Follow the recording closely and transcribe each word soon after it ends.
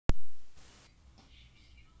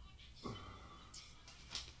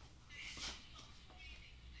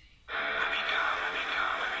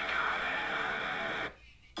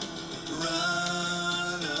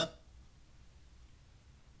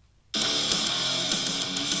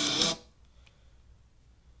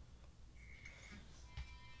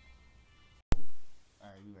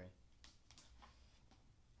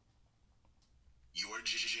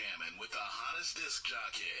Disc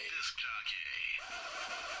jockey.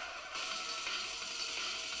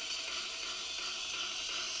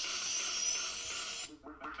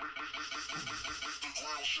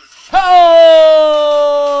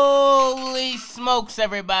 Holy smokes,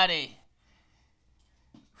 everybody.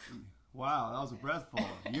 Wow, that was a breathful.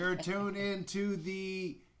 You're tuned into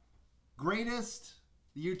the greatest.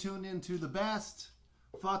 You're tuned into the best.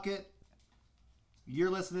 Fuck it.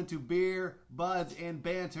 You're listening to Beer, Buds, and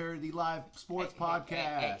Banter, the live sports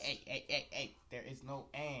podcast. Hey. There is no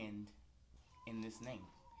and in this name.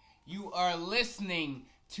 You are listening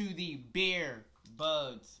to the Beer,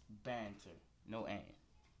 Buds, Banter. No and.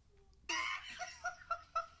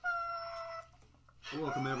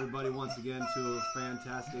 Welcome, everybody, once again to a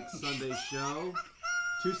fantastic Sunday show.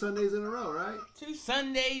 2 Sundays in a row, right? 2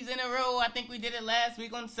 Sundays in a row. I think we did it last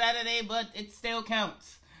week on Saturday, but it still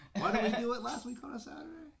counts. Why did we do it last week on a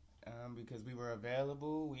Saturday? Because we were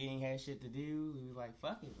available. We ain't had shit to do. We was like,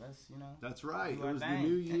 fuck it. Let's, That's right. do our It was thing. the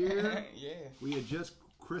new year. Yeah. We had just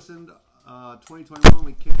christened 2021.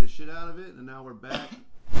 We kicked the shit out of it, and now we're back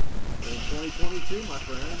in 2022, my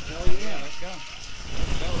friend. Hell yeah. Let's go.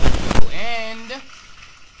 Let's go. And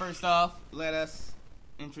first off, let us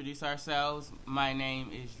introduce ourselves. My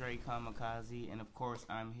name is Dre Kamikaze, and of course,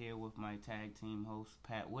 I'm here with my tag team host,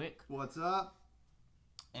 Pat Wick. What's up?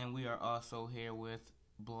 And we are also here with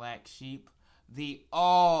Black Sheep, the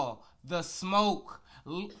All the Smoke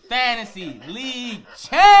Fantasy League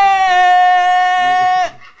champ.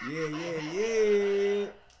 Yeah.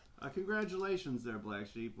 Congratulations there, Black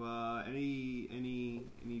Sheep. Any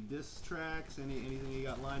diss tracks? Anything you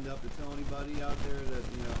got lined up to tell anybody out there that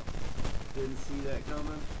didn't see that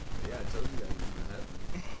coming? Yeah, I told you that was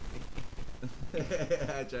gonna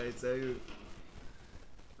happen. I tried to tell you.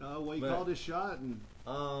 Well, you called his shot and.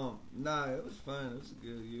 Nah, it was fun. It was a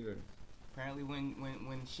good year. Apparently,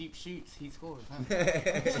 when Sheep shoots, he scores. Huh?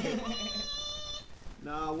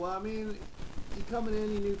 Nah, well, I mean, you coming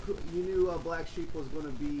in, you knew Black Sheep was going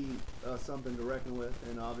to be something to reckon with,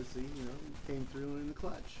 and obviously, you came through in the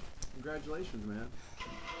clutch. Congratulations, man.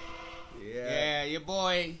 Yeah, your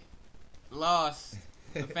boy lost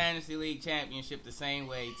the Fantasy League championship the same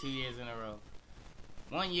way 2 years in a row.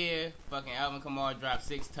 1 year, fucking Alvin Kamara dropped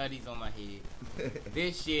 6 tutties on my head.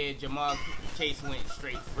 This year, Jamal Chase went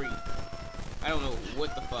straight free. I don't know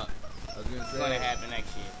what the fuck I was gonna is say going to happen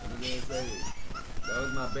next year. I was gonna say that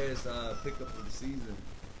was my best pickup of the season.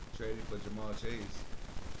 Traded for Jamal Chase.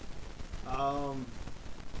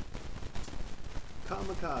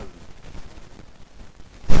 Kamikaze.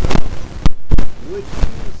 Would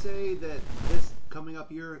you say that this coming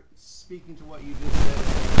up year, speaking to what you just said,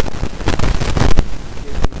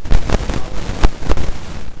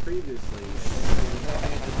 previously,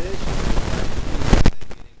 and this,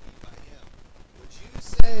 would you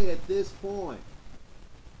say at this point,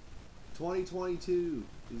 2022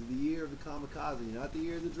 is the year of the Kamikaze, not the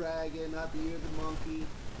year of the dragon, not the year of the monkey,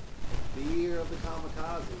 the year of the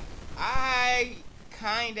Kamikaze? I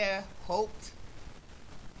kind of hoped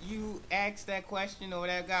you asked that question or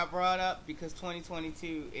that got brought up because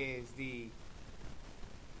 2022 is the...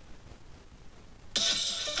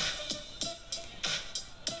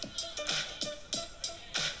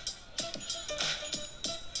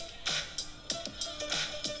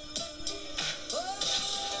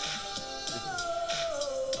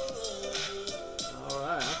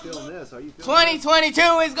 Are you feeling 2022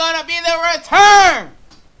 is gonna be the return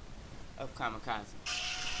of Kamikaze.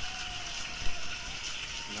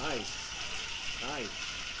 Nice.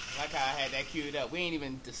 Like how I had that queued up. We ain't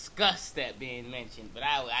even discussed that being mentioned, but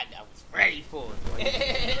I was ready for it.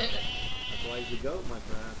 That's why he's the GOAT, my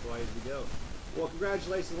friend. That's why he's the GOAT. Well,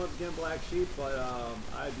 congratulations once again, Black Sheep, but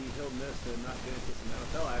I'd be hell-miss to not get into some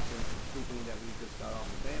NFL action, speaking that we just got off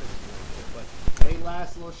the fantasy bullshit. But any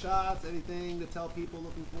last little shots, anything to tell people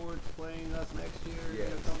looking forward to playing us next year,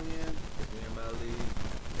 Yes. coming in? Me and my league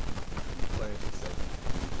playing for second.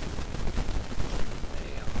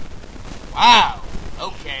 Damn. Wow.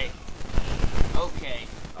 Okay.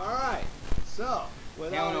 All right. So, He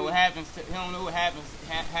don't know what happens to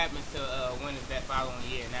winners that following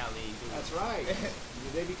year in our league. That's right.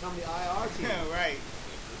 They become the IR team. Right.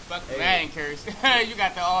 Fuck the Hey. Madden curse. You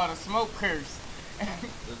got all the smoke curse.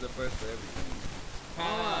 There's the first for everything.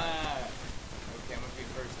 Okay, I'm gonna be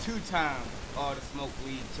the first 2-time all the smoke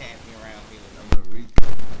league champion around here. I'm gonna read.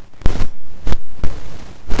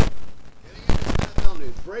 NFL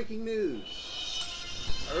news. Breaking news.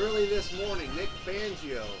 Early this morning, Vic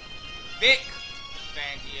Fangio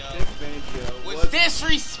was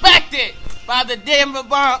disrespected by the Denver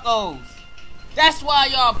Broncos. That's why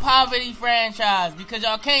y'all poverty franchise, because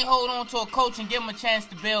y'all can't hold on to a coach and give him a chance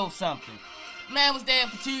to build something. Man was there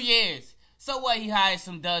for 2 years. So what? He hired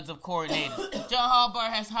some duds of coordinators. John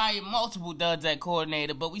Harbaugh has hired multiple duds at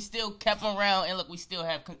coordinator, but we still kept him around, and look, we still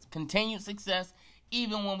have continued success,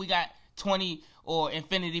 even when we got 20 or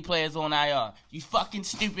infinity players on IR. You fucking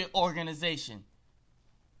stupid organization.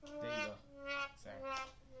 There you go. Sorry.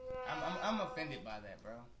 I'm offended by that,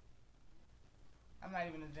 bro. I'm not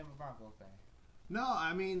even a Denver Broncos fan. No,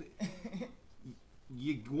 I mean,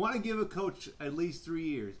 you want to give a coach at least 3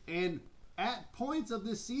 years, and at points of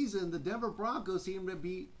this season, the Denver Broncos seem to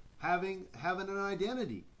be having an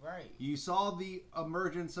identity. Right. You saw the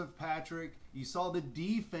emergence of Patrick. You saw the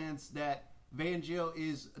defense that Fangio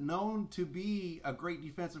is known to be a great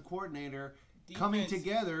defensive coordinator coming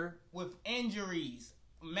together. With injuries,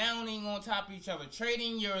 mounting on top of each other,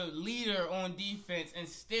 trading your leader on defense, and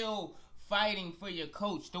still fighting for your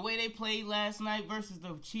coach. The way they played last night versus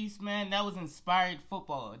the Chiefs, man, that was inspired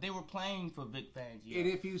football. They were playing for Vic Fangio. And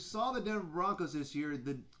if you saw the Denver Broncos this year,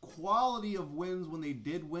 the quality of wins when they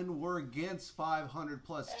did win were against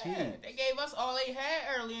 500-plus teams. They gave us all they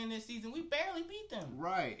had early in this season. We barely beat them.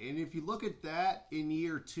 Right. And if you look at that in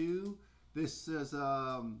year 2, this is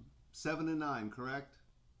 7-9, correct?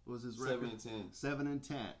 What was his record? 7-10.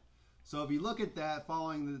 7-10. So if you look at that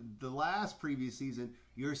following the last previous season,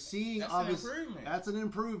 you're seeing that's an improvement. That's an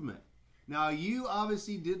improvement. Now, you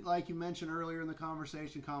obviously did, like you mentioned earlier in the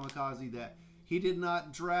conversation, Kamikaze, that he did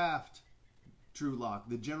not draft Drew Lock.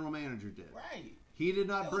 The general manager did. Right. He did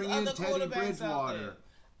not bring in Teddy Bridgewater.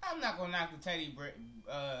 I'm not going to knock the Teddy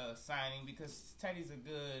signing because Teddy's a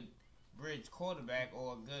good bridge quarterback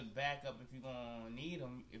or a good backup if you're going to need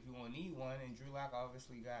him, if you want to need one, and Drew Lock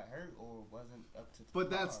obviously got hurt or wasn't up to the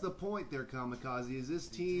But that's the point there, Kamikaze, is this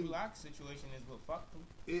team... Drew Lock's situation is what fucked them.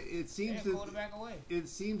 It seems quarterback away. It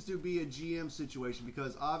seems to be a GM situation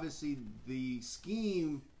because obviously the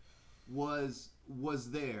scheme was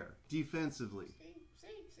there defensively.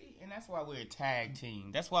 See, and that's why we're a tag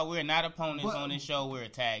team. That's why we're not opponents on this show. We're a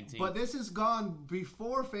tag team. But this has gone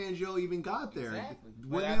before Fangio even got there. Exactly.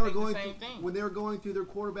 When they were going through their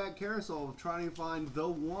quarterback carousel of trying to find the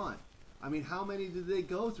one. I mean, how many did they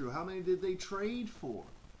go through? How many did they trade for?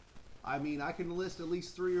 I mean, I can list at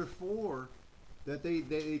least 3 or 4 that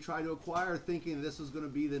they tried to acquire, thinking this was going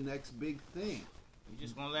to be the next big thing. You're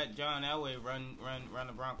just gonna let John Elway run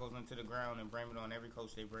the Broncos into the ground and blame it on every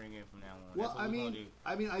coach they bring in from now on. Well, I mean,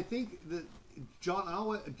 I think that John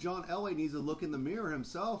Elway needs to look in the mirror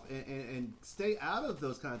himself and stay out of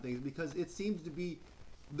those kind of things because it seems to be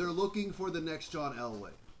they're looking for the next John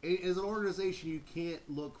Elway. As an organization, you can't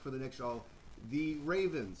look for the next John. The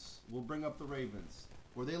Ravens, we'll bring up the Ravens.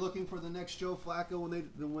 Were they looking for the next Joe Flacco when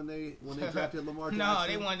they drafted Lamar Jackson? No,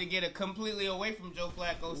 they wanted to get it completely away from Joe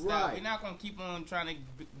Flacco's style. Right. We're not going to keep on trying to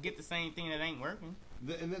get the same thing that ain't working.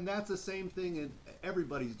 And then that's the same thing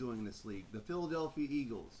everybody's doing in this league. The Philadelphia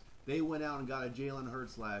Eagles, they went out and got a Jalen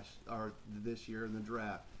Hurts this year in the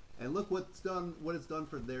draft, and look what it's done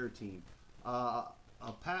for their team.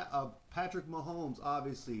 Patrick Mahomes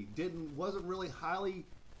obviously wasn't really highly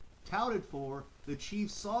touted for. The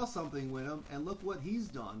Chiefs saw something with him, and look what he's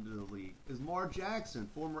done to the league. Is Lamar Jackson,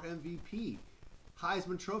 former MVP,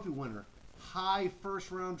 Heisman Trophy winner, high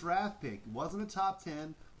first-round draft pick. Wasn't a top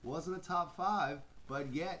 10, wasn't a top 5,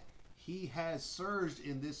 but yet he has surged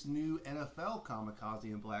in this new NFL Kamikaze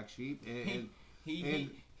and Black Sheep. And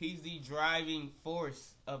he's the driving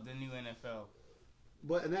force of the new NFL.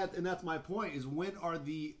 But and that's my point is when are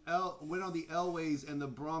the Elways and the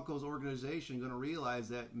Broncos organization going to realize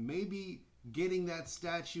that maybe getting that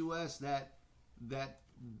statuesque that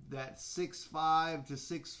 6'5" to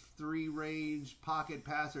 6'3" range pocket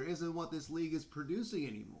passer isn't what this league is producing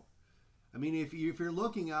anymore. I mean, if you're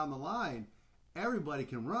looking out on the line, everybody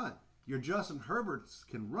can run. Your Justin Herberts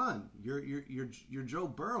can run. Your Joe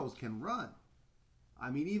Burrows can run. I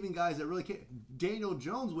mean, even guys that really can't. Daniel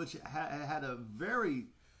Jones, which had a very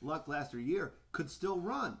lackluster year, could still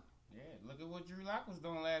run. Yeah, look at what Drew Lock was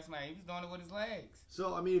doing last night. He was doing it with his legs.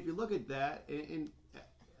 So, I mean, if you look at that, and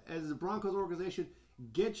as the Broncos organization,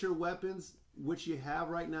 get your weapons, which you have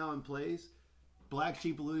right now in place. Black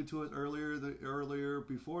Sheep alluded to it earlier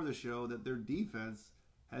before the show that their defense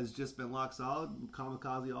has just been lock solid.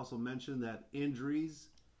 Kamikaze also mentioned that injuries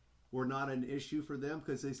were not an issue for them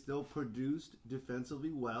because they still produced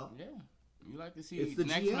defensively well. Yeah, you like to see it's the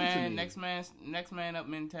next man up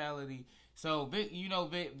mentality. So Vic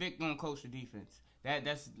gonna coach the defense.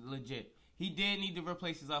 That's legit. He did need to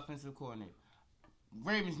replace his offensive coordinator.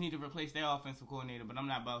 Ravens need to replace their offensive coordinator, but I'm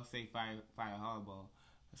not about to say fire Harbaugh.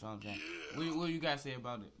 That's all I'm saying. What do you guys say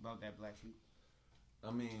about that, Black Sheep?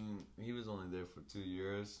 I mean, he was only there for 2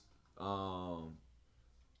 years,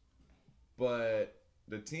 but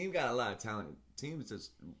the team got a lot of talent. Teams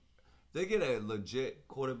just they get a legit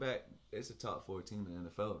quarterback. It's a top 4 team in the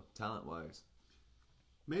NFL, talent wise.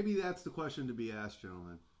 Maybe that's the question to be asked,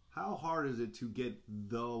 gentlemen. How hard is it to get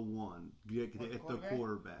the one, get the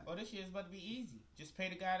quarterback? Oh, this year is about to be easy. Just pay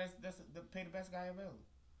the guy pay the best guy available.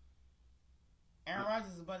 Aaron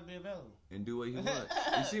Rodgers is about to be available. And do what he wants.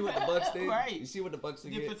 You see what the Bucks did? Right. You see what the Bucks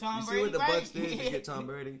did? Did You for Tom see what the Brady? Bucks did Right. to get Tom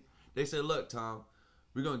Brady? They said, look, Tom,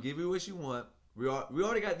 we're going to give you what you want. We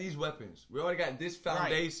already got these weapons. We already got this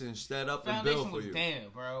foundation set up and built for you. Foundation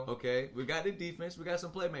was bro. Okay? We got the defense. We got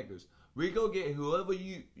some playmakers. We go get whoever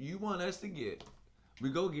you want us to get. We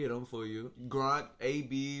go get them for you. Gronk,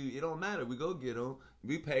 AB, it don't matter. We go get them.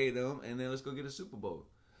 We pay them, and then let's go get a Super Bowl.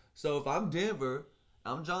 So if I'm Denver,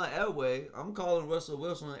 I'm John Elway, I'm calling Russell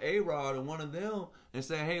Wilson, A-Rod, and one of them, and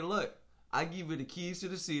saying, hey, look, I give you the keys to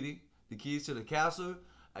the city, the keys to the castle.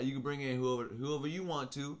 You can bring in whoever you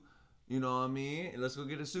want to. You know what I mean? And let's go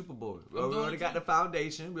get a Super Bowl. We already got the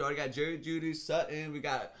foundation. We already got Jerry Jeudy, Sutton. We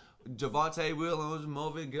got Javonte Williams,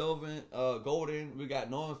 Melvin Golden. We got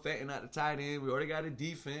Nolan Fenton at the tight end. We already got a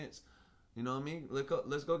defense. You know what I mean?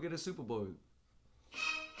 Let's go get a Super Bowl.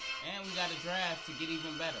 And we got a draft to get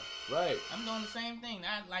even better. Right. I'm doing the same thing.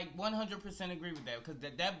 I like 100% agree with that because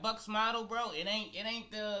that Bucks model, bro. It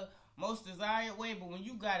ain't the most desired way, but when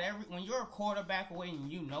when you're a quarterback away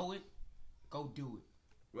and you know it, go do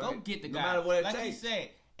it. Right. Go get the No guy. matter what it like takes. you said,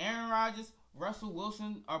 Aaron Rodgers, Russell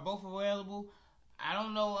Wilson are both available. I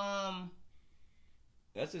don't know.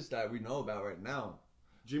 That's just that we know about right now.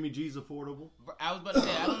 Jimmy G's affordable. I was about to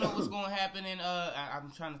say I don't know what's going to happen in.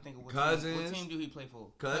 I'm trying to think of what team do he play for?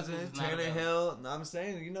 Cousins, is not available. Tannehill. I'm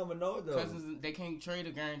saying you never know though. Cousins, they can't trade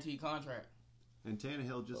a guaranteed contract. And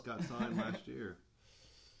Tannehill just got signed last year.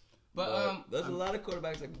 But there's a lot of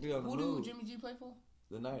quarterbacks that could be on the who move. do Jimmy G play for?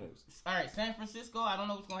 The Niners. All right, San Francisco. I don't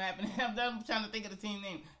know what's gonna happen. I'm trying to think of the team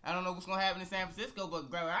name. I don't know what's gonna happen in San Francisco,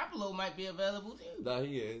 but Garoppolo might be available too. No,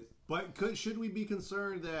 he is. But should we be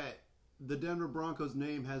concerned that the Denver Broncos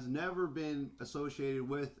name has never been associated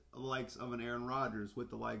with the likes of an Aaron Rodgers, with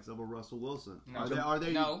the likes of a Russell Wilson? No. Are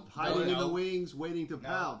they No. hiding in No. the wings, waiting to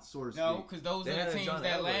pounce, so to No, speak? because those They are had the a teams John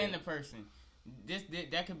that Elway. land the person.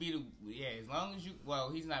 That could be as long as you.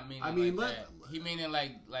 Well, he's not meaning. I mean, like that. He meaning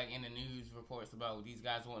like in the news reports about these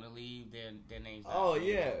guys wanting to leave. Their names. not Oh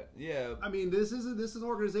available. yeah. I mean, this is an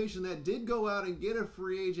organization that did go out and get a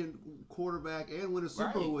free agent quarterback and win a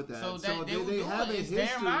Super Bowl with that. So, So they will they do have it. a It's history.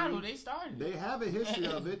 their model. They started. They have a history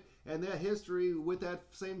of it, and that history with that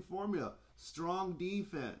same formula: strong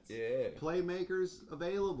defense, Yeah. playmakers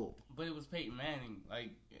available. But it was Peyton Manning.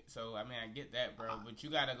 Like, so I mean, I get that, bro. But you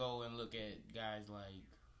got to go and look at guys like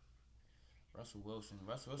Russell Wilson.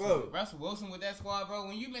 Russell Wilson with that squad, bro.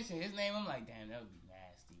 When you mention his name, I'm like, damn, that would be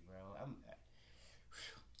nasty, bro.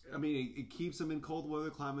 I mean, it keeps him in cold weather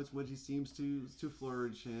climates, which he seems to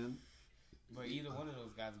flourish in. But either one of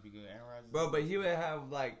those guys would be good. Aaron Rodgers. Bro, but he would have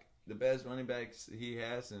like the best running backs he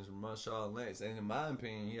has since Marshawn Lynch. And in my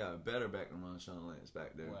opinion, he had a better back than Marshawn Lynch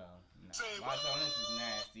back there. Well, no. Marshawn Lynch was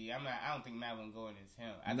nasty. I don't think Melvin Gordon is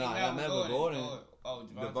him. I No, think not Melvin Gordon.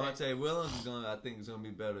 Javonte. Devontae Williams I think is gonna be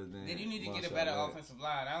better than. Then you need to get a Marshawn better Lynch. offensive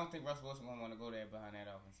line. I don't think Russell Wilson gonna want to go there behind that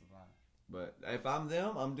offensive line. But if I'm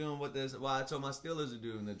them, I'm doing what I told my Steelers to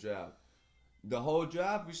do in the draft. The whole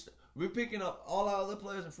draft, we're picking up all our other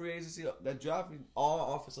players in free agency. That draft,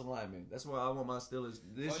 all offensive linemen. That's where I want my Steelers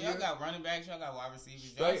this year. Y'all got running backs, y'all got wide receivers,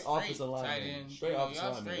 Straight y'all offensive linemen. tight ends, Straight offensive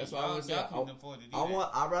y'all linemen. straight. That's what I was saying. Y'all can afford to do that.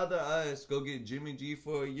 I'd rather us go get Jimmy G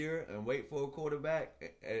for a year and wait for a quarterback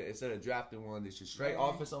instead of drafting one that's just straight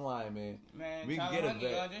offensive lineman. Man, we can Tyler get a Huntley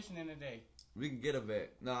vet. auditioning today. We can get a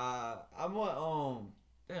vet. Nah, I want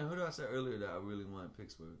damn, who did I say earlier that I really wanted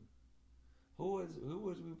Pittsburgh? Who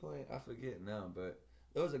was we playing? I forget now, but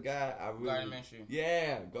there was a guy I really Gardner Minshew.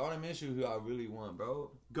 Yeah, Gardner Minshew, who I really want,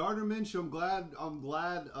 bro. Gardner Minshew, I'm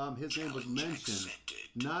glad his name was mentioned.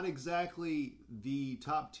 Not exactly the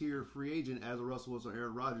top tier free agent as a Russell Wilson or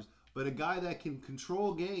Aaron Rodgers, but a guy that can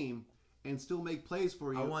control game and still make plays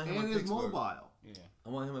for you, I want him and in is Pittsburgh. mobile. Yeah. I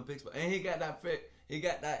want him in Pittsburgh, and he got that fit. He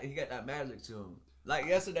got that magic to him. Like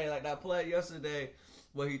yesterday, like that play yesterday,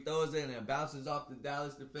 where he throws it and bounces off the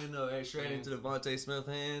Dallas defender and straight into Devontae Smith's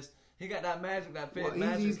hands. He got that magic, that fit Well,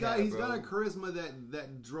 magic. he's got bro. a charisma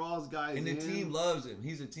that draws guys And the in. team loves him.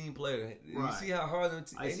 He's a team player. You Right. see how hard the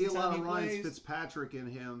I see a lot of anytime he Ryan plays- Fitzpatrick in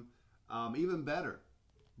him, even better.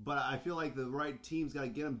 But I feel like the right team's got to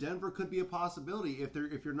get him. Denver could be a possibility if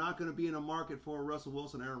you're not going to be in a market for Russell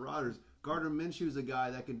Wilson, Aaron Rodgers. Gardner Minshew's a guy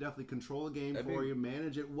that can definitely control the game for you,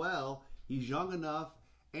 manage it well. He's young enough,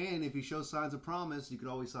 and if he shows signs of promise, you could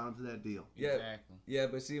always sign him to that deal. Yeah, Exactly. yeah.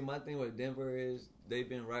 But see, my thing with Denver is they've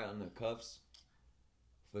been right on the cuffs.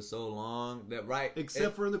 for so long that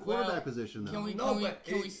Except for in the quarterback position, though.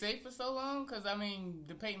 Can we say for so long? Because I mean,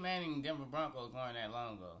 the Peyton Manning Denver Broncos weren't that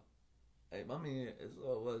long ago. Hey, I mean,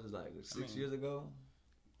 what was it like 6 years ago,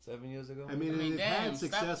 7 years ago? I mean, they've had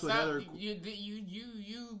success with other.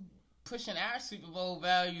 You pushing our Super Bowl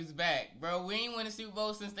values back, bro. We ain't win a Super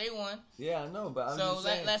Bowl since they won. Yeah, I know, but I'm so just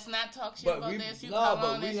saying, let's not talk shit about their Super Bowl. How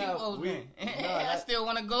long their Super Bowl's been? I still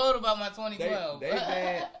want to gloat about my 2012.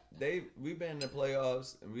 We've been in the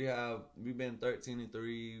playoffs and we've been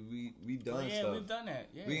 13-3. We done stuff. We've done that.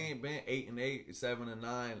 Yeah. We ain't been 8-8,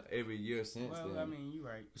 7-9 every year since then. Well, I mean, you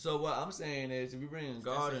right. So what I'm saying is, if we bring in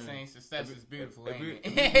Gardner, success is beautiful. Right.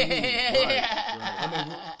 I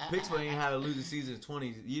mean, Pittsburgh ain't had a losing season in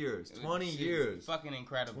 20 years. 20 years. Fucking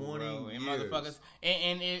incredible, 20 bro. And years. motherfuckers.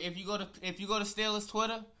 And if you go to Steelers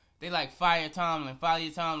Twitter, they like fire Tomlin.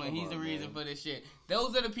 He's the reason for this shit.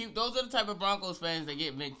 Those are the people. Those are the type of Broncos fans that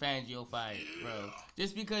get Vic Fangio fired, bro.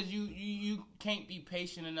 Just because you can't be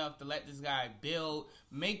patient enough to let this guy build,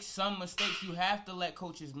 make some mistakes. You have to let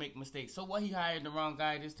coaches make mistakes. So what? He hired the wrong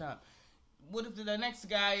guy this time. What if the next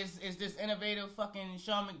guy is this innovative fucking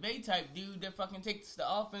Sean McVay type dude that fucking takes the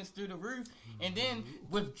offense through the roof, and then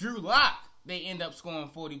with Drew Lock they end up scoring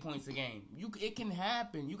 40 points a game? It can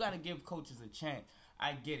happen. You got to give coaches a chance.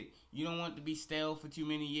 I get it. You don't want to be stale for too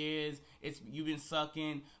many years. You've been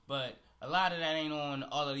sucking, but a lot of that ain't on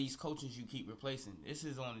all of these coaches you keep replacing. This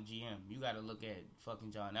is on the GM. You got to look at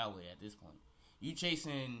fucking John Elway at this point. You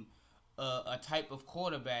chasing a type of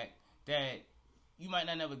quarterback that you might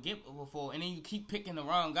not never get before, and then you keep picking the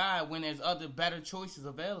wrong guy when there's other better choices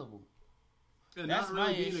available. And that's not really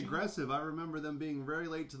my being issue. aggressive. I remember them being very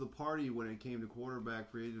late to the party when it came to quarterback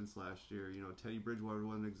free agents last year. You know, Teddy Bridgewater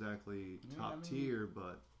wasn't exactly top tier,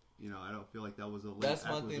 but you know, I don't feel like that was a late That's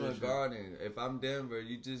my acquisition. thing with Gardner. If I'm Denver,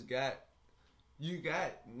 you got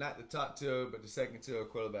not the top tier, but the second tier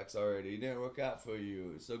of quarterbacks already. It didn't work out for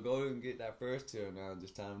you, so go and get that first tier now.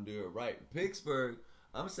 This time, do it right. Pittsburgh,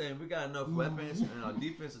 I'm saying we got enough weapons and our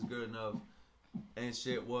defense is good enough and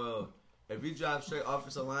shit. Well, if we drop straight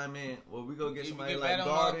offensive lineman, well, we go get somebody like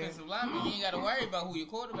Gardner. Offensive lineman, you ain't got to worry about who your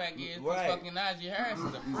quarterback is. Right. Fucking Najee Harris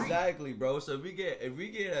is a freak. Exactly, bro. So if we get a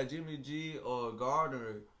Jimmy G or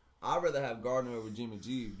Gardner, I'd rather have Gardner over Jimmy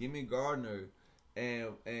G. Give me Gardner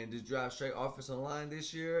and just drive straight offensive line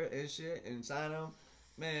this year and shit and sign him.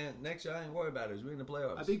 Man, next year I ain't worried about it. We're in the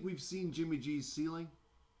playoffs. I think we've seen Jimmy G's ceiling.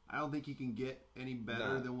 I don't think he can get any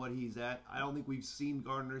better than what he's at. I don't think we've seen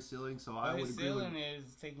Gardner's ceiling, so I would agree with him.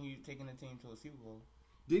 His ceiling is taking the team to a Super Bowl.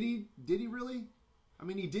 Did he really? I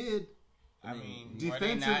mean, he did. I mean, were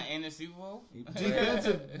they not in the Super Bowl?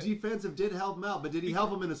 Defensive did help him out, but did he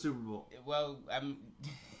help him in the Super Bowl? Well, I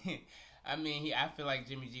feel like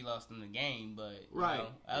Jimmy G lost him the game, but right.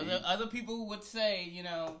 Other people would say, you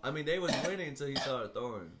know. I mean, they was winning until he started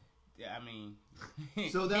throwing. Yeah, I mean.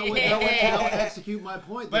 So that would execute my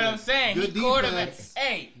point. But I'm saying, good quarterbacks.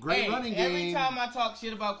 Great running game. Every time I talk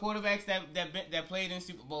shit about quarterbacks that played in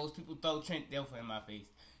Super Bowls, people throw Trent Dilfer in my face.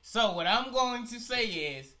 So what I'm going to say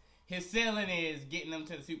is, his ceiling is getting them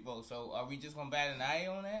to the Super Bowl. So are we just gonna bat an eye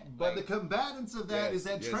on that? But the combatants of that is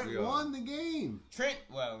that Trent won the game. Trent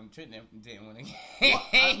didn't win the game. Well,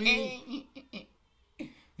 I mean.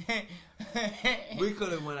 We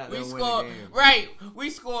could have went out there and won the game. Right. We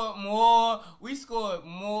scored more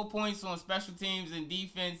points on special teams and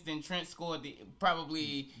defense than Trent scored the entire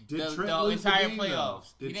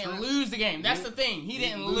playoffs. He didn't lose the game. That's the thing. He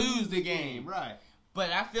didn't lose the game. Right. But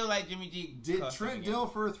I feel like Jimmy G. Did Trent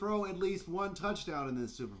Dilfer throw at least one touchdown in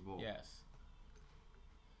this Super Bowl? Yes.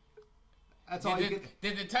 That's all. Did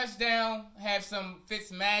the touchdown have some Fitz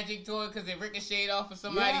magic to it because it ricocheted off of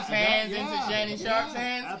somebody's hands into Shannon Sharp's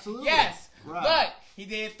hands? Absolutely. Yes. Right. But he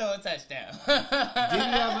did throw a touchdown. Did he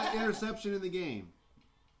have an interception in the game?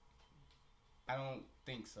 I don't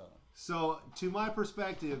think so. So, to my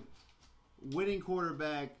perspective, winning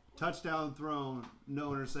quarterback, touchdown thrown,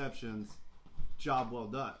 no interceptions. Job well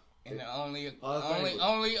done. And the only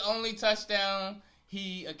touchdown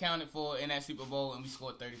he accounted for in that Super Bowl, and we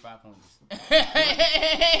scored 35 points.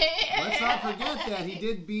 Let's not forget that he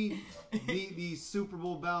did beat the Super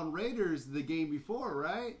Bowl bound Raiders the game before,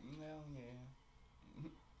 right? Well, yeah.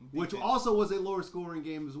 Which also was a lower scoring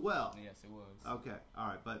game as well. Yes, it was. Okay, all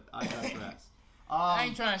right, but I digress. I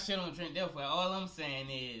ain't trying to shit on Trent Dilfer. All I'm saying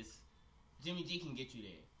is Jimmy G can get you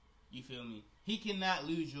there. You feel me? He cannot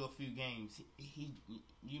lose you a few games.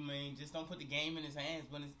 You mean just don't put the game in his hands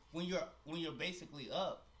when you're basically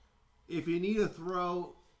up. If you need a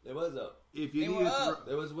throw, it was up. If you need a throw,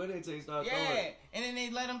 it was winning until he started throwing. Yeah, and then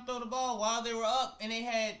they let him throw the ball while they were up, and they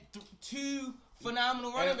had two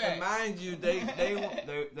phenomenal running back. And mind you,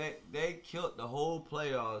 they killed the whole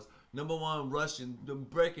playoffs. Number one rushing,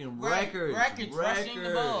 breaking records. Rushing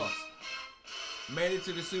the ball. Made it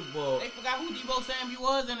to the Super Bowl. They forgot who Debo Samuel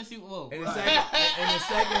was in the Super Bowl. In the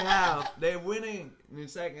second half, they're winning in the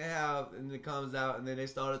second half, and it comes out, and then they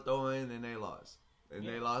started throwing, and they lost. And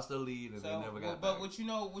they lost the lead, and they never got back. But what you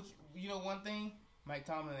know one thing? Mike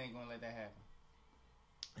Tomlin ain't going to let that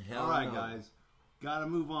happen. Hell All right, no. guys. Got to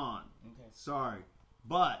move on. Okay. Sorry.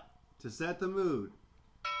 But to set the mood,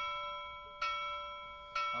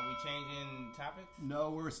 Are we changing topics? no,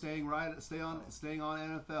 we're staying on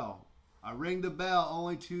NFL. I ring the bell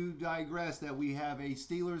only to digress that we have a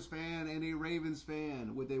Steelers fan and a Ravens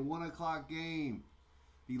fan with a 1 o'clock game.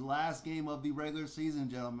 The last game of the regular season,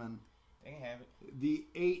 gentlemen. They can have it. The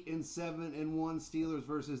 8-7-1 Steelers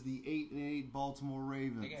versus the 8-8 Baltimore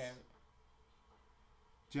Ravens. They can have it.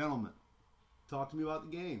 Gentlemen, talk to me about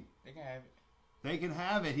the game. They can have it. They can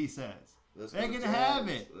have it, he says. Let's They go can Jags. have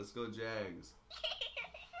it. Let's go Jags.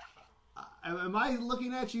 Am I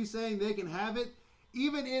looking at you saying they can have it?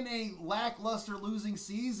 Even in a lackluster losing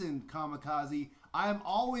season, Kamikaze, I'm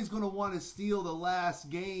always going to want to steal the last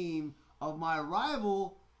game of my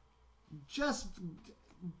rival just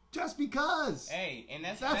because. Hey, and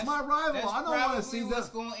that's my rival. That's I don't want to see probably what's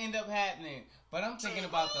that. going to end up happening. But I'm thinking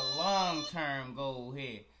about the long-term goal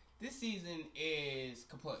here. This season is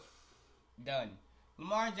kaput. Done.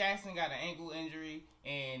 Lamar Jackson got an ankle injury,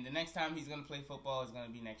 and the next time he's going to play football is going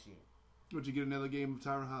to be next year. Would you get another game of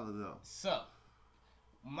Tyron Howard, though? So,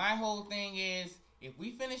 my whole thing is, if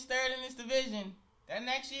we finish third in this division, that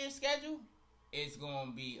next year's schedule is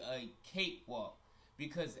going to be a cakewalk.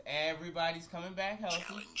 Because everybody's coming back healthy.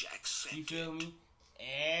 You feel me?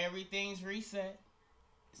 Everything's reset.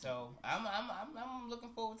 So I'm looking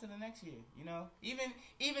forward to the next year. You know, even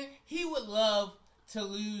he would love to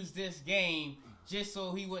lose this game just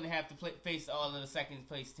so he wouldn't have to face all of the second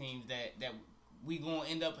place teams that we gonna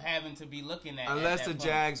end up having to be looking at. Unless at the that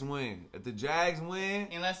Jags win. If the Jags win,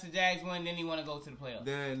 unless the Jags win, then he want to go to the playoffs.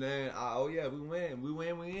 then oh yeah, we win.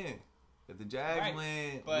 We in. If the Jags Right.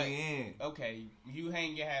 win, But- we in. Okay, you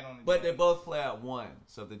hang your hat on the. But Jags. they both play at one.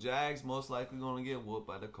 So if the Jags most likely gonna get whooped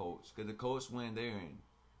by the Colts. Because the Colts win, they're in.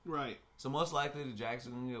 Right. So most likely the Jags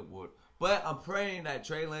are gonna get whooped. But I'm praying that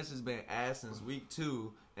Trey Lance has been ass since week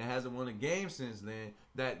 2 and hasn't won a game since then.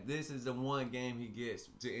 That this is the one game he gets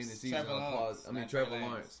to end the season. Trevor Lawrence. I mean not Trevor Trey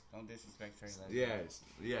Lawrence. Don't disrespect Trey Lance.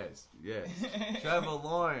 Yes. Trevor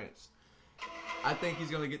Lawrence. I think he's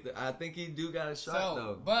gonna get I think he do got a shot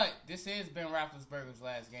though. But this is Ben Roethlisberger's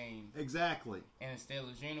last game Exactly. in a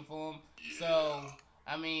Steelers uniform. So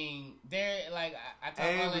I mean, they're like I talk all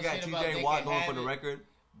And that we got shit about TJ they Watt can going have for the it, record.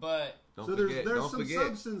 but Don't So forget. there's Don't some forget.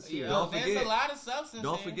 substance here. Don't there's forget. a lot of substance.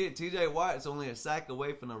 Don't here. forget, TJ Watt is only a sack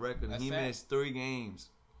away from the record, A and he sack? missed 3 games.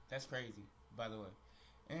 That's crazy, by the way.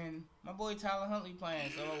 And my boy Tyler Huntley playing,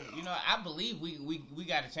 so you know I believe we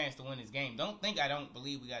got a chance to win this game. Don't think I don't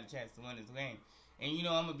believe we got a chance to win this game. And you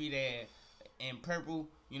know I'm gonna be there in purple.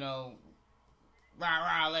 You know,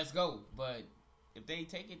 rah, let's go. But if they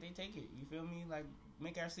take it, they take it. You feel me? Like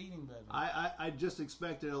make our seating better. I just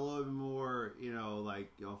expected a little bit more, like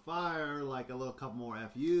fire, like a little couple more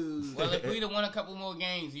FUs. Well, if we'd have won a couple more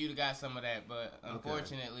games, you'd have got some of that. But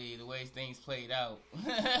unfortunately, the way things played out,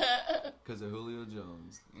 Because of Julio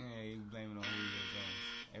Jones. yeah, you blaming on Julio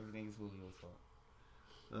Jones. Everything is Julio's fault.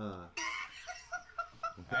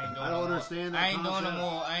 I don't understand that I ain't doing no concept.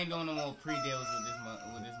 more. I ain't doing no more pre-deals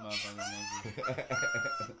with this motherfucker.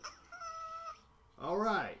 Man. All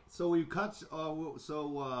right, so we've cut.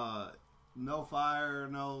 No fire,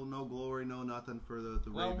 no glory, no nothing for the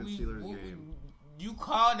Ravens Steelers game. You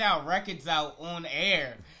called out records out on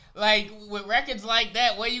air. Like with records like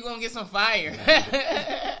that, where you gonna get some fire?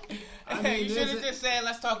 I mean, you should have just said,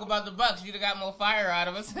 "Let's talk about the Bucks." You'd have got more fire out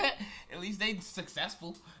of us. At least they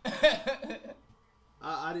successful.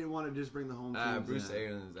 I didn't want to just bring the home teams Bruce in.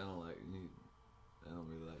 Arians, I don't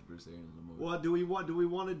really like Bruce Arians no more. Well, do we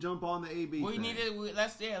want to jump on the AB? We thing? needed.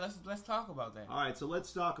 Let's talk about that. All right, so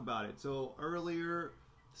let's talk about it. So earlier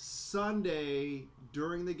Sunday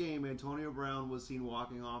during the game, Antonio Brown was seen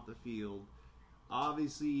walking off the field.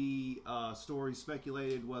 Obviously, stories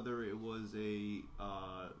speculated whether it was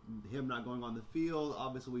him not going on the field.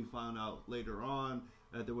 Obviously, we found out later on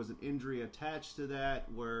that there was an injury attached to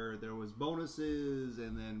that, where there was bonuses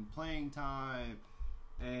and then playing time,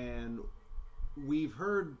 and we've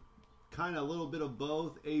heard kind of a little bit of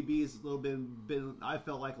both. AB is a little bit, I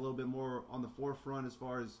felt like a little bit more on the forefront as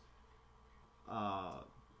far as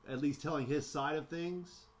at least telling his side of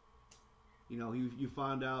things. You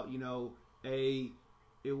found out,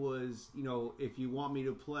 it was, if you want me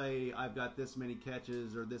to play, I've got this many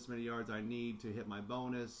catches or this many yards I need to hit my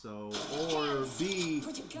bonus. So, or B,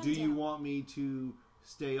 do you want me to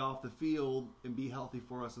stay off the field and be healthy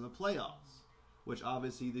for us in the playoffs? Which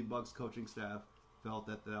obviously the Bucs coaching staff felt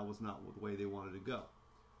that was not the way they wanted to go.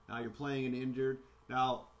 Now you're playing an injured.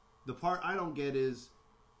 Now, the part I don't get is,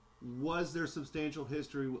 was there substantial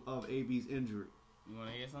history of AB's injury? You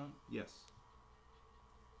want to hear something? Yes.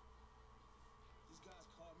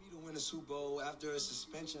 To win a Super Bowl after a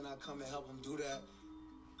suspension, I come and help him do that.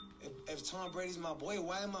 If Tom Brady's my boy,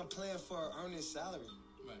 why am I playing for an earnest salary?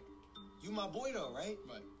 Right. You my boy though, right?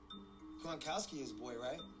 Right. Gronkowski is boy,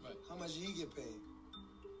 right? Right. How much did he get paid?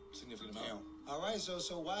 Significant amount. Damn. All right, so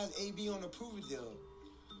why is AB on the prove-it deal?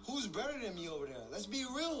 Who's better than me over there? Let's be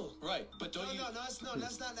real. Right, but don't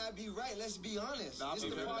let's not be right. Let's be honest. No, This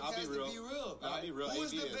is the podcast to be real. No, I'll be real. Who is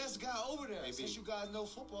the AB best guy over there? AB. Since you guys know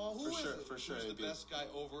football, who is it? For sure, Who's AB. the best guy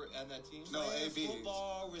over on that team? No, Playing AB.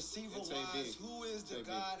 football, receiver-wise, AB. who is the AB.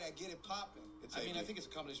 guy that get it popping? It's I mean, AB. I think it's a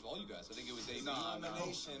combination of all you guys. I think it was AB.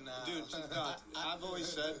 Combination now. Dude, I've always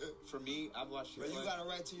said, for me, I've watched you Bro, play. you got a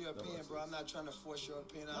right to your opinion, bro. I'm not trying to force your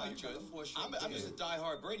opinion. No, I'm you're trying good. to force your I'm opinion. just a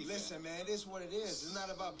diehard Brady fan. Listen, man, it is what it is. It's not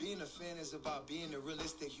about being a fan. It's about being a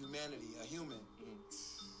realistic humanity, a human.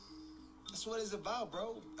 That's what it's about,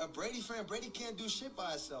 bro. A Brady fan, Brady can't do shit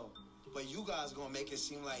by himself. But you guys gonna make it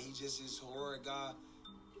seem like he just is horrid guy.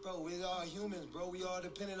 Bro, we're all humans, bro. We all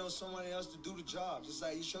dependent on somebody else to do the job. Just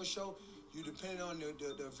like your show, you dependent on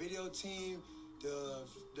the video team,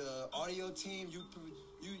 the audio team.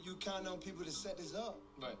 You count on people to set this up.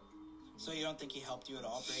 Right. So you don't think he helped you at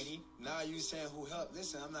all, Brady? Now you saying who helped?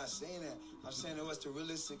 Listen, I'm not saying that. I'm saying it was the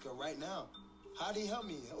realistic of right now. How did he help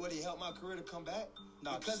me? Would he help my career to come back?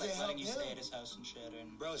 No, because just like they letting helped you him. stay at his house and shit.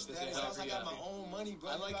 And Bro, stay at his house. I got my own money,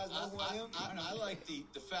 bro. You guys know who I am? I like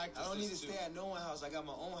the fact that I don't need to stay at no one's house. I got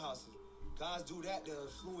my own houses. Guys do that to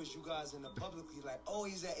influence you guys in the publicly. Like, oh,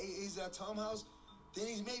 he's at Tom's house. Then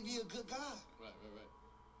he's maybe a good guy. Right.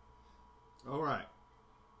 All right.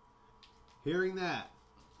 Hearing that,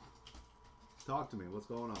 talk to me. What's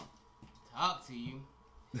going on? Talk to you.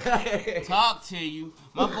 Talk to you.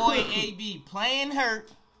 My boy AB playing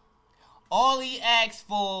hurt. All he asked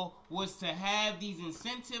for was to have these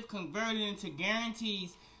incentives converted into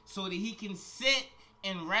guarantees so that he can sit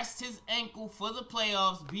and rest his ankle for the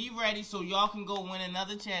playoffs, be ready so y'all can go win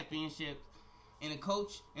another championship. And the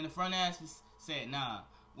coach and the front office said, nah,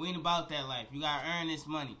 we ain't about that life. You gotta earn this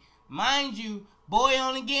money. Mind you, boy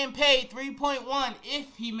only getting paid $3.1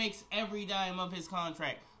 if he makes every dime of his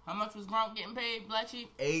contract. How much was Gronk getting paid, Black Sheep?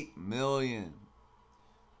 $8 million.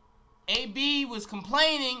 AB was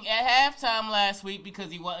complaining at halftime last week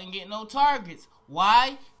because he wasn't getting no targets.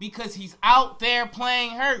 Why? Because he's out there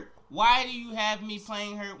playing hurt. Why do you have me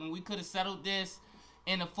playing hurt when we could have settled this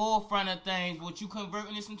in the forefront of things? But you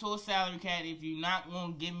converting this into a salary cap if you're not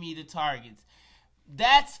going to give me the targets?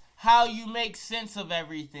 That's how you make sense of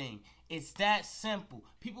everything. It's that simple.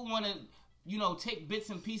 People want to, take bits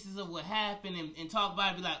and pieces of what happened and talk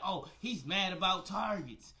about it, be like, oh, he's mad about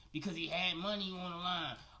targets because he had money on the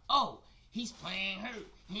line. Oh, he's playing hurt.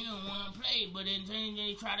 He don't want to play, but then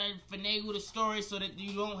they try to finagle the story so that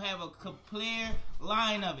you don't have a clear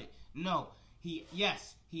line of it. No, he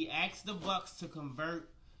asked the Bucs to convert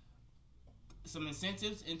some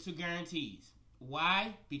incentives into guarantees.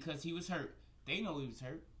 Why? Because he was hurt. They know he was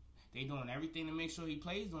hurt. They doing everything to make sure he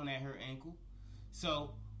plays on that hurt ankle.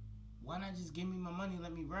 So why not just give me my money,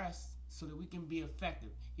 let me rest, so that we can be effective?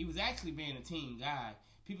 He was actually being a team guy.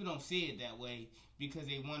 People don't see it that way because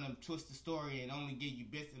they want to twist the story and only give you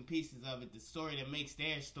bits and pieces of it, the story that makes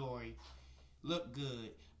their story look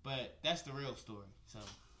good. But that's the real story. So,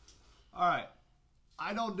 All right.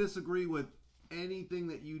 I don't disagree with anything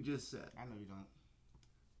that you just said. I know you don't.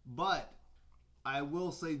 But I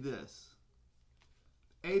will say this.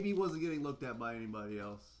 AB wasn't getting looked at by anybody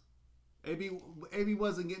else. AB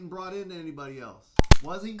wasn't getting brought into anybody else.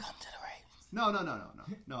 Was he? Come to the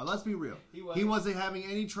Ravens. No, let's be real. He wasn't having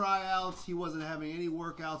any tryouts. He wasn't having any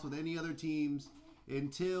workouts with any other teams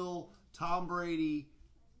until Tom Brady,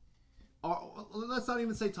 or let's not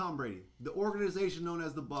even say Tom Brady, the organization known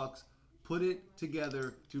as the Bucs put it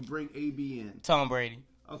together to bring AB in. Tom Brady.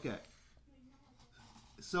 Okay.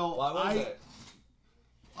 So Why was that?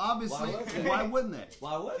 Obviously, why wouldn't they?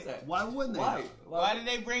 Why was that? Why wouldn't they? Why did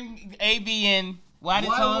they bring AB in? Why did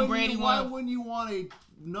Why Tom wouldn't Brady Why want? wouldn't you want a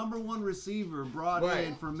number one receiver brought Right.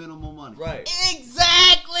 in for minimal money? Right.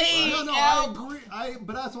 Exactly. No, I agree.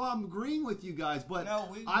 But that's why I'm agreeing with you guys. But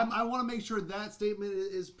I want to make sure that statement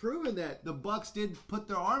is proven that the Bucs did put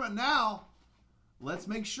their arm out. Now, let's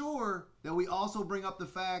make sure that we also bring up the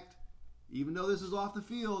fact even though this is off the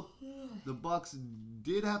field, the Bucks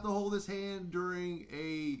did have to hold his hand during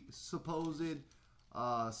a supposed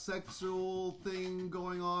sexual thing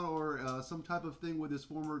going on, or some type of thing with his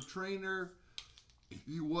former trainer.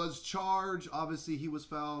 He was charged. Obviously, he was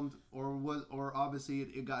found, or obviously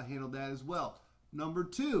it got handled that as well. Number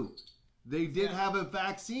 2, they did have a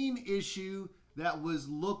vaccine issue that was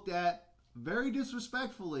looked at very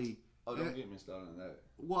disrespectfully. Oh, don't get me started on that.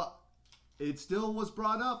 Well, it still was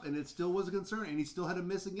brought up, and it still was a concern, and he still had to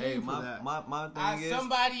miss a game for that. My thing is,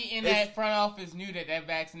 somebody in that front office knew that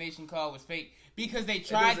vaccination call was fake because they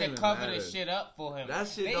tried to cover the shit up for him. That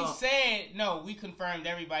shit they don't- said, no, we confirmed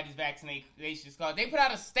everybody's vaccination call. They put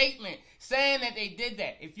out a statement saying that they did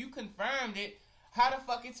that. If you confirmed it, how the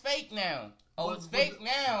fuck it's fake now? Oh, it's fake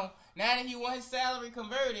now. Now that he want his salary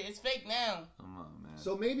converted, it's fake now. Come on, man.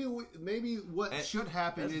 So maybe what should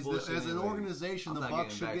happen that's is bullshit that as an anyway. organization, I'm the not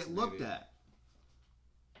Bucks should getting get looked vaccinated. at.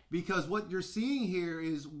 Because what you're seeing here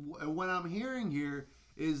is, what I'm hearing here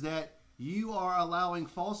is that you are allowing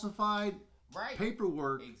falsified Right.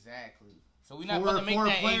 paperwork Exactly. So we're not for going to make a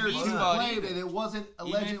that player AB's to fault play, either. and it wasn't Even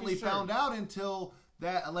if allegedly it's true. found out until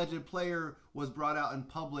that alleged player was brought out in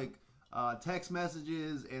public text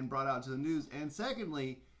messages and brought out to the news. And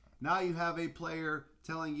secondly, now you have a player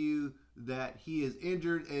telling you that he is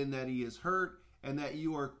injured and that he is hurt, and that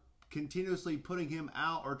you are continuously putting him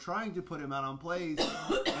out or trying to put him out on plays,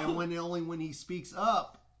 and only when he speaks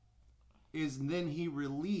up is then he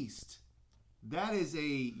released. That is a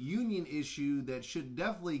union issue that should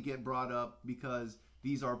definitely get brought up, because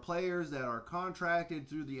these are players that are contracted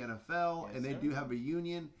through the NFL, and they do have a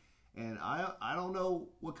union. And I don't know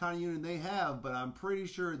what kind of union they have, but I'm pretty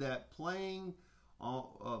sure that playing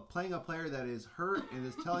a player that is hurt and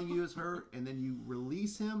is telling you is hurt, and then you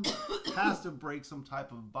release him, has to break some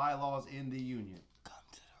type of bylaws in the union. Come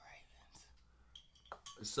to the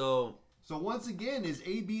Ravens. So once again, is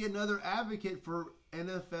AB another advocate for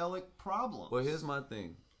NFL problems? well, here's my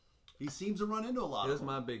thing. He seems to run into a lot Here's of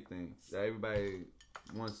them. my big thing that everybody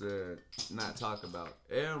wants to not talk about.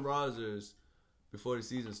 Aaron Rodgers, before the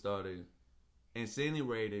season started,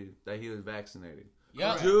 insinuated that he was vaccinated.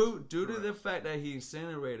 Yep. Due to the fact that he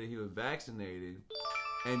insinuated he was vaccinated,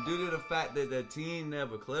 and due to the fact that the team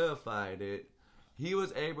never clarified it, he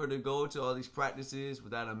was able to go to all these practices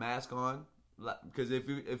without a mask on. Because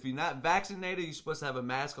if you're not vaccinated, you're supposed to have a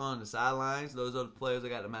mask on the sidelines. Those are the players that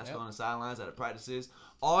got the mask on the sidelines at the practices.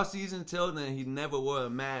 All season till then, he never wore a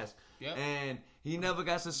mask. Yep. And he never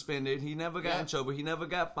got suspended. He never got in trouble. He never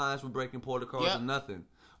got fines for breaking protocols or nothing.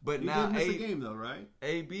 But He now did miss a game though, right?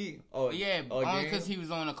 AB. Yeah, only because he was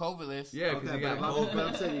on the COVID list. Yeah, because Okay, he got but COVID.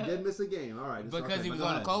 I'm saying he did miss a game. All right. Because okay, he but was go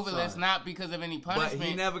on the ahead. COVID Sorry. list, not because of any But punishment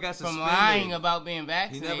he never got from suspended. lying about being He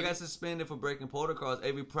vaccinated. never got suspended for breaking protocols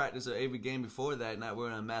every practice or every game before that, not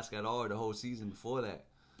wearing a mask at all the whole season before that.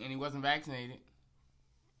 And he wasn't vaccinated.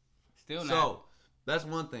 Still not. So, that's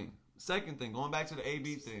one thing. Second thing, going back to the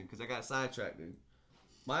AB thing, because I got sidetracked.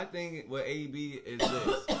 My thing with AB is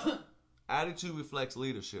this. Attitude reflects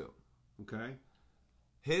leadership. Okay.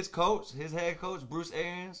 His coach, his head coach, Bruce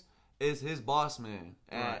Arians, is his boss man.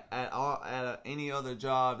 At any other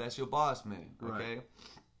job, that's your boss man. Okay? Right.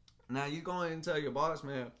 Now, you go in and tell your boss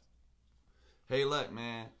man, hey, look,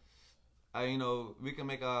 man, we can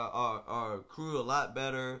make our crew a lot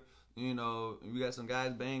better. We got some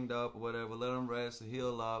guys banged up or whatever. Let them rest,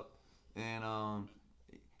 heal up. And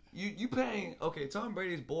you paying, okay, Tom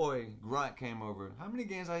Brady's boy, Grunt, came over. How many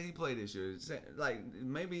games has he played this year? Like,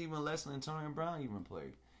 maybe even less than Antonio Brown even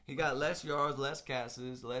played. He got less yards, less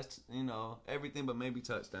catches, less, everything but maybe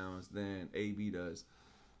touchdowns than AB does.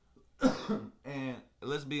 And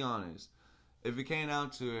let's be honest. If it came down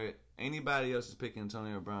to it, anybody else is picking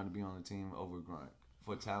Antonio Brown to be on the team over Grunt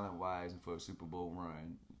for talent-wise and for a Super Bowl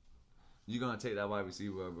run. You're going to take that wide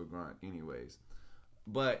receiver over Grunt anyways.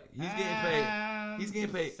 But he's getting paid. He's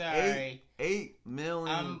getting paid sorry. $8 million.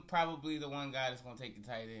 I'm probably the one guy that's gonna take the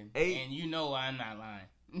tight end, and I'm not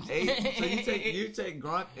lying. So you take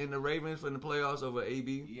Gronk and the Ravens for the playoffs over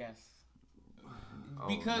AB? Yes. Oh,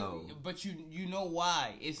 Because, no. but you know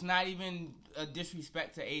why? It's not even a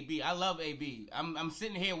disrespect to AB. I love AB. I'm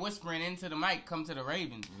sitting here whispering into the mic, "Come to the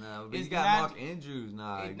Ravens." No, but It's you got not- Mark Andrews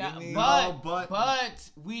now. It's not- but- but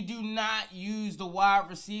we do not use the wide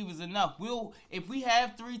receivers enough. If we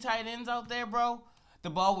have 3 tight ends out there, bro, the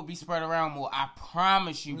ball would be spread around more. I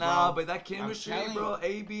promise you, bro. Nah, but that chemistry, telling bro. you.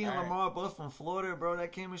 AB and All right. Lamar both from Florida, bro.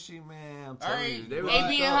 That chemistry, man. I'm All telling right, you, they were AB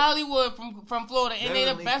linked and up. Hollywood from Florida, and they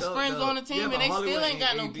the were best linked up, friends though. on the team, Yeah, and but they Hollywood still ain't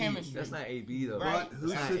got no AB. chemistry. That's not AB though. Right. But who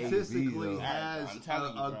That's not AB, statistically though. has I'm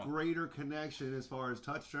telling you, a bro. greater connection as far as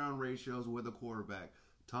touchdown ratios with a quarterback?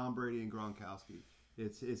 Tom Brady and Gronkowski.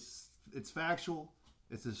 It's it's factual.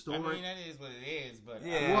 It's historic. I mean, that is what it is, but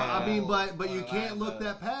Yeah. Well, I mean, but Well, you can't look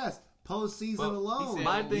that past postseason But alone.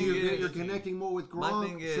 he said- You're connecting more with my Gronk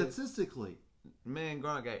thing is- statistically. Man,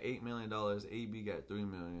 Gronk got $8 million. AB got $3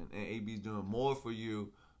 million, and AB's doing more for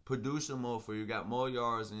you, producing more for you, got more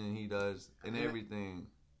yards than he does, and everything.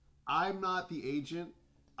 I'm not the agent.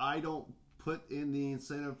 I don't put in the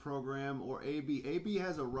incentive program or AB. AB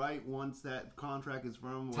has a right once that contract is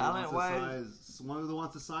from Talent-wise- whether he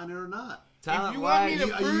wants to sign it or not. If you want me to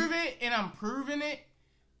you- prove it and I'm proving it,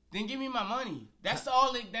 then give me my money. That's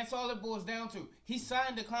all it boils down to. He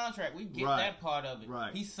signed the contract. We get Right. that part of it.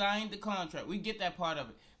 Right. He signed the contract. We get that part of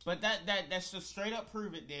it. But that's just straight up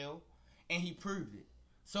prove it deal, and he proved it.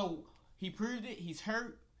 So he proved it. He's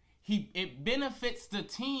hurt. It benefits the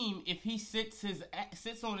team if he sits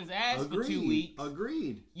on his ass for 2 weeks.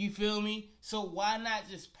 Agreed. You feel me? So why not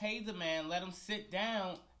just pay the man, let him sit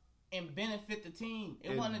down, and benefit the team?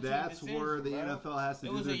 It And wasn't a team that's decision, where the bro. NFL has to It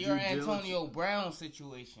do was their a due your diligence. Antonio Brown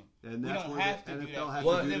situation. And We that's don't where have the to do NFL that. has to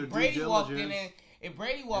Because do if their Brady due walked in diligence. and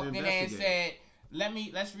investigate.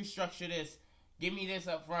 said, let's restructure this. Give me this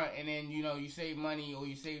up front, and then you save money or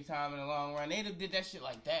you save time in the long run. They'd have did that shit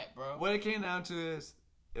like that, bro. What it came down to is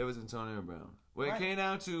it was Antonio Brown. What Right. it came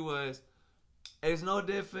down to was it's no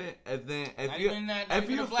different if Not you're even a a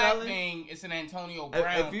black felon. thing, it's an Antonio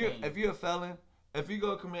Brown thing. If you're a felon, if you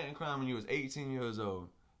go committing crime when you was 18 years old,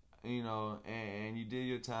 and you did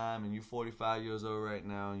your time and you're 45 years old right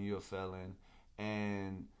now and you're a felon,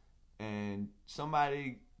 and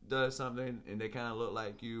somebody does something and they kind of look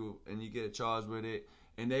like you and you get charged with it,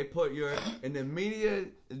 and they put and the media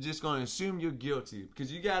is just going to assume you're guilty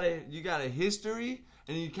because you got a history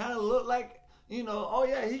and you kind of look like, oh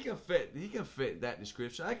yeah, he can fit that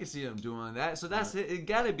description. I can see him doing that. So that's it. It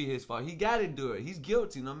got to be his fault. He got to do it. He's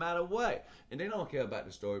guilty no matter what. And they don't care about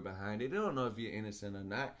the story behind it. They don't know if you're innocent or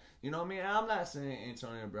not. You know what I mean? I'm not saying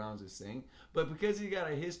Antonio Brown's a saint, but because he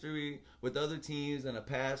got a history with other teams and a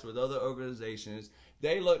past with other organizations,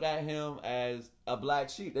 they looked at him as a black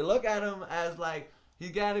sheep. They look at him as like, he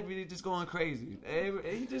got to be just going crazy.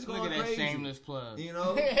 He just going Look at crazy. that shameless plug.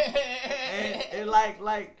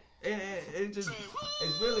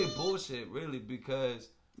 It's really bullshit, really, because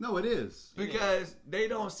No, it is. they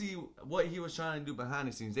don't see what he was trying to do behind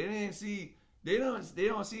the scenes. They don't see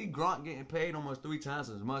Gronk getting paid almost 3 times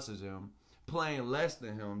as much as him, playing less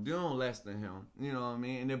than him, doing less than him. You know what I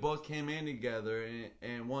mean? And they both came in together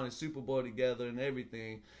and won a Super Bowl together and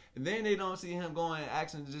everything. And then they don't see him going and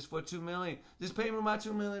asking just for $2 million. Just pay me my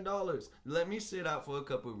 $2 million. Let me sit out for a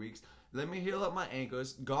couple of weeks. Let me heal up my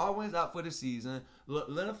ankles. Godwin's out for the season.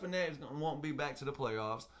 Leonard Fournette won't be back to the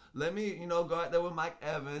playoffs. Let me, go out there with Mike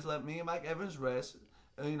Evans. Let me and Mike Evans rest.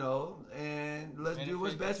 And let's do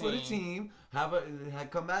what's best for the team.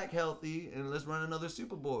 Come back healthy, and let's run another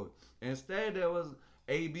Super Bowl. Instead, there was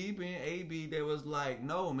AB being AB. They was like,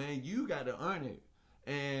 no, man, you got to earn it.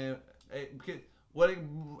 And because I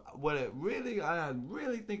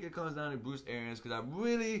really think it comes down to Bruce Arians, because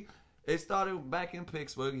it started back in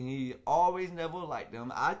Pittsburgh, and he always never liked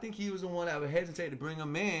them. I think he was the one that would hesitate to bring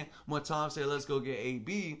him in when Tom said, let's go get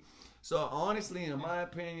AB. So honestly, in my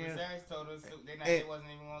opinion, Arians told us they wasn't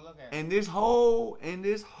even going to look at it. and this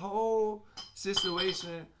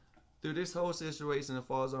whole situation, it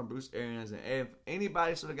falls on Bruce Arians. And if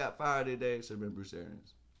anybody should have got fired today, it should have been Bruce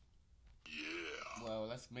Arians. Well,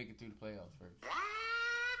 let's make it through the playoffs first.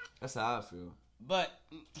 That's how I feel. But,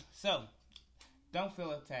 so, don't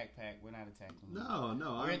feel attacked, Pack. We're not attacking you.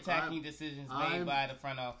 No. We're attacking decisions made by the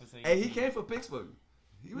front office. Hey, he came from Pittsburgh.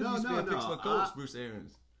 He was used to be a Pittsburgh coach, I- Bruce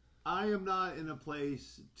Arians. I am not in a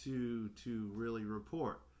place to really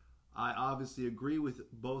report. I obviously agree with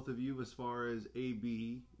both of you as far as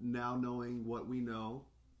AB now knowing what we know.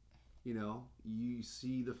 You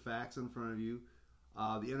see the facts in front of you.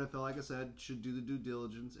 The NFL, like I said, should do the due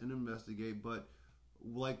diligence and investigate. But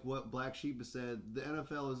like what Black Sheep has said, the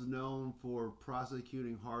NFL is known for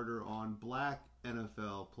prosecuting harder on black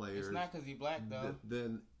NFL players. It's not because he's black, though.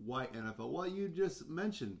 Than white NFL. Well, you just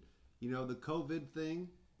mentioned, the COVID thing.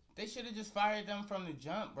 They should have just fired them from the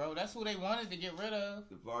jump, bro. That's who they wanted to get rid of.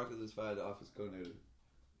 The Broncos just fired the offense coordinator.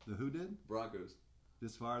 The who did? Broncos.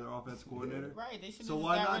 Just fired their offense coordinator? Right, they should have So just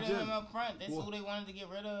why got not rid of Jim? him up front. That's Well- who they wanted to get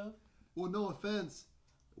rid of. Well, no offense.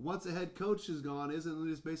 Once a head coach is gone, isn't it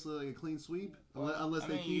just basically like a clean sweep? Unless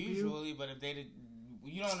they keep usually, you? but if they did,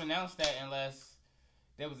 you don't announce that unless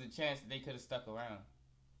there was a chance that they could have stuck around.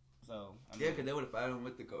 So, Yeah, because they would have fired him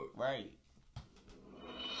with the coach. Right.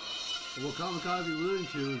 What Kamikaze alluding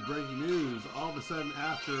to is breaking news. All of a sudden,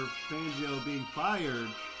 after Fangio being fired,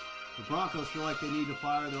 the Broncos feel like they need to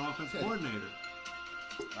fire their offense coordinator.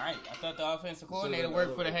 Right. I thought the offensive coordinator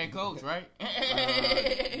worked for the head coach, right?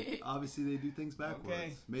 Obviously, they do things backwards.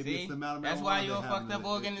 Okay. Maybe See? it's the amount of That's marijuana why they you're a have fucked in up the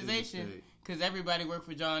organization. state. Because everybody worked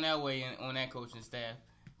for John Elway on that coaching staff.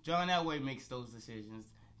 John Elway makes those decisions.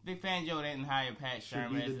 Big Fan Joe didn't hire Pat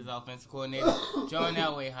Sherman as his offensive coordinator. John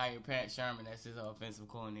Elway hired Pat Sherman as his offensive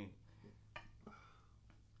coordinator.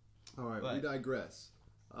 All right, But- we digress.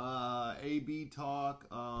 AB talk.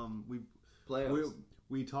 Playoffs.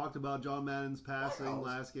 We talked about John Madden's passing Playoffs.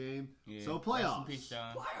 last game. Yeah. So Rest in playoffs. peace,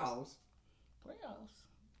 John. Playoffs. Playoffs.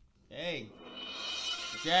 Hey.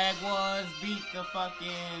 Jaguars beat the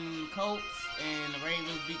fucking Colts and the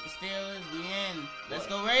Ravens beat the Steelers. We in. Let's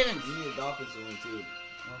go Ravens. You need the Dolphins to win too.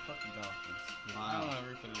 Well, fuck the Dolphins. Wow. I don't want to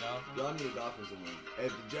root for the Dolphins. Y'all need the Dolphins to win.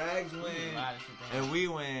 If the Jags A win lot of shit to happen. and we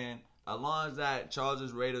win, as long as that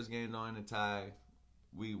Chargers Raiders game don't end the tie,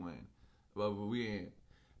 we win. But we in.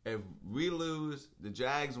 If we lose, the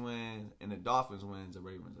Jags win, and the Dolphins wins, the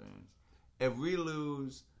Ravens wins. If we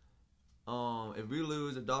lose,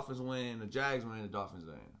 the Dolphins win, the Jags win, the Dolphins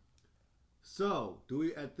win. So, do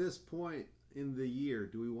we at this point in the year,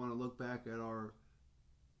 do we want to look back at our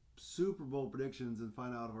Super Bowl predictions and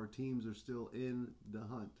find out if our teams are still in the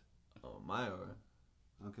hunt? Oh, my word.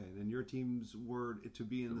 Okay, then your team's word to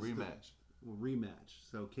be in The the rematch. rematch.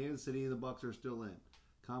 So Kansas City and the Bucks are still in.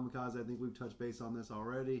 Kamikaze, I think we've touched base on this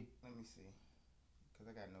already. Let me see.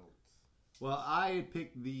 Because I got notes. Well, I had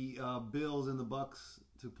picked the Bills and the Bucks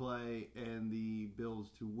to play and the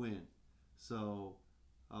Bills to win. So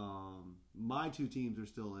my two teams are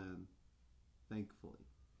still in, thankfully.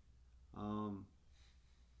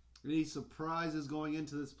 Any surprises going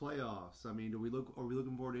into this playoffs? I mean, are we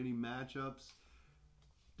looking forward to any matchups?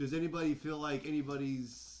 Does anybody feel like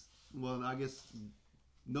anybody's? Well, I guess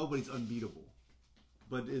nobody's unbeatable.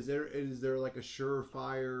 But is there like a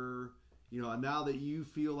surefire? You know, now that you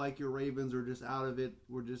feel like your Ravens are just out of it,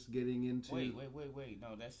 we're just getting into. Wait.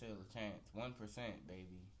 No, that's still a chance. 1%,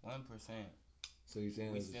 baby. 1%. So you're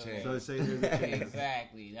saying We there's a still chance? So say there's a chance.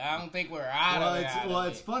 Exactly. I don't think we're out Well, of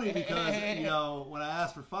it. it's funny because when I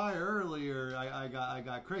asked for fire earlier, I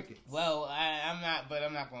got crickets. Well, I'm not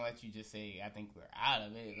gonna let you just say I think we're out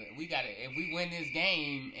of it. But we got to. If we win this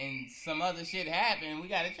game and some other shit happen, we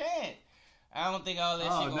got a chance. I don't think all that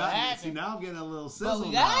shit gonna happen. See, now I'm getting a little sizzle.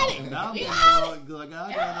 we got it. Now I'm We getting got a little, like, I'm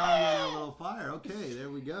getting a little fire. Okay, there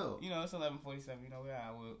we go. You know, it's 11:47. You know, we're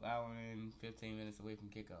hour and 15 minutes away from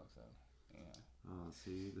kickoff. So, you know, Oh,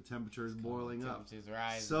 see, the temperature is boiling up. temperature's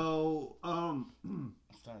rising. So, I'm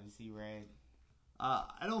starting to see red.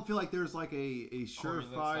 I don't feel like there's like a Corey looks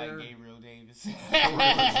surefire. like Gabriel Davis. Corey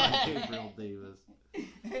looks like Gabriel Davis.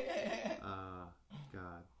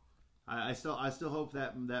 God, I still hope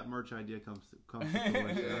that merch idea comes to fruition.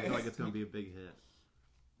 I feel like it's gonna be a big hit.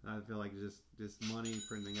 I feel like just money,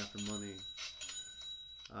 printing after money.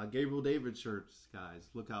 Gabriel David shirts, guys,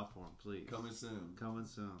 look out for them, please. Coming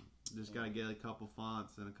soon. Just gotta get a couple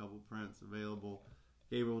fonts and a couple prints available.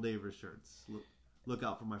 Gabriel David shirts. Look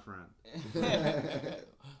out for my friend.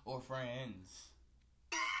 Or friends.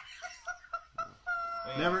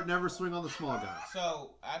 Never swing on the small guy.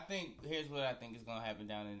 So here's what I think is gonna happen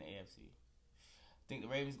down in the AFC. I think the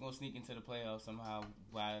Ravens gonna sneak into the playoffs somehow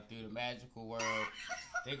through the magical world.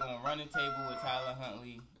 They're gonna run the table with Tyler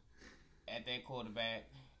Huntley at their quarterback,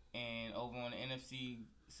 and over on the NFC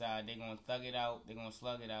side, they're gonna thug it out, they're gonna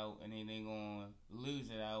slug it out, and then they're gonna lose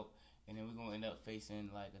it out, and then we're gonna end up facing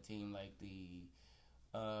like a team like the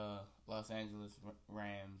Los Angeles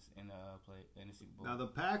Rams in the Super Bowl. Now the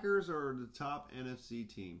Packers are the top NFC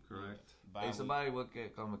team, correct? Bye Hey, week. somebody look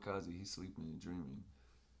at Kamikaze. He's sleeping and dreaming.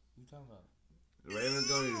 What you talking about? The Ravens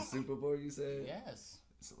going to the Super Bowl, you said? Yes.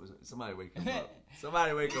 Somebody wake him up.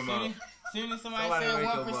 Somebody wake him up. Soon as somebody Somebody said wake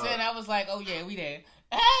 'em 1%, up. I was like, oh yeah, we there.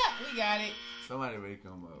 We got it. Somebody wake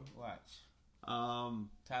him up. Watch.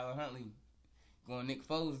 Tyler Huntley going Nick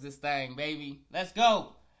Foles this thing, baby. Let's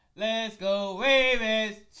go. Let's go,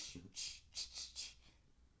 Ravens.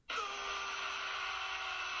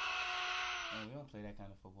 Man, we don't play that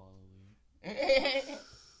kind of football over here.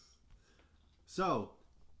 So,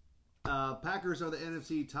 Packers are the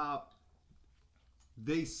NFC top.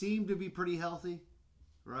 They seem to be pretty healthy,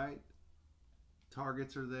 right?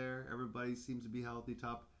 Targets are there. Everybody seems to be healthy.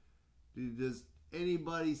 Top. Does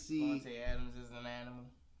anybody see Devontae Adams is an animal.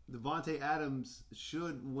 Devontae Adams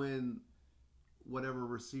should win whatever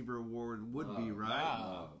receiver award would be,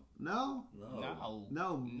 right? No?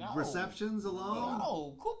 No. Receptions alone?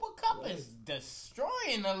 No, Cooper Kupp is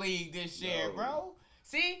destroying the league this year, bro.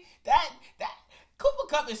 See that Cooper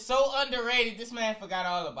Kupp is so underrated. This man forgot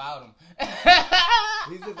all about him.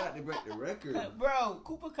 He's about to break the record. Bro,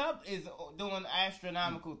 Cooper Kupp is doing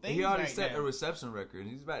astronomical things. He already right set now. the reception record.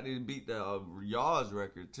 He's about to beat the yards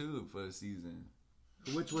record too for the season.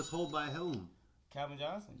 Which was held by whom? Calvin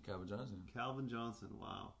Johnson. Calvin Johnson. Calvin Johnson.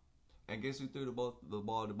 Wow. And guess who threw the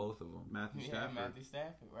ball to both of them? Matthew Yeah, Stafford. Matthew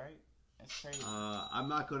Stafford, right? That's crazy. I'm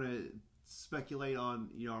not going to speculate on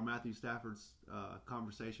our Matthew Stafford's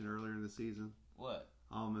conversation earlier in the season. What?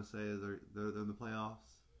 All I'm going to say is they're in the playoffs.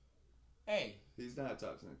 Hey, He's not a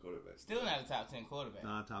top 10 quarterback. still not a top 10 quarterback.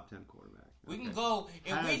 Not a top 10 quarterback. We Okay. can go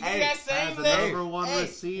if we do Has- that same Has the list. number one Hey,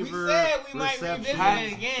 receiver. we said we might reception,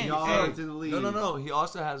 revisit it again. yards in the league. No. He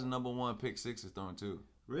also has a number 1 pick sixes thrown too.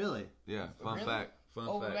 Really? Yeah. Fun Really? fact. Fun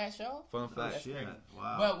Over fact. that show? Fun Oh, fact. shit. crazy.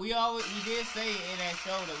 Wow. But we did say in that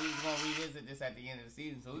show that we was gonna revisit this at the end of the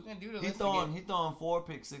season, so we can do the He list throwing again. 4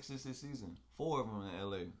 pick sixes this season. 4 of them in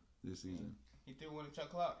LA this season. He threw one to Chuck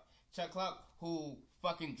Clark. Chuck Clark, who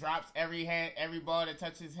fucking drops every ball that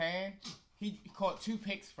touches his hand. He caught 2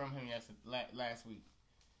 picks from him last week.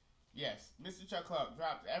 Yes, Mr. Chuck Clark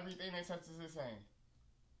drops everything that touches his hand.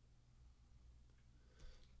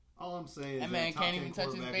 All I'm saying is That man top can't 10 even touch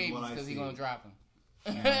his quarterback is babies what I because he's see. gonna drop him.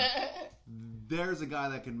 There's a guy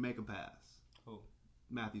that can make a pass. Who?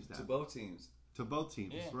 Matthew To Stafford. both teams. To both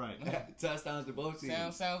teams, Yeah. right. Touchdowns to both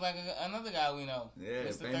teams. Sounds like another guy we know. Yeah,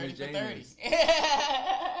 Mr. famous 30 for Jameis.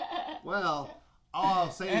 30. Well, all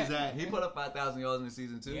I'll say is that He put up 5,000 yards in the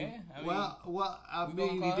season too. Yeah, I mean, I we gonna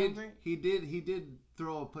mean, call him great? he did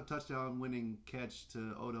throw a touchdown-winning catch to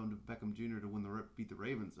Odom Beckham Jr. to beat the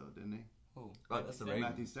Ravens, though, didn't he? who? Oh, that's the Ravens.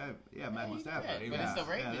 Matthew Stafford. Yeah, Matthew Stafford. yeah, but it's the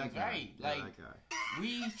Ravens, that guy. right? Yeah, Like, that guy.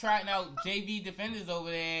 we trying out JV defenders over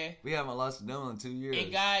there. We haven't lost to them in 2 years. And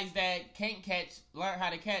guys that can't learn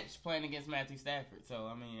how to catch playing against Matthew Stafford. So,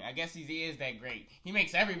 I mean, I guess he is that great. He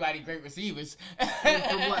makes everybody great receivers. And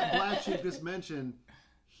from what Black Sheep just mentioned,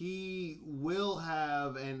 he will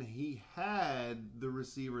have, and he had the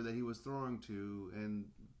receiver that he was throwing to, and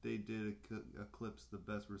they did eclipse the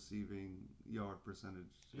best receiving yard percentage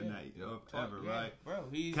in that ever, right? Bro,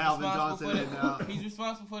 he's Calvin responsible Johnson for and, he's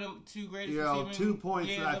responsible for the 2 greatest receiving 2 points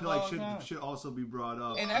years that I of feel all like time. should also be brought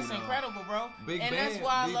up. And that's you know. incredible, bro. Big and Ben, that's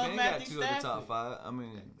why I Big love Ben Matthew got 2 of the Stafford. top 5. I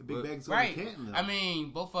mean, Big Ben's going Right. to Canton, though. I mean,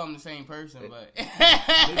 both of them the same person, but Big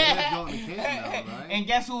Ben's going to Canton, though, right? And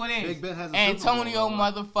guess who it is? Big Ben has a Antonio Super Bowl,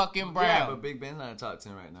 right? motherfucking Brown. yeah, but Big Ben's not a top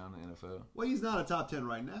 10 right now in the NFL. Well, he's not a top 10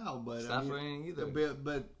 right now, but Stafford I mean, ain't either.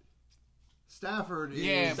 But Stafford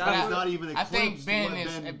Yeah, is but he's not even I eclipsed think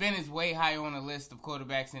Ben what is way higher on the list of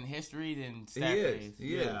quarterbacks in history than He Stafford is.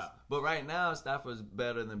 He is. Yeah. But right now, Stafford's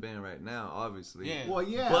better than Ben right now, obviously. Yeah. Well,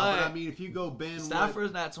 yeah, But but I mean, if you go Ben,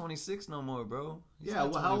 Stafford's not 26 no more, bro. He's yeah.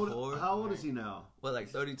 not Well, 24. how old is he now? What, like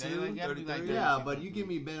 32, They gotta be like 33? Yeah, but you give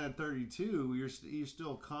me Ben at 32, you're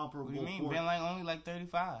still comparable. What do you mean? for- Ben only like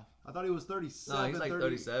 35. I thought he was 37. No, he's like 30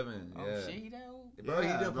 37. Oh Yeah. shit, he that old? Bro,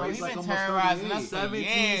 Yeah, he done bro, played he's He's like been almost terrorizing 38. us for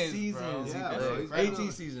 17 years, seasons. bro. He Yeah, played. bro, he's 18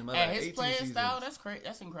 been- seasons. My And bad. his 18 playing seasons. style, that's crazy.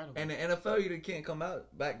 That's incredible. And the NFL, you can't come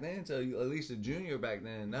out back then until you, at least a junior back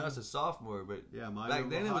then. Now it's a sophomore, but Yeah, mine back in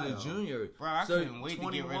then it Ohio. was a junior. Bro, I So couldn't wait to get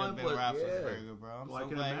rid 21 of Ben plus- Roethlisberger, bro. I'm Well, I so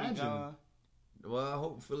can glad he's imagine. gone. Well,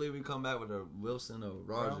 hopefully we come back with a Wilson or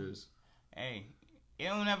Rogers. Hey, it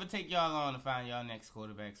don't ever take y'all long to find y'all next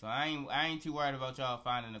quarterback. So I ain't too worried about y'all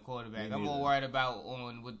finding a quarterback. Me I'm more neither. worried about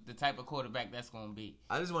on what the type of quarterback that's gonna be.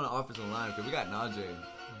 I just want an offensive line because we got Najee.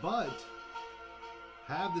 But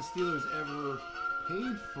have the Steelers ever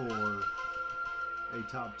paid for a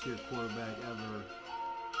top tier quarterback ever?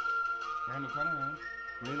 Randall Cunningham.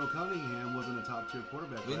 Randall Cunningham wasn't a top tier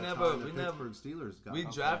quarterback. We by the never- time the we never- Pittsburgh Steelers got We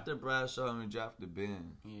him. drafted Bradshaw and we drafted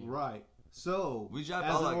Ben. Yeah. Right. So We draft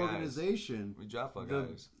as all an our guys. organization, We draft our the-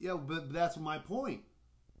 guys. yeah, but that's my point.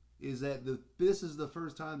 Is that this is the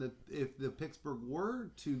first time that if the Pittsburgh were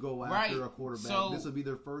to go after Right. a quarterback, So, this would be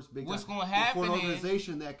their first big what's time. gonna happen for an is-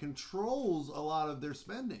 organization that controls a lot of their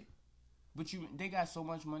spending. But they got so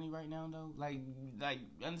much money right now though. Like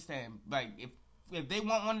understand. Like if they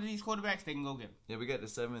want one of these quarterbacks, they can go get him. Yeah, we got the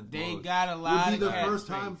 7th. They most. got a Would lot be of the cap first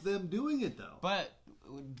space. time them doing it though. But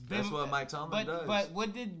That's what Mike Tomlin does. But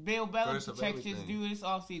what did Bill First of Belichick just everything. do this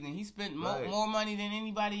offseason? He spent Right. more money than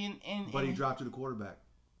anybody in. But he drafted a quarterback.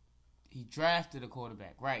 He drafted a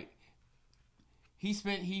quarterback, right?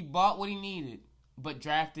 He bought what he needed, but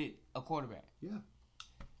drafted a quarterback. Yeah.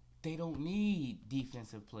 They don't need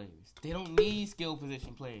defensive players. They don't need skill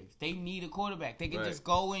position players. They need a quarterback. They can Right. just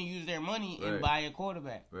go and use their money and Right. buy a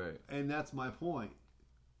quarterback. Right. And that's my point.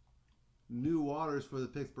 New waters for the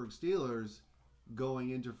Pittsburgh Steelers going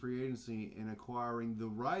into free agency and acquiring the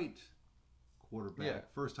right quarterback. Yeah.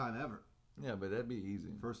 First time ever. Yeah, but that'd be easy.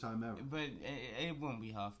 First time ever. But it wouldn't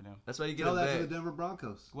be hard for them. That's why you get No, a that's vet. the Denver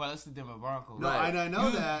Broncos. Well, it's the Denver Broncos. No, Right. I know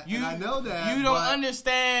that. And I know that. You don't but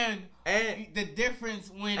understand And the difference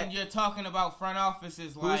when you're talking about front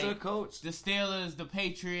offices who's like their coach? the Steelers, the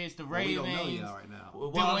Patriots, the we Ravens. don't know yet right now.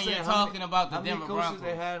 Well, Then I'm when saying, you're how many- talking about the how many Denver coaches Broncos.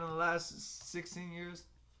 they had in the last 16 years?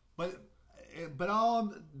 But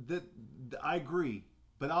all I agree.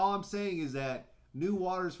 But all I'm saying is that new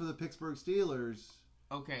waters for the Pittsburgh Steelers.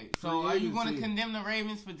 Okay, so Free are you going to agency. condemn the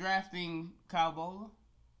Ravens for drafting Kyle Bowler?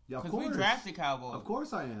 Yeah, of Because course. we drafted Kyle Bowler. Of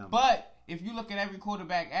course I am. But if you look at every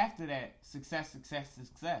quarterback after that, success.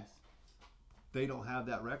 They don't have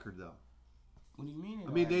that record though. What do you mean?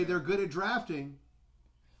 I mean, they're good at drafting.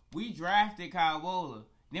 We drafted Kyle Bowler.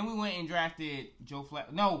 Then we went and drafted Joe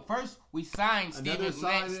Flacco. No, first we signed Steve Another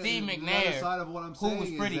side McNair, of what I'm who saying was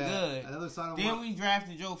is pretty that- good. Another side of Then what we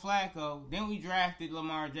drafted Joe Flacco. Then we drafted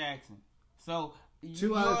Lamar Jackson. So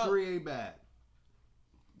 2 out of 3 ain't bad.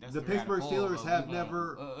 that's The 3 out of Pittsburgh 4, Steelers but have we gonna-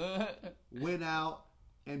 never went out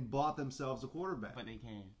and bought themselves a quarterback. but they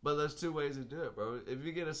can. But there's two ways to do it, bro. If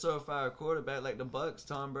you get a certified quarterback like the Bucks,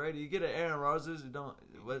 Tom Brady, you get an Aaron Rodgers. It don't.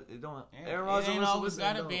 Aaron Rodgers. It ain't Russell always Wilson,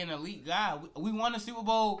 got to don't. be an elite guy. We won a Super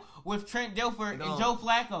Bowl with Trent Dilfer and don't. Joe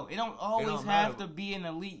Flacco. It don't always don't have matter. to be an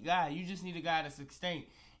elite guy. You just need a guy to sustain.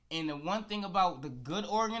 And the one thing about the good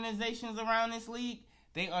organizations around this league,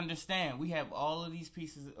 they understand we have all of these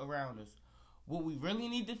pieces around us. What we really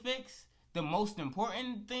need to fix, the most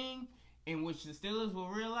important thing in which the Steelers will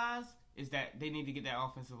realize, is that they need to get that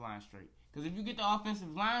offensive line straight. Because if you get the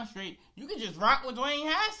offensive line straight, you can just rock with Dwayne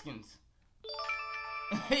Haskins.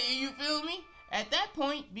 You feel me? At that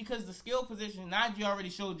point, because the skill position, Najee already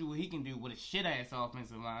showed you what he can do with a shit-ass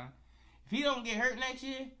offensive line. If he don't get hurt next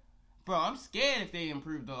year, bro, I'm scared if they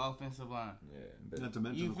improve the offensive line. Yeah, Not to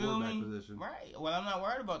mention You the feel quarterback me? position. Right. Well, I'm not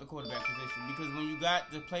worried about the quarterback position because when you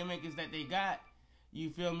got the playmakers that they got, you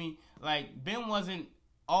feel me? Like, Ben wasn't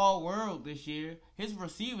all world this year. His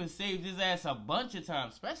receivers saved his ass a bunch of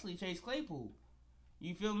times, especially Chase Claypool.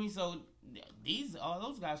 You feel me? So all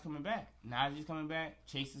those guys coming back. Najee's coming back.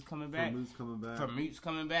 Chase is coming back. Vermont's coming back. Vermont's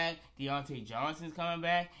coming back. Deontay Johnson's coming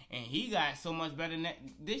back. And he got so much better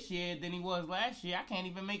this year than he was last year. I can't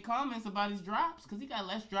even make comments about his drops because he got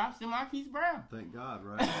less drops than Marquise Brown. Thank God,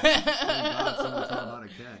 right? Thank God someone taught him how to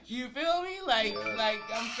catch. You feel me? Like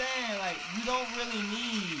I'm saying, like, you don't really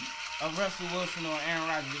need a Russell Wilson or Aaron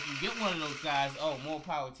Rodgers. If you get one of those guys, more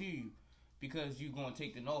power to you because you're going to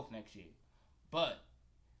take the North next year. But,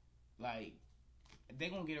 like, they're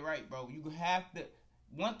going to get it right, bro. You have to.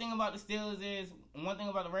 One thing about the Steelers is, one thing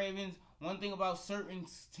about the Ravens, one thing about certain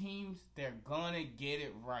teams, they're going to get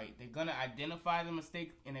it right. They're going to identify the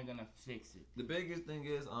mistake, and they're going to fix it. The biggest thing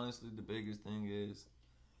is, honestly,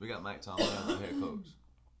 we got Mike Tomlin as the head coach.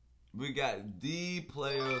 We got the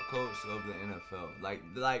player coach of the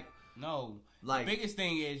NFL. No. Like, the biggest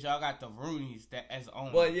thing is y'all got the Roonies that as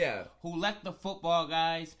owners. well, yeah, Who let the football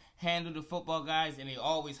guys handle the football guys, and they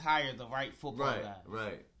always hire the right football right, guys.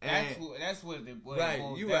 right. That's what it Right,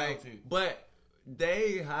 boils you down right. to. But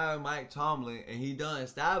they hired Mike Tomlin, and he done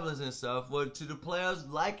established himself to the players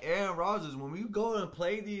like Aaron Rodgers. When we go and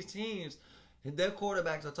play these teams, their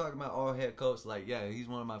quarterbacks are talking about our head coach. Like, yeah, he's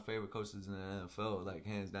one of my favorite coaches in the NFL, like,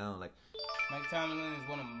 hands down. Like, Mike Tomlin is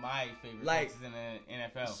one of my favorite Like, coaches in the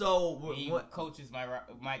NFL. so he coaches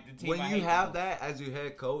the team. when I you hate have the most. that as your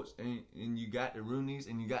head coach, and you got the Roonies,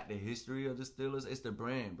 and you got the history of the Steelers, it's the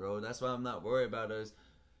brand, bro. That's why I'm not worried about us.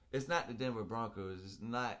 It's not the Denver Broncos.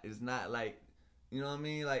 It's not like, you know what I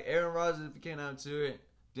mean? Like, Aaron Rodgers, if you came down to it,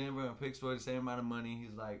 Denver and Pittsburgh, the same amount of money.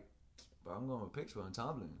 He's like, bro, I'm going with Pittsburgh and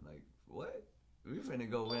Tomlin. Like, what? We finna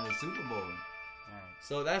go win the Super Bowl. Right.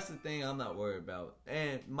 So that's the thing I'm not worried about.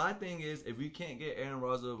 And my thing is, if you can't get Aaron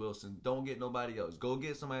Rodgers or Wilson, don't get nobody else. Go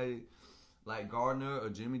get somebody like Gardner or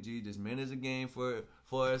Jimmy G. Just minutes a game for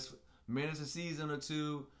us, minutes a season or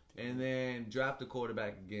two, and then draft a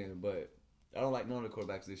quarterback again. But I don't like none of the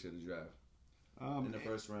quarterbacks this year to draft in the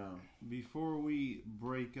first round. Before we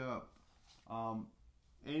break up,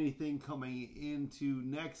 anything coming into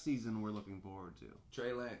next season we're looking forward to?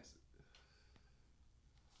 Trey Lance.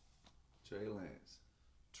 Trey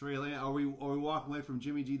Lance. Are we walking away from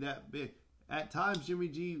Jimmy G that big? At times, Jimmy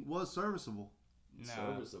G was serviceable. No,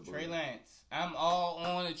 Serviceable. Trey Lance. I'm all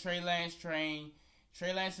on the Trey Lance train.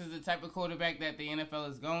 Trey Lance is the type of quarterback that the NFL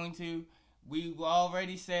is going to. We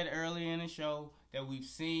already said earlier in the show that we've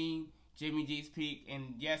seen Jimmy G's peak,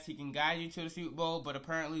 and yes, he can guide you to the Super Bowl, but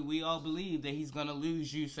apparently we all believe that he's going to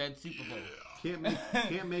lose you said Super Bowl.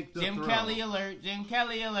 Can't make the Jim throw. Kelly alert. Jim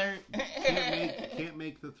Kelly alert. Can't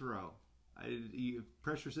make the throw.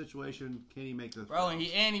 Pressure situation. Can he make the Bro, and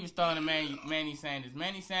he was throwing to Manny Sanders.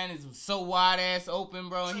 Manny Sanders was so wide ass open,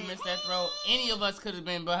 bro, and he missed that throw. Any of us could have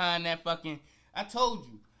been behind that fucking. I told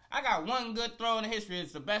you, I got one good throw in the history.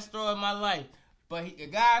 It's the best throw of my life. But the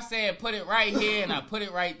guy said, "Put it right here," and I put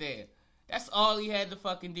it right there. That's all he had to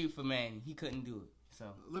fucking do for Manny. He couldn't do it.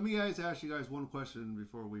 So let me ask you guys one question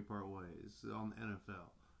before we part ways on the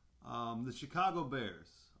NFL. The Chicago Bears.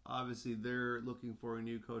 Obviously, they're looking for a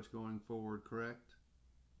new coach going forward. Correct?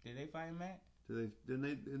 Did they fire Matt?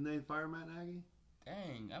 Didn't they fire Matt Nagy?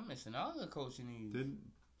 Dang, I'm missing all the coaching news. Didn't?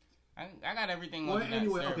 I got everything Well, on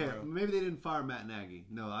anyway, that, okay. bro. Maybe they didn't fire Matt Nagy.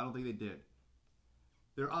 No, I don't think they did.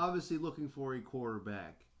 They're obviously looking for a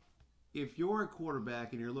quarterback. If you're a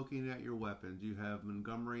quarterback and you're looking at your weapons, you have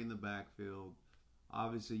Montgomery in the backfield.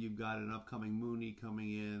 Obviously, you've got an upcoming Mooney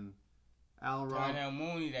coming in. Cardell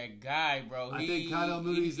Mooney, that guy, bro. I think Cardell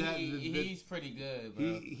Mooney's he's pretty good,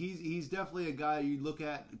 bro. He's definitely a guy you look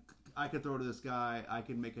at. I could throw to this guy. I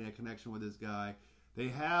can make a connection with this guy. They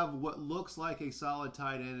have what looks like a solid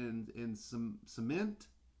tight end in some cement.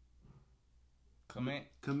 Clement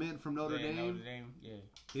from Notre Dame. Notre Dame, yeah.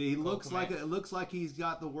 He looks like it looks like he's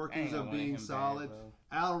got the workings of being solid.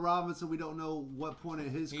 Al Robinson, we don't know what point in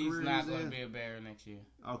his career he's in. He's not going to be a Bear next year.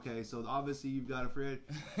 Okay, so obviously you've got a Fred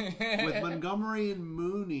with Montgomery and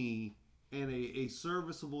Mooney and a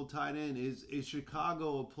serviceable tight end. Is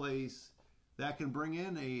Chicago a place that can bring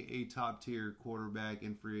in a top tier quarterback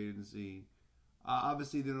in free agency?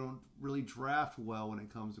 Obviously, they don't really draft well when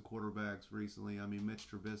it comes to quarterbacks recently. I mean, Mitch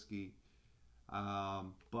Trubisky.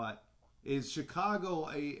 But is Chicago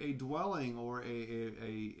a dwelling or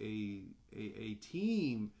a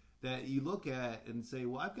team that you look at and say,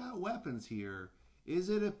 well, I've got weapons here? Is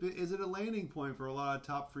it a landing point for a lot of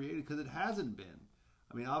top free agents? Because it hasn't been.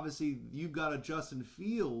 I mean, obviously you've got a Justin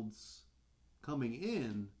Fields coming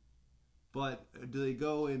in, but do they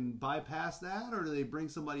go and bypass that, or do they bring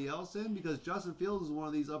somebody else in? Because Justin Fields is one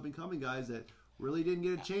of these up and coming guys that really didn't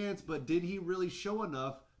get a chance, but did he really show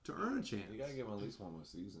enough to earn a chance? You gotta give him at least one more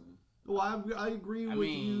season. Well, I agree with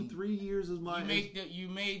you. 3 years is my. You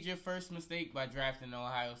made your first mistake by drafting the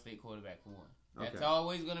Ohio State quarterback for one. That's Okay.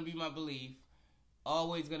 always going to be my belief.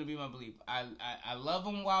 Always going to be my belief. I love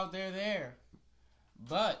them while they're there,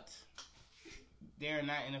 but they're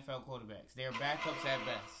not NFL quarterbacks. They're backups at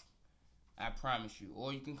best. I promise you.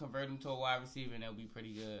 Or you can convert them to a wide receiver and they'll be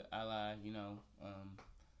pretty good. A la,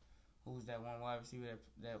 who was that one wide receiver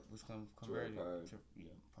that was converted? Parry.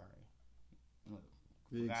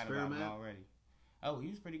 The Forgot experiment? about him already. Oh, he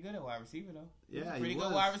was pretty good at wide receiver, though. He was a Yeah, pretty he good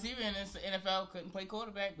was. wide receiver in this NFL. Couldn't play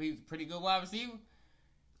quarterback, but he was a pretty good wide receiver.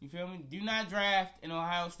 You feel me? Do not draft an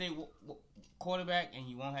Ohio State quarterback and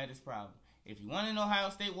you won't have this problem. If you want an Ohio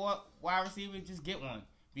State wide receiver, just get one.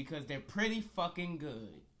 Because they're pretty fucking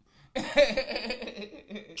good.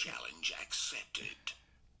 Challenge accepted.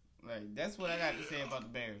 Like, that's what I got to say about the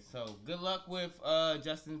Bears. So, good luck with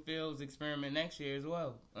Justin Fields' experiment next year as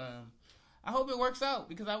well. I hope it works out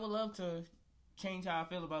because I would love to change how I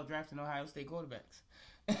feel about drafting Ohio State quarterbacks.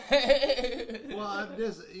 Well, I've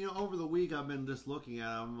just, over the week I've been just looking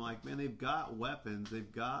at them. I'm like, man, they've got weapons.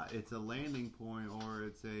 It's a landing point, or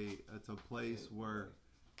it's a place where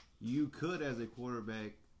you could, as a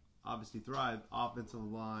quarterback, obviously thrive. Offensive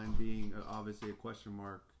line being obviously a question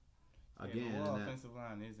mark again. Yeah, the offensive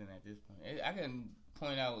line isn't at this point. I can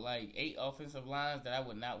point out like 8 offensive lines that I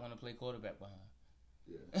would not want to play quarterback behind.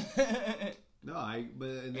 Yeah. No,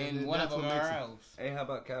 and one of them are else. Hey, how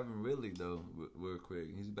about Calvin Ridley though? Real quick,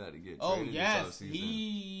 he's about to get traded. Oh yes, this offseason.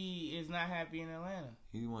 he is not happy in Atlanta.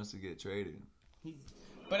 He wants to get traded.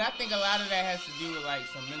 But I think a lot of that has to do with like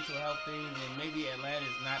some mental health things, and maybe Atlanta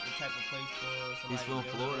is not the type of place for somebody. He's from to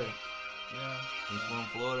do Florida. that. Yeah, He's from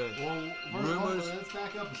Florida. Well, let's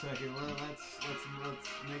back up a second. Let's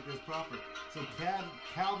make this proper. So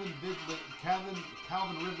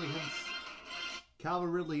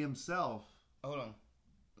Calvin Ridley himself. Hold on,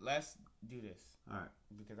 let's do this. All right,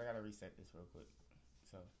 because I gotta reset this real quick.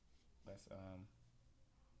 So let's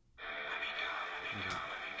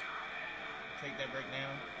take that break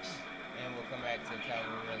now, and we'll come back to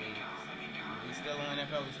Calvin Ridley. We still in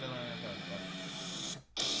NFL. We still in NFL.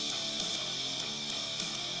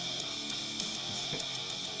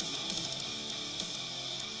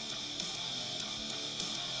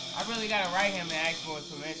 I really gotta write him and ask for his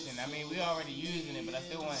permission. I mean, we already using it, but I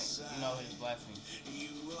still want, his blessing.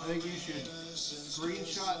 I think you should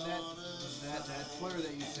screenshot that Twitter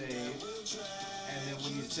that you saved, and then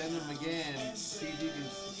when you send him again, see if you can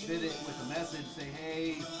fit it with a message. Say,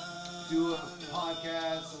 hey, do a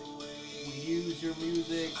podcast. We use your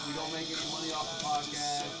music. We don't make any money off the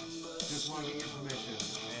podcast. Just want to get your permission.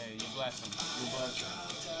 Yeah, you blessing. Your blessing.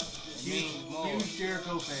 It means more. Huge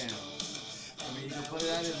Jericho fan. I mean, you can put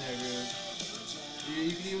that in there, dude.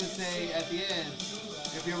 You can even say at the end,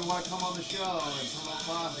 if you ever want to come on the show and promote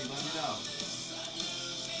Fonzie, let me know.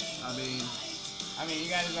 I mean, he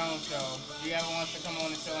got his own show. If he ever wants to come on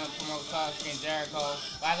the show and promote Talking Jericho.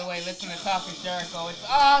 By the way, listen to Talking Jericho. It's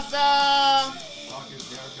awesome! Talking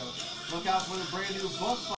Jericho. Look out for the brand new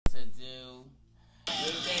book. To do.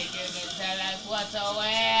 You think you can tell us what to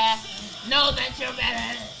wear? Know that you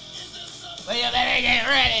better. But you better get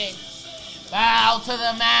ready. Bow to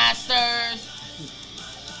the masters.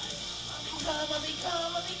 I'm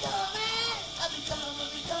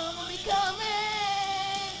becoming.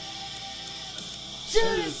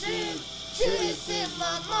 Should've in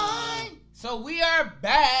my mind. So we are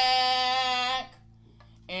back.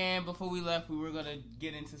 And before we left, we were gonna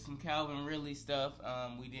get into some Calvin Ridley stuff.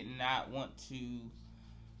 We did not want to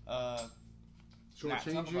not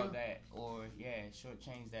talk about that or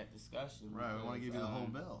shortchange that discussion. Right, we want to give you the whole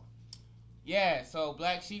bill. Yeah, so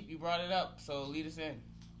Black Sheep, you brought it up, so lead us in.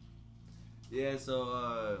 Yeah,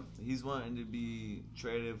 so he's wanting to be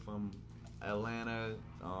traded from Atlanta.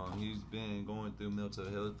 He's been going through mental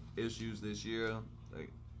health issues this year,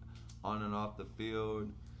 like on and off the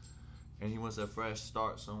field, and he wants a fresh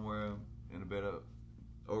start somewhere in a better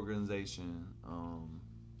organization. Come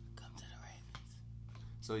to the Ravens.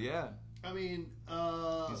 So yeah, I mean,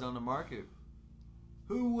 he's on the market.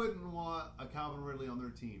 Who wouldn't want a Calvin Ridley on their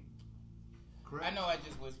team? Correct? I know I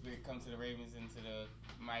just whispered come to the Ravens into the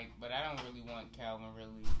mic, but I don't really want Calvin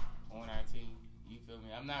Ridley on our team. You feel me?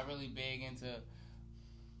 I'm not really big into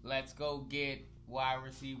let's go get wide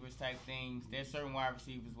receivers type things. There's certain wide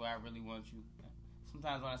receivers where I really want you.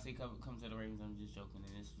 Sometimes when I say come to the Ravens, I'm just joking,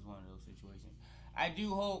 and this is one of those situations. I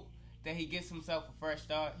do hope that he gets himself a fresh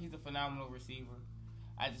start. He's a phenomenal receiver.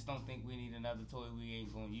 I just don't think we need another toy we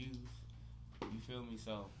ain't going to use. You feel me?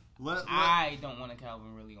 So I don't want a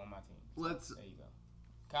Calvin Ridley on my team. So there you go.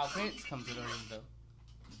 Kyle Pitts, come to the Ravens, though.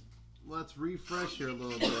 Let's refresh here a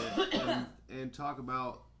little bit and talk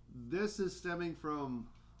about this is stemming from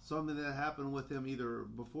something that happened with him either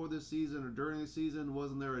before this season or during the season.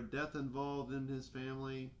 Wasn't there a death involved in his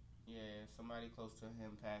family? Yeah, somebody close to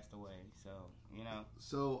him passed away, so, you know.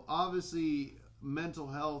 So, obviously, mental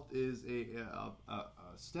health is a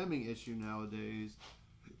stemming issue nowadays.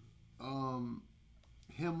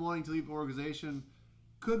 Him wanting to leave the organization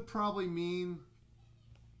could probably mean,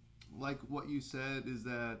 like what you said, is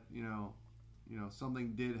that, you know,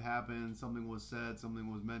 something did happen, something was said,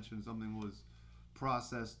 something was mentioned, something was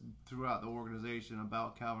processed throughout the organization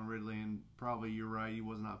about Calvin Ridley, and probably you're right, he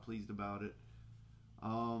was not pleased about it.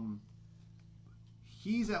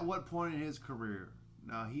 He's at what point in his career?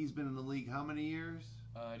 Now, he's been in the league how many years?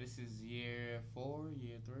 This is year 4,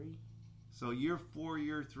 year 3. So year 4,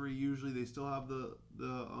 year 3, usually they still have the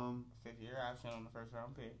 5th-year option on the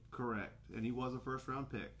first-round pick. Correct, and he was a first-round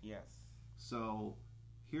pick. Yes. So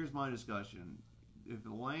here's my discussion: if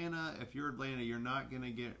you're Atlanta, you're not gonna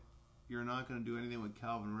do anything with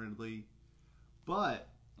Calvin Ridley. But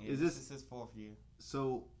this is his 4th year?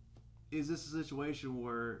 So is this a situation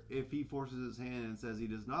where if he forces his hand and says he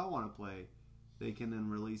does not want to play, they can then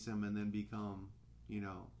release him and then become,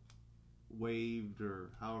 waived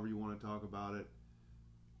or however you want to talk about it?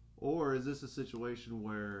 Or is this a situation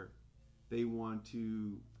where they want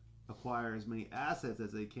to acquire as many assets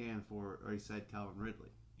as they can for a said Calvin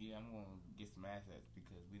Ridley? Yeah, I'm going to get some assets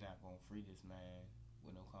because we're not going to free this man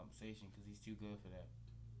with no compensation because he's too good for that.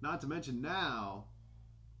 Not to mention now,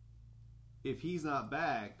 if he's not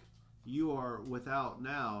back, you are without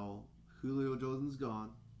now. Julio Jones's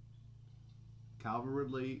gone. Calvin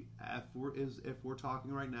Ridley, if we're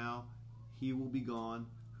talking right now, he will be gone.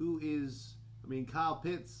 Kyle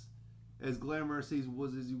Pitts, as glamorous as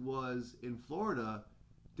he was in Florida,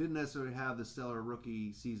 didn't necessarily have the stellar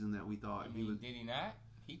rookie season that we thought he was. Did he not?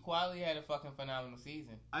 He quietly had a fucking phenomenal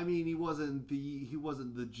season. He wasn't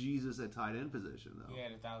the Jesus at tight end position though. He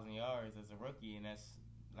had 1,000 yards as a rookie, and that's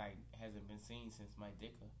hasn't been seen since Mike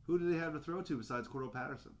Ditka. Who did they have to throw to besides Cordell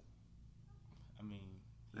Patterson?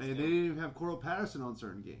 They didn't even have Cordell Patterson on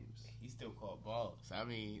certain games. He still caught balls.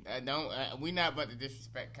 We're not about to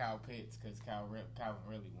disrespect Kyle Pitts because Calvin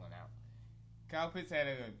really went out. Kyle Pitts had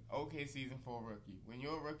an okay season for a rookie. When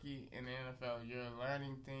you're a rookie in the NFL, you're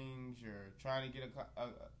learning things. You're trying to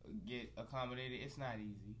get accommodated. It's not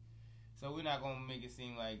easy. So we're not going to make it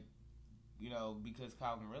seem like, because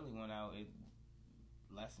Calvin really went out, it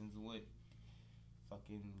lessens what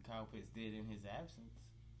fucking Kyle Pitts did in his absence.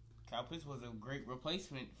 Kyle Pitts was a great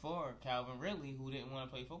replacement for Calvin Ridley, who didn't want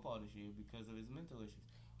to play football this year because of his mental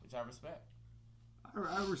issues, which I respect.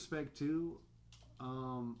 I respect too.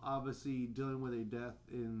 Obviously, dealing with a death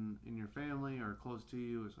in your family or close to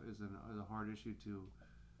you is a hard issue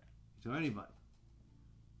to anybody.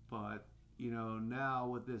 But now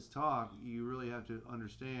with this talk, you really have to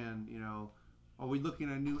understand. Are we looking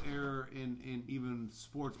at a new era in even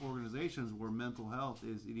sports organizations where mental health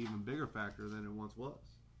is an even bigger factor than it once was?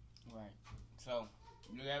 Right. So,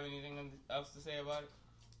 do you have anything else to say about it?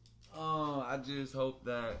 I just hope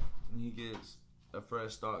that he gets a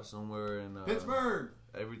fresh start somewhere in Pittsburgh.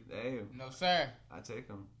 No, sir. I take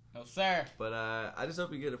him. No, sir. But I just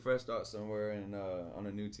hope he get a fresh start somewhere and on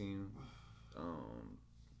a new team.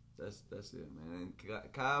 That's it, man.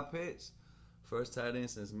 And Kyle Pitts, first tight end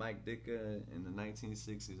since Mike Ditka in the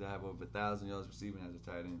 1960s. I have over 1,000 yards receiving as a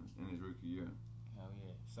tight end in his rookie year. Hell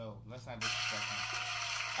yeah. So let's not disrespect him.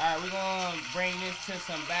 All right, we're gonna bring this to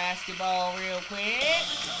some basketball real quick.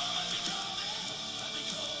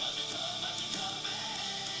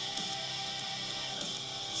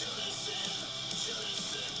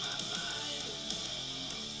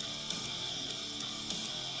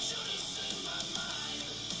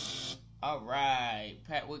 All right,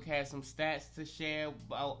 Pat Wick has some stats to share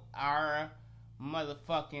about our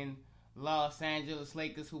motherfucking Los Angeles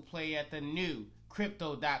Lakers who play at the new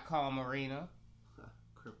Crypto.com arena.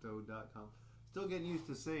 Crypto.com. Still getting used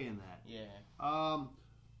to saying that. Yeah.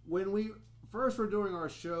 When we first were doing our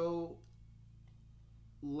show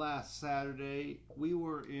last Saturday, we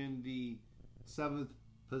were in the 7th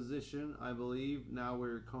position, I believe. Now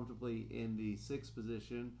we're comfortably in the 6th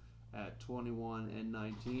position at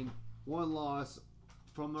 21-19. One loss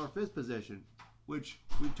from our 5th position, which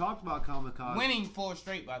we've talked about Kamikaze. Winning 4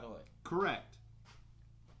 straight, by the way. Correct.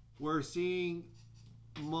 We're seeing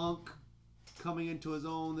Monk coming into his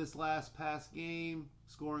own this last past game,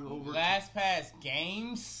 scoring over... Last past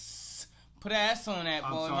games? Put ass on that,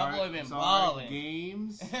 boy. Sorry, my boy been balling.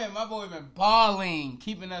 Games? My boy been balling,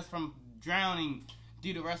 keeping us from drowning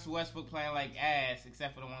due to Russell Westbrook playing like ass,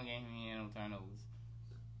 except for the one game he had on turnovers.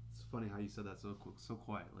 It's funny how you said that so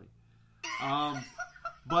quietly.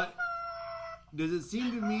 But does it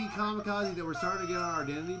seem to me, Kamikaze, that we're starting to get our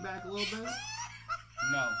identity back a little bit?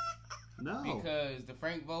 No. No. Because the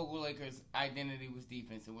Frank Vogel Lakers' identity was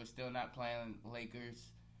defense, and we're still not playing Lakers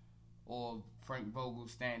or Frank Vogel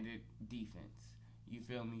standard defense. You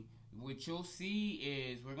feel me? What you'll see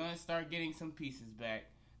is we're going to start getting some pieces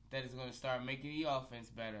back that is going to start making the offense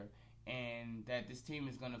better, and that this team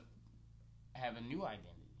is going to have a new identity.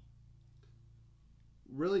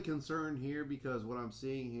 Really concerned here because what I'm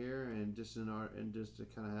seeing here, and just to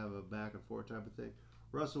kind of have a back and forth type of thing,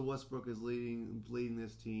 Russell Westbrook is leading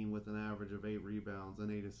this team with an average of 8 rebounds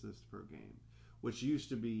and 8 assists per game, which used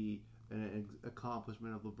to be an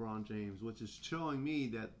accomplishment of LeBron James, which is showing me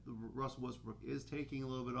that Russell Westbrook is taking a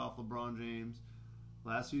little bit off LeBron James.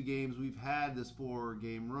 Last few games we've had this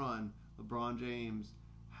 4-game run, LeBron James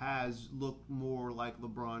has looked more like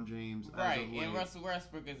LeBron James. Right, and Russell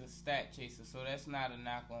Westbrook is a stat chaser, so that's not a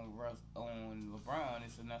knock on LeBron.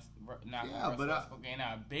 It's a knock on Russell Westbrook and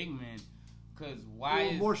our big men. Because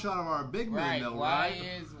more shot of our big men, though, right?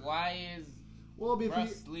 Why is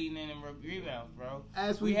Russ leading in rebounds, bro?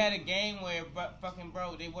 We had a game where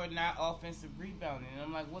they were not offensive rebounding, and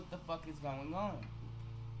I'm like, what the fuck is going on?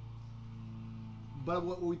 But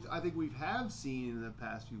what I think we have seen in the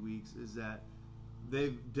past few weeks is that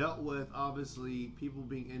they've dealt with, obviously, people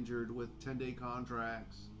being injured with 10-day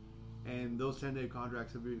contracts, and those 10-day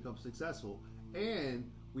contracts have become successful.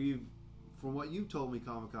 And from what you've told me,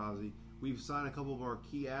 Kamikaze, we've signed a couple of our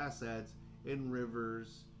key assets in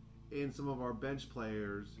Rivers, in some of our bench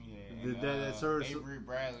players. Yeah, and Avery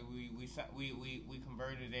Bradley, we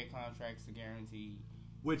converted their contracts to guaranteed.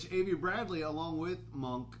 Which Avery Bradley, along with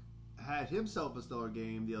Monk, had himself a stellar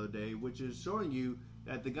game the other day, which is showing you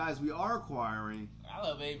that the guys we are acquiring... I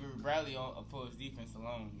love Avery Bradley for his defense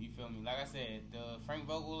alone. You feel me? Like I said, the Frank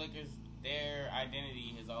Vogel Lakers, their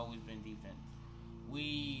identity has always been defense.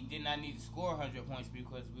 We did not need to score 100 points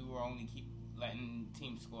because we were only letting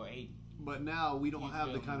teams score 80. But now we don't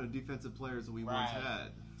have the kind of defensive players that we once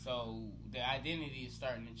had. So the identity is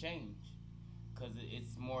starting to change because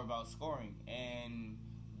it's more about scoring. And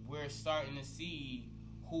we're starting to see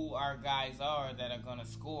who our guys are that are going to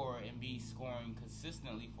score and be scoring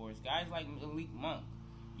consistently for us. Guys like Malik Monk,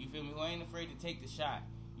 you feel me, who ain't afraid to take the shot.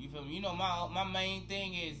 You feel me? You know, my main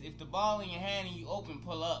thing is if the ball in your hand and you open,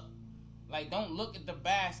 pull up. Like, don't look at the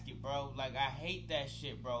basket, bro. Like, I hate that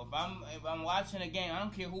shit, bro. If I'm watching a game, I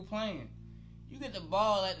don't care who playing. You get the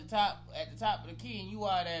ball at the top of the key and you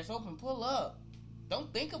wide ass open, pull up.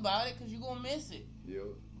 Don't think about it because you're going to miss it. Yep.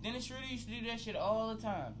 Dennis Schroeder used to do that shit all the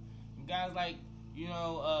time. And guys like,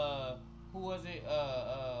 who was it?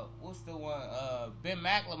 What's the one? Ben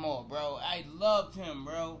McLemore, bro. I loved him,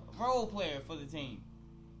 bro. Role player for the team.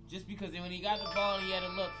 Just because when he got the ball and he had a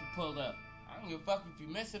look, he pulled up. I don't give a fuck if you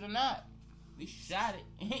miss it or not. At least you shot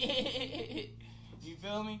it. You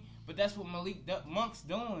feel me? But that's what Malik Monk's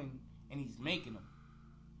doing, and he's making them.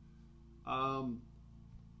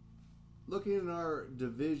 Looking at our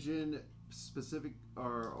division specific,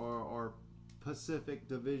 our Pacific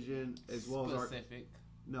division as well as Pacific.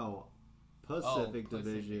 Pacific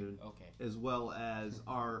division, okay, as well as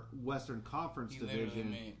our Western Conference He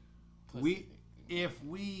division. Pacific. If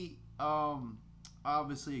we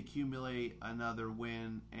obviously accumulate another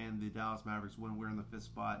win and the Dallas Mavericks win, we're in the 5th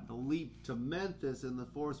spot. The leap to Memphis in the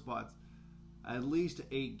 4th spot's at least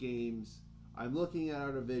 8 games. I'm looking at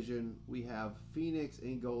our division. We have Phoenix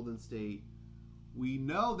and Golden State. We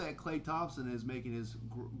know that Klay Thompson is making his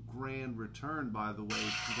grand return, by the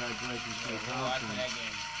way. Congratulations, Klay Thompson.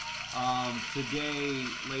 Today,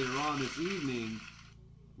 later on this evening,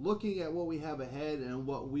 looking at what we have ahead and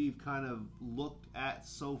what we've kind of looked at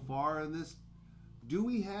so far in this, do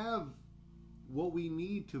we have what we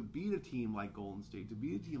need to beat a team like Golden State, to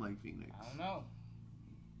beat a team like Phoenix? I don't know.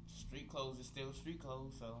 Street clothes is still street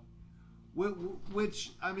clothes, so.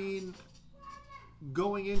 Which, I mean,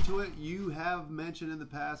 going into it, you have mentioned in the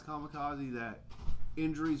past, Kamikaze, that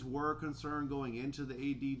injuries were a concern going into the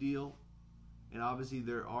AD deal. And obviously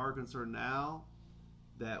there are concern now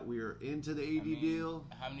that we're into the AD deal.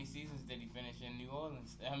 How many seasons did he finish in New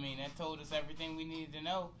Orleans? I mean, that told us everything we needed to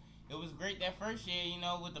know. It was great that first year, you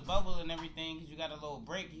know, with the bubble and everything, because you got a little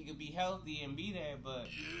break. You could be healthy and be there, but,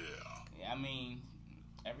 I mean,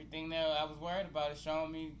 everything that I was worried about is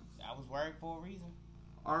showing me I was worried for a reason.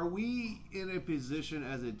 Are we in a position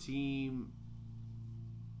as a team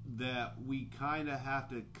that we kind of have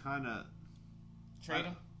to trade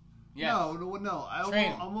him? Yes. No.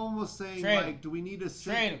 I'm almost saying, like, do we need to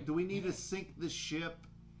sink the ship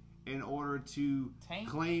in order to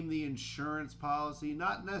claim the insurance policy?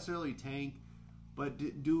 Not necessarily tank, but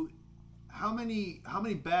how many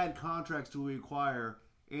bad contracts do we acquire?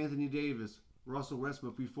 Anthony Davis, Russell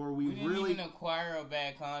Westbrook before we didn't really even acquire a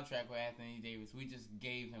bad contract with Anthony Davis. We just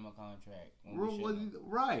gave him a contract.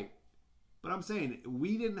 Right. But I'm saying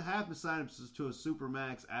we didn't have to sign him to a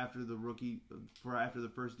supermax after the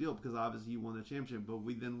first deal because obviously he won the championship. But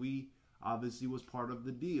we obviously was part of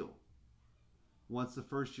the deal. Once the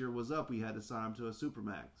first year was up, we had to sign him to a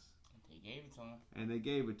supermax. They gave it to him. And they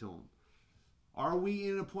gave it to him. Are we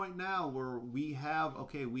in a point now where we have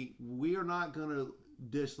we are not gonna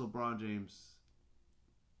dish LeBron James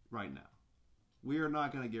right now. We are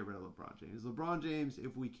not gonna get rid of LeBron James. LeBron James,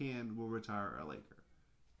 if we can, will retire a Laker.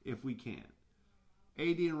 If we can.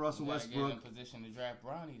 AD and Russell Westbrook. Get in a position to draft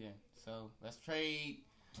Bronny then. So let's trade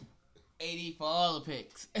AD for all the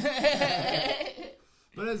picks.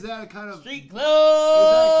 But is that a kind of street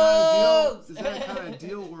clothes? Is that a kind of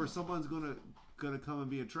deal where someone's gonna come and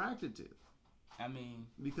be attracted to? I mean,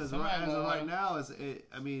 because as of right now,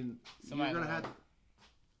 you're gonna have.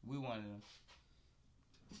 We wanted them.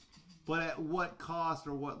 But at what cost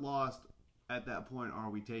or what loss at that point are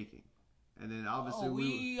we taking? And then obviously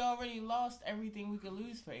we already lost everything we could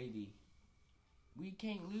lose for AD. We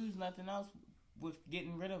can't lose nothing else with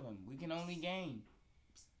getting rid of him. We can only gain.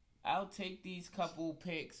 I'll take these couple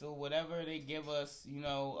picks or whatever they give us, you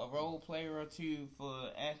know, a role player or two for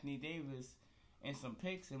Anthony Davis and some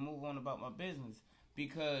picks and move on about my business.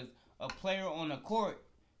 Because a player on the court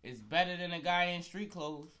is better than a guy in street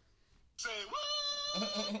clothes. Say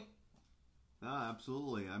what? No,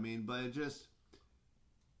 absolutely. I mean, but it just...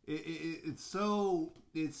 It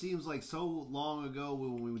seems like so long ago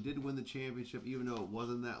when we did win the championship, even though it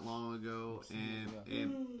wasn't that long ago, and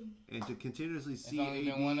to continuously see it's only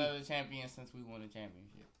AD, been one other champion since we won a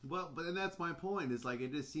championship. Well, and that's my point. It's like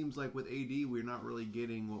it just seems like with AD we're not really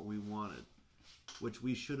getting what we wanted, which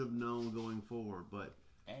we should have known going forward. But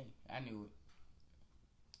hey, I knew it.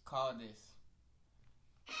 Call this.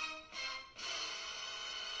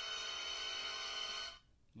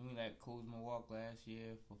 You mean that Kuzma walk last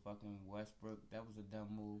year for fucking Westbrook? That was a dumb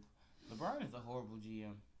move. LeBron is a horrible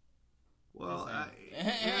GM. Well, I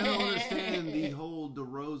don't understand the whole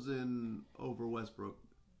DeRozan over Westbrook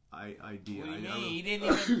idea. What do you mean? He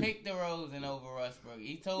didn't even pick DeRozan over Westbrook.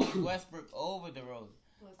 He told Westbrook over DeRozan.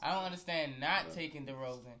 I don't understand not taking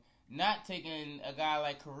DeRozan, not taking a guy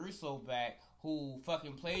like Caruso back who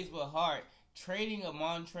fucking plays with heart, trading a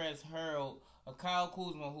Montrezl Harrell, a Kyle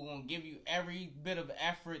Kuzma who gonna give you every bit of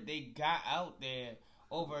effort they got out there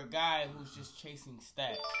over a guy who's just chasing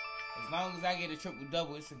stats. As long as I get a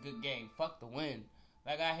triple-double, it's a good game. Fuck the win.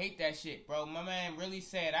 Like, I hate that shit, bro. My man really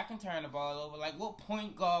said I can turn the ball over. Like, what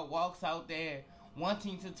point guard walks out there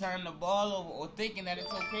wanting to turn the ball over or thinking that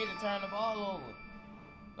it's okay to turn the ball over?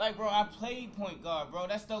 Like, bro, I played point guard, bro.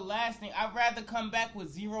 That's the last thing. I'd rather come back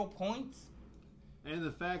with 0 points. And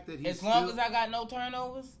the fact that as long as I got no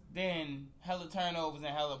turnovers, then hella turnovers and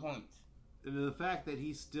hella points. And the fact that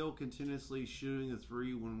he's still continuously shooting the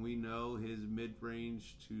three when we know his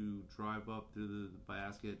mid-range to drive up to the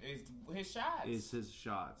basket is his shots. Is his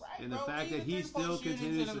shots. Right, and bro, the fact that he still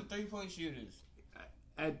continues to three-point shooters.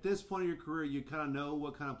 At this point in your career, you kind of know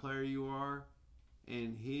what kind of player you are,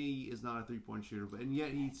 and he is not a three-point shooter, and yet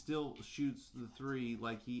he still shoots the three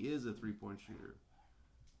like he is a three-point shooter.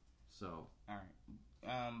 So, all right.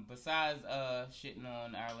 Besides shitting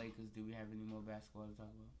on our Lakers, do we have any more basketball to talk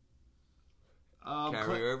about?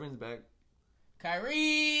 Kyrie Irving's back.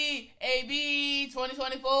 Kyrie, AB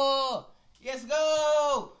 2024. Let's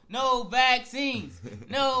go. No vaccines.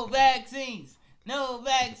 No vaccines. No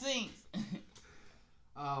vaccines.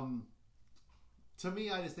 To me,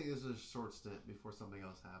 I just think this is a short stint before something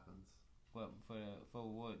else happens. What for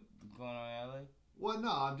what going on in LA? Well, no,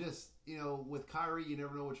 I'm just with Kyrie, you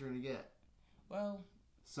never know what you're gonna get. Well,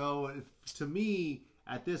 so to me,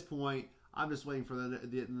 at this point, I'm just waiting for the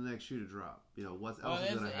next shoe to drop. What else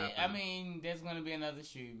is going to happen? I mean, there's going to be another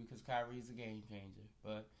shoe because Kyrie's a game changer.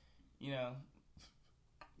 But, hey,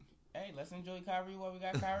 let's enjoy Kyrie while we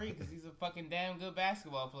got Kyrie because he's a fucking damn good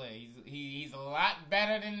basketball player. He's a lot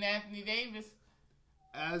better than Anthony Davis.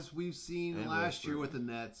 As we've seen last year with the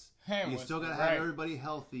Nets, you still got to have everybody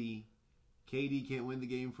healthy. KD can't win the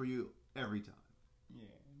game for you every time. Yeah,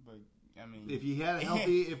 but I mean, if you had a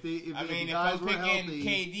healthy, if the guys were healthy,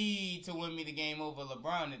 KD to win me the game over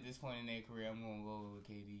LeBron at this point in their career, I'm going to go with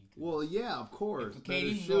KD. Well, yeah, of course. If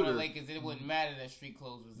KD was going to Lakers, it wouldn't matter that street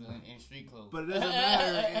clothes was in street clothes. But it doesn't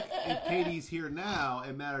matter if KD's here now.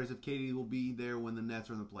 It matters if KD will be there when the Nets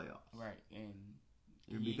are in the playoffs. Right,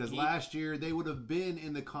 because last year they would have been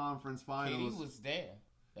in the conference finals. KD was there.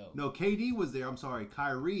 though. No, KD was there. I'm sorry,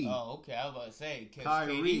 Kyrie. Oh, okay. I was about to say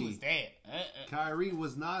KD was there. Kyrie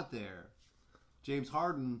was not there. James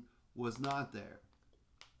Harden was not there.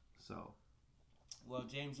 So. Well,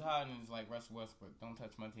 James Harden is like Russell Westbrook. Don't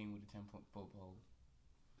touch my team with a 10-foot pole.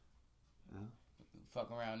 Yeah. Fuck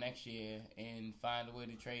around next year and find a way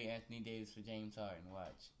to trade Anthony Davis for James Harden.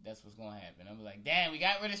 Watch. That's what's going to happen. I'm like, damn, we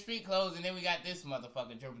got rid of street clothes and then we got this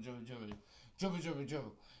motherfucker dribble.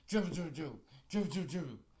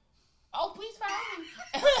 Oh, please find me.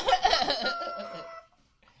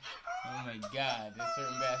 Oh my God. There's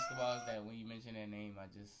certain basketballs that when you mention their name, I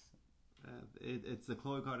just... it's the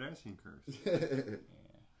Khloe Kardashian curse. Yeah.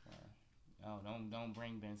 Oh, don't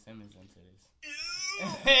bring Ben Simmons into this.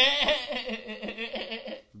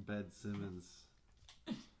 Ben Simmons,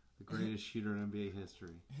 the greatest shooter in NBA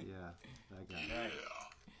history. Yeah, that guy. Right.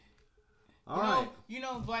 All right. You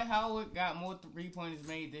know, Dwight Howard got more 3-pointers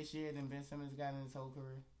made this year than Ben Simmons got in his whole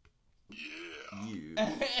career. Yeah.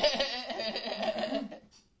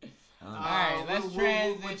 All right, let's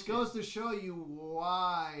transition. Which goes to show you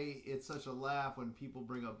why it's such a laugh when people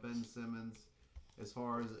bring up Ben Simmons as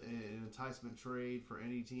far as an enticement trade for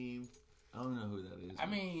any team. I don't know who that is. I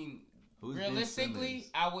mean, who's realistically,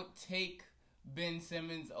 I would take Ben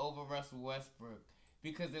Simmons over Russell Westbrook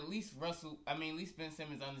because at least Ben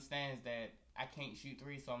Simmons understands that I can't shoot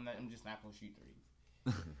threes, so I'm just not gonna shoot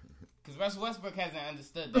threes. Because Russell Westbrook hasn't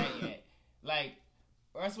understood that yet. Like,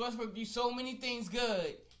 Russell Westbrook do so many things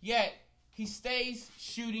good, yet he stays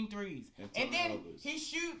shooting threes. And then he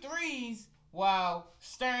shoot threes while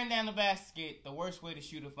staring down the basket, the worst way to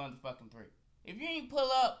shoot a motherfucking three. If you ain't pull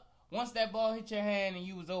up, once that ball hit your hand and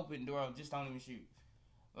you was open, bro, just don't even shoot.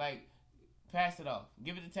 Like, pass it off.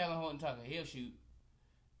 Give it to Taylor Horton Tucker. He'll shoot.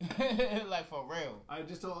 Like, for real. I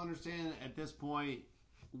just don't understand at this point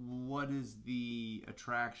what is the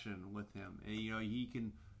attraction with him. And,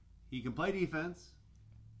 he can play defense.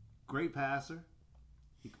 Great passer.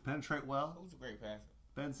 He can penetrate well. Who's a great passer?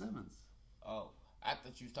 Ben Simmons. Oh, I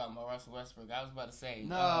thought you was talking about Russell Westbrook. I was about to say.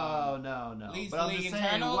 No. Leads But the I'm league just in saying,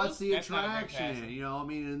 turnovers? what's the That's not a great attraction? passer.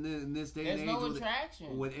 In this day There's and age, no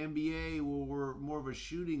attraction. with NBA, we're more of a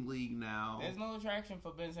shooting league now. There's no attraction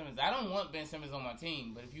for Ben Simmons. I don't want Ben Simmons on my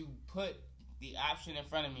team, but if you put the option in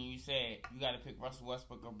front of me, you said you got to pick Russell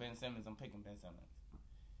Westbrook or Ben Simmons, I'm picking Ben Simmons.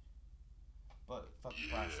 But fuck the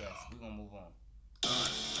process. We're going to move on.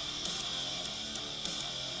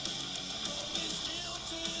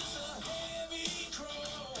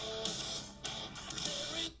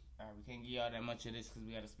 Alright, we can't give y'all that much of this because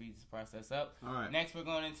we got to speed this process up. All right. Next, we're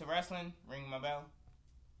going into wrestling. Ring my bell.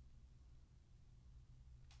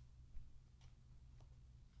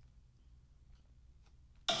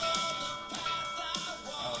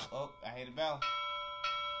 the bell.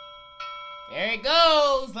 There it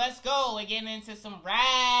goes. Let's go. We're getting into some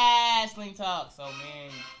wrestling talk. So,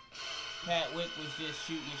 man, Pat Wick was just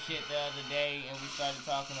shooting the shit the other day, and we started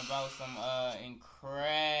talking about some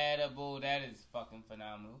incredible. That is fucking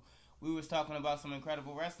phenomenal. We was talking about some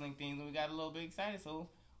incredible wrestling things, and we got a little bit excited. So,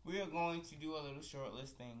 we are going to do a little short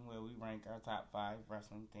list thing where we rank our top 5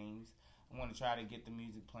 wrestling themes. I want to try to get the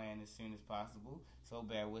music playing as soon as possible. So,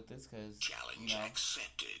 bear with us, because, Challenge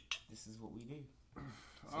accepted. This is what we do.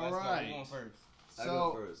 So All let's right. go. Who going first? I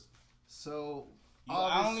go first. So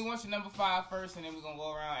I only want your number 5 first, and then we're gonna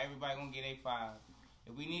go around. Everybody gonna get a 5.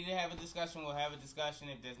 If we need to have a discussion, we'll have a discussion.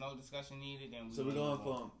 If there's no discussion needed, then we. So we're going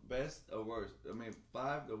from best or worst. I mean,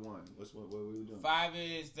 5 to 1. What are we doing? 5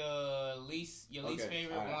 is the least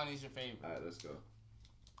favorite. Right. 1 is your favorite. All right, let's go.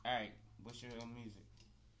 All right. What's your music?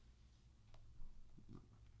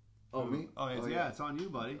 Oh, me? Oh, yeah, it's on you,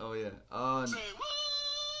 buddy. Oh, yeah.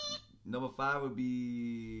 Number 5 would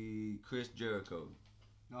be Chris Jericho.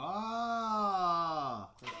 Ah,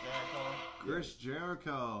 Chris Jericho. Chris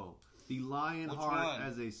Jericho, the Lionheart one?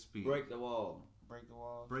 as a spear. Break the wall. Break the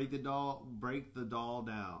wall. Break the doll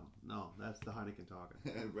down. No, that's the Heineken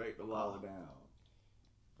talking. Break the wall down.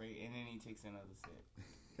 Break, and then he takes another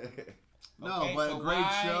sip. No, Okay, but so a great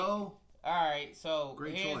why- show. All right, so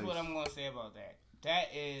Great here's choice. what I'm going to say about that.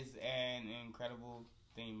 That is an incredible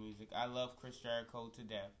theme music. I love Chris Jericho to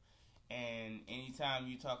death. And anytime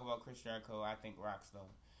you talk about Chris Jericho, I think Rockstar.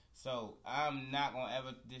 So I'm not going to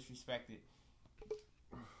ever disrespect it.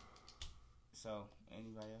 So,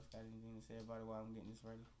 anybody else got anything to say about it while I'm getting this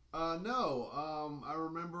ready? No. I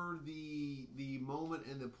remember the moment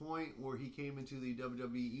and the point where he came into the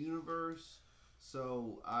WWE universe.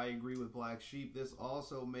 So I agree with Black Sheep. This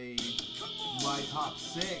also made my top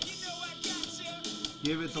 6.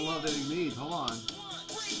 Give it the love that it needs. Hold on.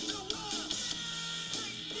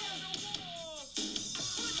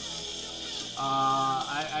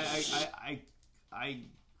 I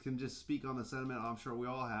can just speak on the sentiment. I'm sure we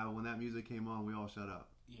all have. When that music came on, we all shut up.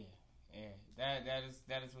 Yeah. That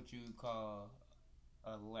is what you call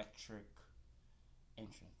electric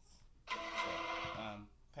entrance. So,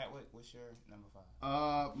 Pat Wick, what's your number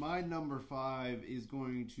 5? My number 5 is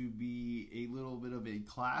going to be a little bit of a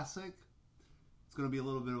classic. It's going to be a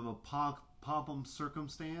little bit of a Pompum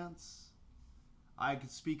Circumstance. I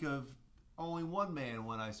could speak of only one man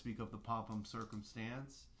when I speak of the Pompum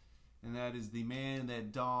Circumstance, and that is the man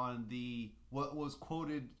that donned what was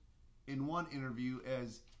quoted in one interview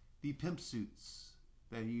as the pimp suits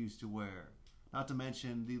that he used to wear. Not to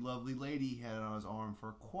mention the lovely lady he had on his arm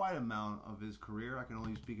for quite a amount of his career. I can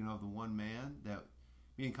only speak of the one man that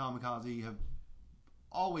me and Kamikaze have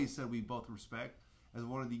always said we both respect as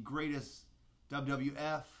one of the greatest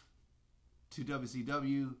WWF to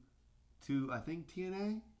WCW to, I think,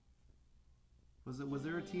 TNA? Was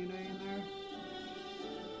there a TNA in there?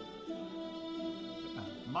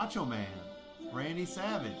 Macho Man, Randy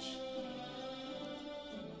Savage.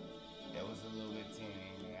 That was a little bit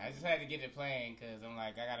TNA in there. I just had to get it playing because I'm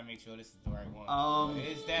like, I got to make sure this is the right one.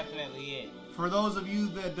 It's definitely it. For those of you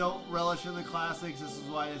that don't relish in the classics, this is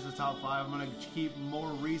why this is top 5. I'm going to keep more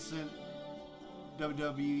recent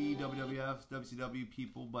WWE, WWF, WCW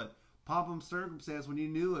people, but Pompum Circumstance, when you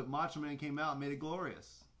knew it, Macho Man came out and made it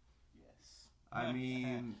glorious. Yes. I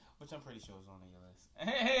mean... Which I'm pretty sure is on your list.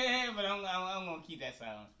 But I'm going to keep that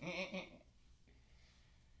silent.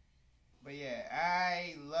 But yeah,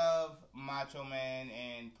 I love Macho Man,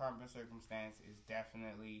 and Pompum Circumstance is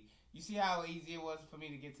definitely... You see how easy it was for me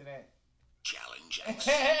to get to that? Challenge.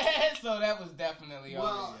 So that was definitely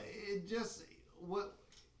well, it just...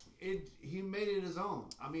 He made it his own.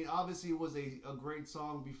 I mean, obviously it was a great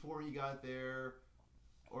song before he got there,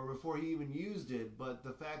 or before he even used it, but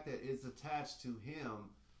the fact that it's attached to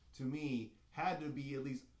him, to me, had to be at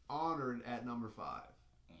least honored at number 5.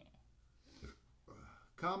 Yeah.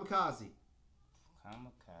 Kamikaze.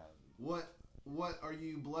 What are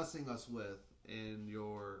you blessing us with in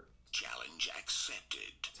your challenge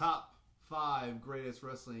accepted top 5 greatest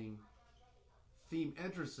wrestling theme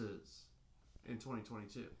entrances in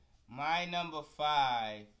 2022? My number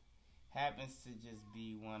 5 happens to just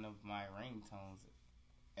be one of my ringtones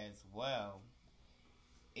as well.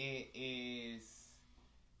 It is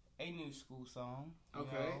a new school song.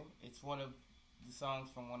 Okay. Know? It's one of the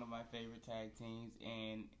songs from one of my favorite tag teams,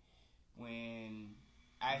 and when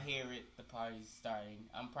I hear it, the party's starting.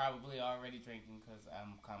 I'm probably already drinking because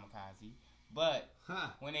I'm Kamikaze. But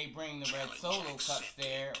when they bring the red Solo cups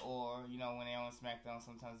there, or, you know, when they're on SmackDown,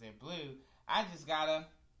 sometimes they're blue, I just gotta...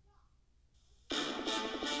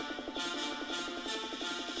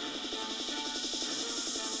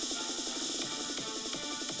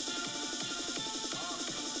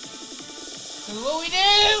 So what we do?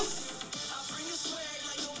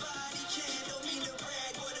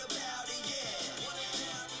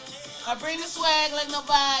 I bring the swag like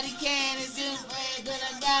nobody can. It's just swag that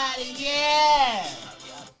I got it, yeah.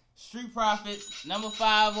 Street Profits, number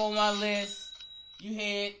 5 on my list. You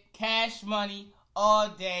had Cash Money all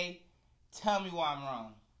day. Tell me why I'm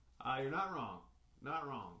wrong. You're not wrong. Not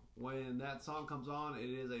wrong. When that song comes on, it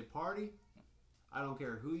is a party. I don't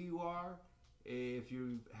care who you are. If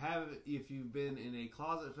you've been in a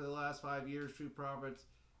closet for the last 5 years, Street Profits,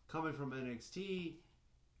 coming from NXT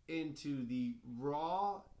into the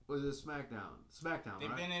Raw or the SmackDown? SmackDown, They've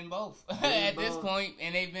right? been in both at this point,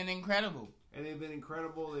 and they've been incredible. And they've been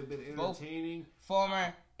incredible. They've been entertaining. Both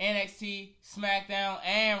former NXT, SmackDown,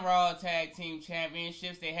 and Raw Tag Team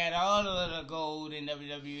Championships. They had all of the gold in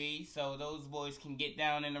WWE, so those boys can get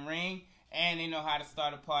down in the ring, and they know how to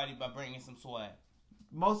start a party by bringing some swag.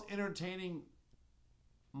 Most entertaining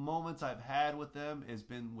moments I've had with them has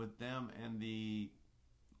been with them and the,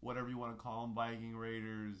 whatever you want to call them, Viking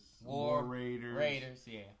Raiders, War Raiders,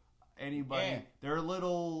 yeah. Anybody, Yeah. they're a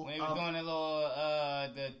little. When they were doing a little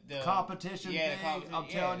the competition thing. I'm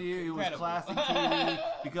telling you, it was classic TV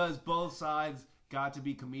because both sides got to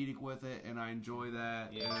be comedic with it, and I enjoy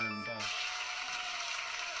that. Yeah. And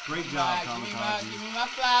So. great job, Give Kamikaze. me my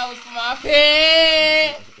flowers for my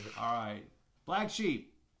pig. All right, Black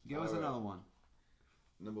Sheep, give us All right. another one.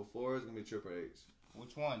 Number 4 is gonna be Triple H.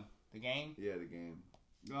 Which one? The game? Yeah, the game.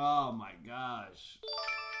 Oh my gosh,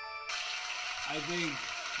 I think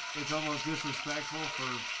it's almost disrespectful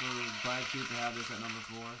for Black Sheep to have this at number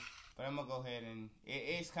 4. But I'm gonna go ahead and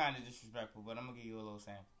it's kind of disrespectful. But I'm gonna give you a little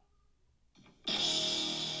sample.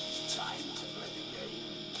 Time to play the game.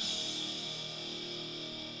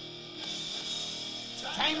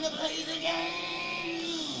 Time to play the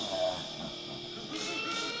game.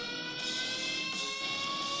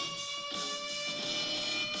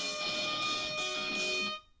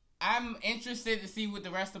 I'm interested to see what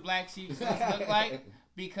the rest of Black Sheep's list look like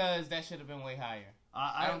because that should have been way higher.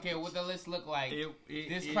 I don't care what the list look like.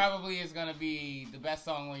 This probably is gonna be the best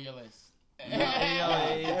song on your list.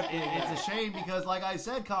 It's a shame because, like I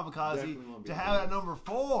said, Kamikaze, to have it at number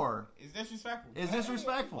 4 is disrespectful. Is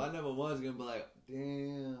disrespectful. My number 1 is gonna be like,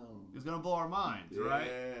 damn. It's gonna blow our minds, right?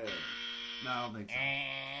 Yeah. No, I don't think so.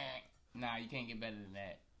 Nah, you can't get better than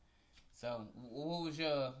that. So, what was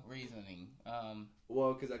your reasoning?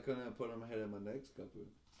 Well, because I couldn't put him ahead of my next couple.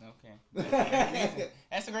 Okay.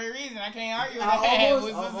 That's a great reason. I can't argue with I'm that.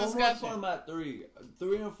 almost putting him at 3.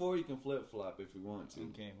 3 and 4, you can flip flop if you want to.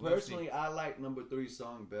 Okay. We'll Personally, I like number 3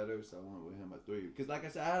 song better, so I went with him at 3. Because, like I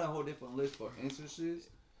said, I had a whole different list for instances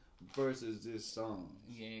versus this song.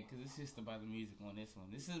 Yeah, because it's just about the music on this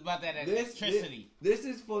one. This is about that electricity. This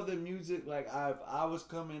is for the music. Like I was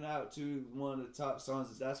coming out to one of the top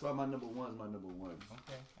songs. That's why my number 1 is my number 1.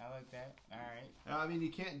 Okay, I like that. All right. I mean, you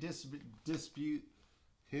can't dispute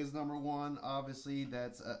his number 1. Obviously,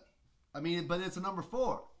 that's but it's a number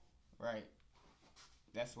 4. Right.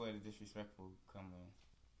 That's where the disrespectful come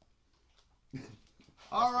in.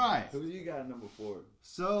 All right. Who you got at number 4?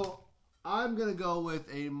 So I'm gonna go with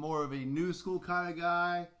a more of a new school kind of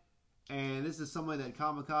guy, and this is somebody that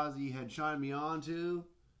Kamikaze had shined me on to.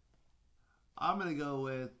 I'm gonna go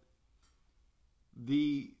with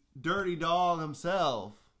the Dirty Dog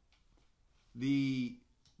himself, the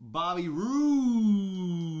Bobby Roode.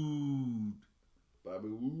 Bobby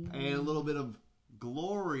Roode. And a little bit of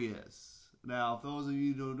Glorious. Now, for those of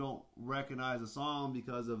you who don't recognize the song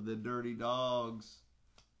because of the Dirty Dogs,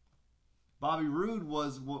 Bobby Roode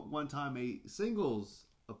was one time a singles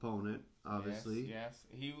opponent, obviously. Yes.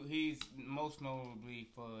 He's most notably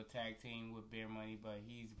for a tag team with Beer Money, but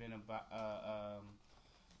he's been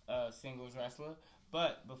a singles wrestler.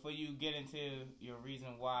 But before you get into your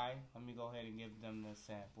reason why, let me go ahead and give them the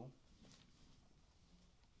sample.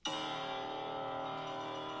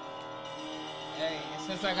 Hey,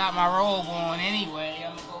 since I got my robe on anyway,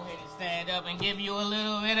 I'm going to go ahead and stand up and give you a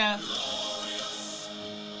little bit of...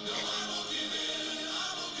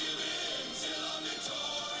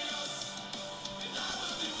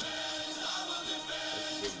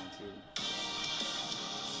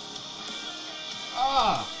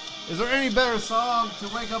 Is there any better song to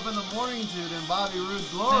wake up in the morning to than Bobby Roode's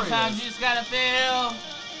Glorious? Sometimes you just gotta feel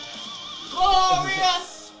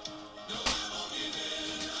glorious.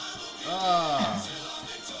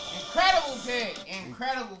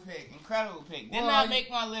 Incredible pick. Did not make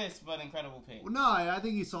my list, but incredible pick. No, I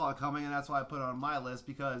think you saw it coming, and that's why I put it on my list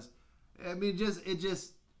because, I mean,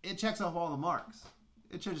 it checks off all the marks.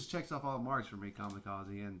 It just checks off all the marks for me,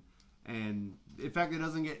 Kamikaze, and the fact that it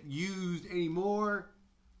doesn't get used anymore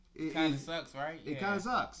Kind of sucks, right? It kind of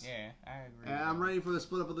sucks. Yeah, I agree. And I'm ready for the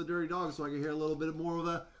split up of the Dirty Dogs so I can hear a little bit more of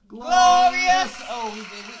the Glorious. Oh,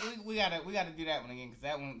 we gotta do that one again because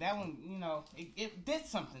that one, you know, it did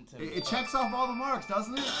something to me. It checks off all the marks,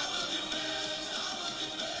 doesn't it?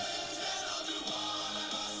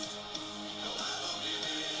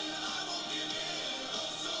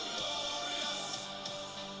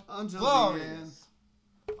 Until Glorious.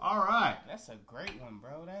 the end. All right. That's a great one,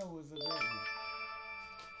 bro. That was a great one.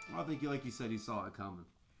 I think, like you said, he saw it coming.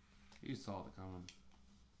 He saw it coming.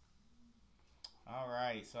 All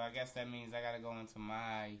right, so I guess that means I gotta go into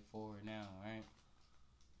my 4 now, right?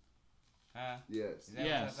 Huh? Yes. Is that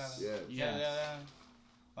Yes. what I'm talking Yes. about? Yes.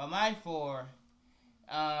 Well, my 4.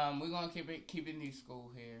 We're gonna keep it new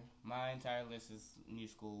school here. My entire list is new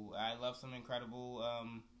school. I love some incredible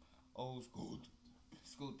old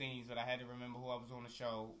school themes, but I had to remember who I was on the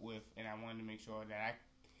show with, and I wanted to make sure that I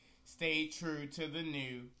stayed true to the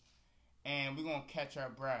new. And we're gonna catch our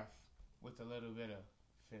breath with a little bit of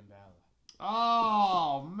Finn Balor.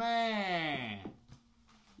 Oh, man.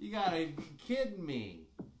 You gotta be kidding me.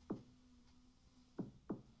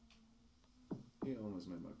 He almost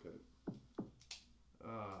made my pick.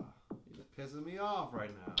 You're pissing me off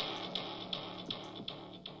right now.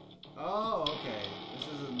 Oh, okay. This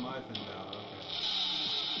isn't my Finn Balor. Okay.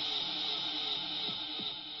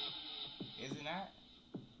 Is it not?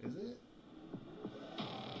 Is it?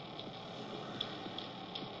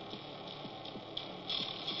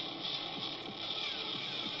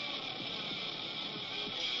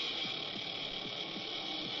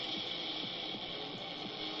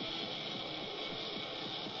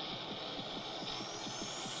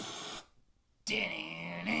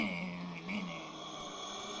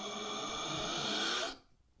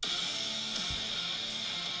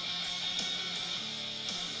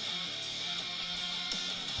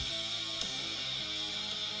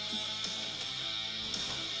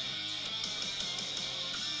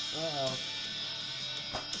 Uh-oh.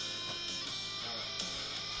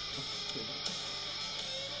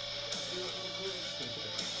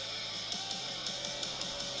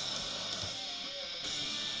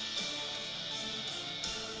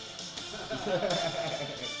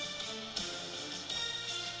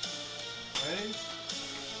 Ready?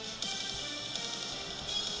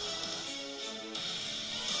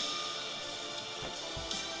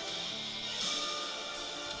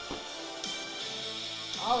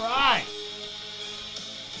 All right.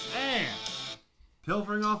 Man.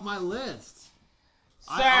 Pilfering off my list.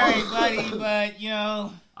 Sorry, buddy, but you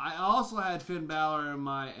know I also had Finn Balor in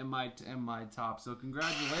my top, so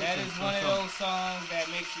congratulations. that is one of those songs that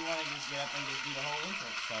makes you want to just get up and just do the whole intro.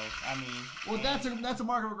 So I mean, Well, that's a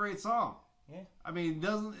mark of a great song. Yeah. I mean,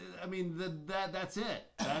 that's it.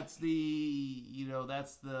 That's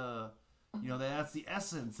that's the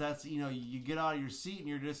essence. That's you get out of your seat and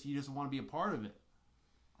you just want to be a part of it.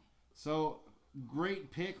 So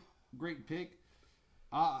great pick.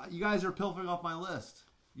 You guys are pilfering off my list.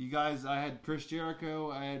 You guys, I had Chris Jericho,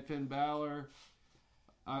 I had Finn Balor.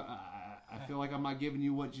 I feel like I'm not giving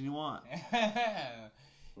you what you want.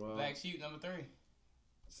 Well, Black Sheep number 3.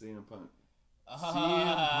 CM Punk.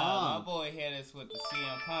 CM My Punk. boy hit us with the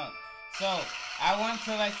CM Punk. So I want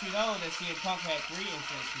to let you know that CM Punk had 3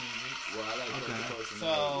 entrance music. Well, I like Okay. the person.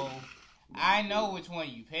 So I know which one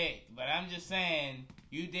you picked, but I'm just saying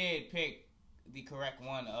you did pick the correct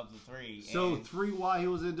one of the 3. So and 3 while he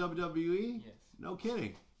was in WWE? Yes. No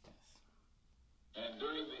kidding. And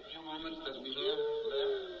during the few moments that we have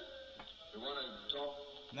left, we want to talk.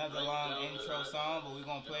 Another long intro song, but we're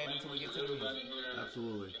gonna play it until we get to the music. Everybody here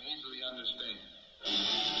Absolutely. can easily understand.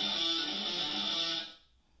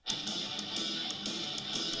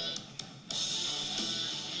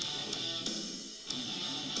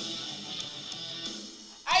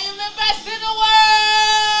 I am the best in the world!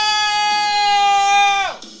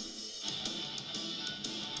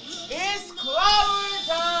 It's clobber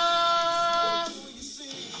time!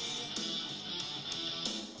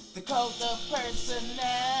 The cult of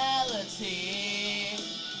personality.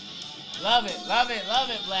 Love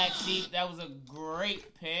it, Black Sheep. That was a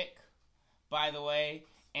great pick, by the way.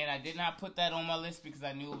 And I did not put that on my list because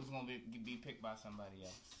I knew it was going to be picked by somebody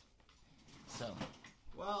else. So...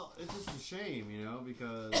 Well, it's just a shame,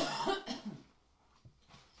 because.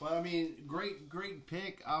 But I mean, great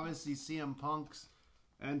pick. Obviously, CM Punk's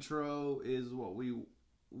intro is what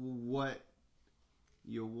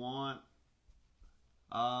you want.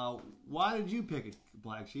 Why did you pick it,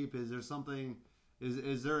 Black Sheep? Is there something?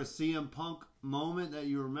 Is there a CM Punk moment that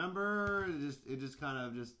you remember? It just kind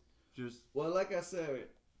of just. Well, like I said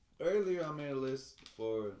earlier, I made a list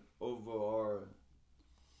for overall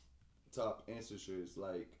top ancestors.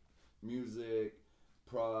 Like music,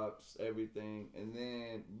 props, everything, and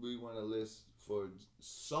then we want a list for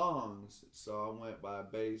songs. So I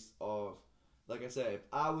went based off. Like I said, if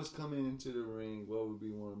I was coming into the ring, what would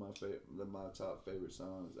be one of my top favorite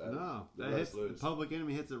songs? No, that hits, Public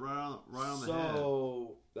Enemy hits it right on the head.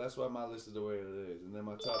 So that's why my list is the way it is. And then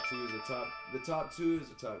my top two is the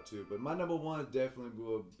top two. But my number one definitely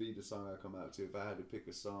will be the song I come out to if I had to pick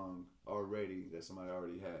a song already that somebody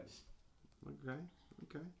already has. Okay.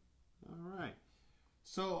 All right.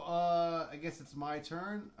 So I guess it's my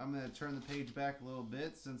turn. I'm going to turn the page back a little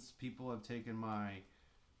bit since people have taken my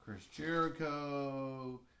Chris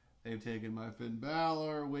Jericho, they've taken my Finn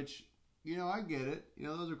Balor, which, I get it.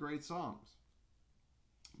 Those are great songs.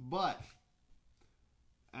 But,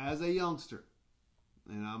 as a youngster,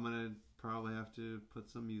 and I'm going to probably have to put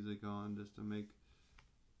some music on just to make,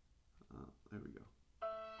 there we go.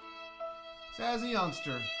 So, as a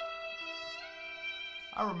youngster,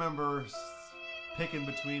 I remember picking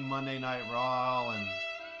between Monday Night Raw and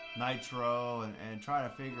Nitro and trying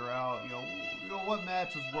to figure out, what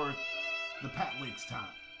match was worth the Pat Weeks time.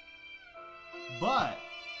 But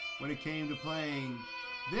when it came to playing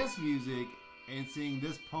this music and seeing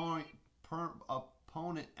this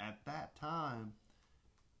opponent at that time,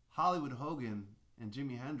 Hollywood Hogan and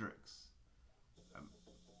Jimi Hendrix.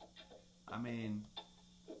 I mean,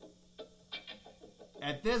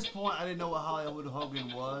 at this point, I didn't know what Hollywood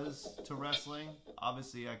Hogan was to wrestling.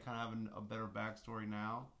 Obviously, I kind of have a better backstory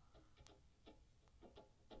now.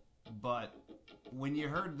 But when you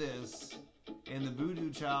heard this and the Voodoo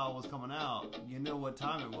Child was coming out, you know what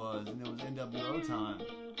time it was, and it was NWO time.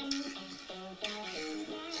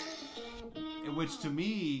 In which, to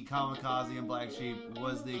me, Kamikaze and Black Sheep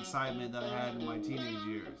was the excitement that I had in my teenage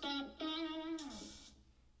years.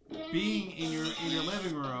 Being in your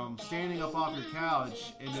living room, standing up off your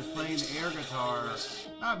couch, and just playing the air guitar,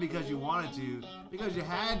 not because you wanted to, because you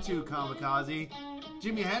had to, Kamikaze.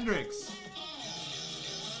 Jimi Hendrix.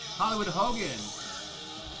 Hollywood Hogan.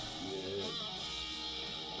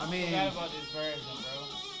 I mean, forgot about this version, bro.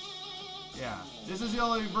 Yeah, this is the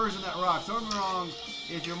only version that rocks. Don't get me wrong,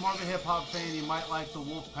 if you're more of a hip hop fan, you might like the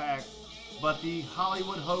Wolfpack, but the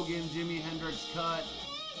Hollywood Hogan Jimi Hendrix cut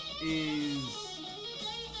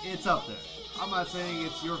it's up there. I'm not saying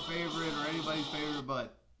it's your favorite or anybody's favorite,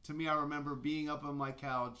 but to me, I remember being up on my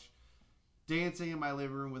couch, dancing in my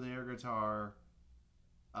living room with an air guitar,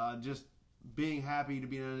 just being happy to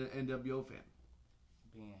be an NWO fan.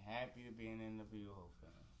 Being happy to be an NWO fan.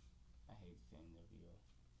 I hate the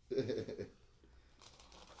NWO.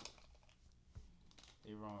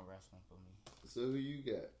 They ruin wrestling for me. So who you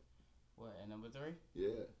got? What, at number 3?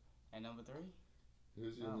 Yeah. At number 3?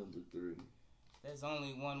 Who's your number 3? There's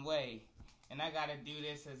only one way. And I gotta do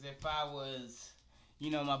this as if I was,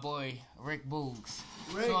 my boy, Rick Boogs.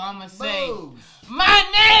 So I'm gonna say, my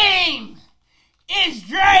name is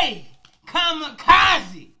Dre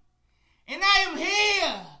Kamikaze. And I am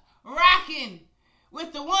here rocking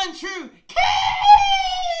with the one true king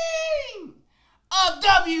of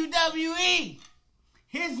WWE.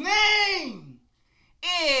 His name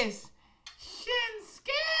is Shinsuke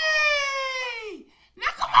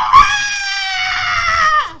Nakamura.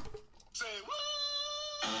 Say what?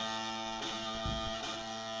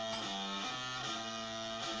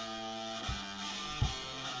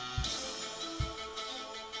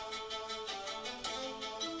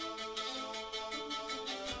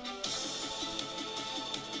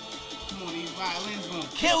 Come on, these violins gonna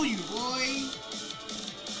kill you, boy.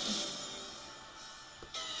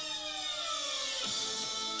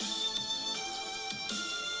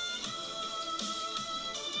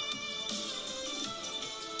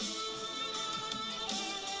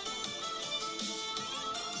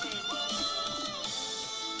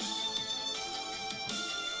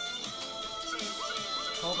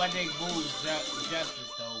 Hope I did Boo's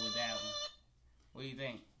justice though with that one. What do you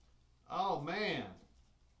think? Oh man,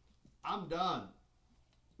 I'm done.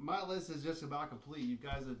 My list is just about complete. You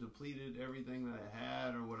guys have depleted everything that I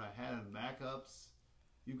had or what I had in backups.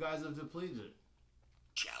 You guys have depleted it.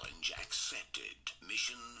 Challenge accepted.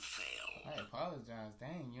 Mission failed. I apologize.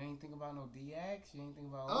 Dang, you ain't think about no DX? You ain't think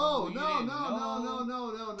about... Oh, who no. you didn't know?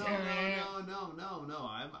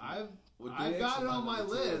 I've got it on my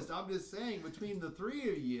list. I'm just saying, between the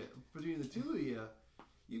two of you,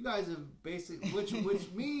 you guys have basically,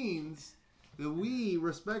 which means that we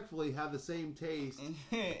respectfully have the same taste in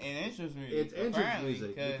entrance music. It's entrance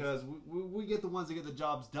music because we get the ones that get the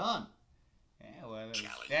jobs done. Yeah, well,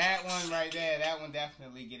 that one right there, that one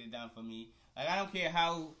definitely get it done for me. Like, I don't care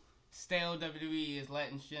how stale WWE is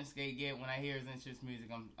letting Shinsuke get, when I hear his entrance music,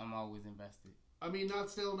 I'm always invested. I mean, not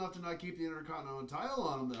still enough to not keep the Intercontinental title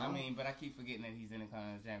on him, though. I mean, but I keep forgetting that he's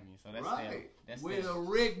Intercontinental Champion, so that's right. stale. That's With stale. a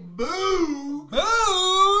Rick Boogs.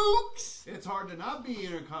 Boogs! It's hard to not be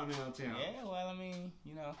Intercontinental Champion. Yeah, well, I mean,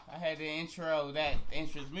 you know, I had to intro that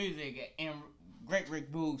entrance music in great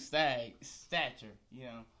Rick Boogs' stature, you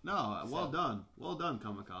know. No, well So- done. Well done,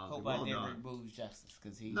 Kamikaze. Hope well I did done. Rick Boogs justice,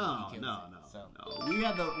 because he No. kills it. So. We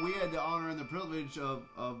had the honor and the privilege of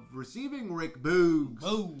receiving Rick Boogs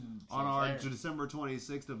Boogs on our Yes, sir. December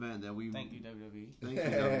 26th event that we. Thank you, WWE. Thank you,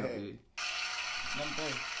 WWE. Number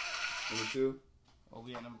 3. Number 2. Oh,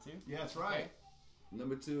 we at number 2? Yeah, that's right.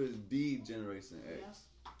 Number 2 is D Generation X.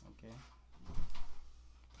 Okay.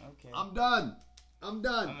 Okay. I'm done. My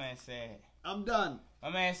man said. I'm done. My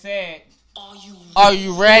man said. Are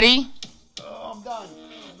you ready? Oh, I'm done.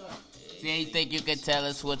 Do you think you can tell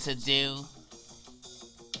us what to do?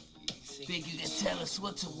 Think you can tell us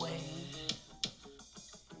what to wear?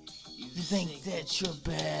 You think that you're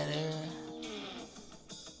better?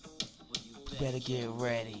 You better get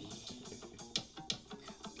ready.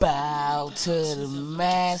 Bow to the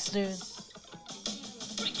masters.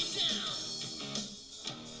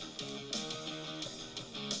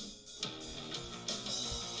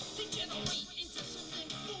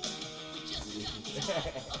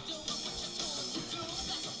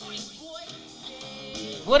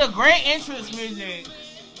 What a great entrance music.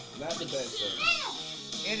 Not the best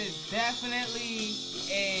though. It is definitely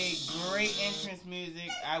a great entrance music.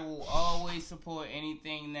 I will always support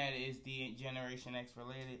anything that is the Generation X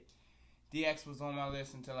related. DX was on my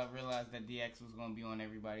list until I realized that DX was going to be on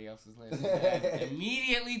everybody else's list. I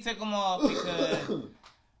immediately took them off because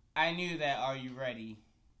I knew that Are You Ready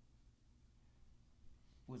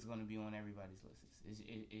was going to be on everybody's list. It's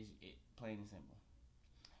plain and simple.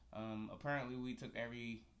 Apparently, we took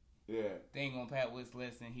every thing on Pat Wood's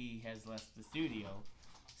list, and he has left the studio.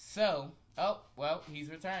 So, he's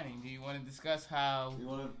returning. Do you want to discuss how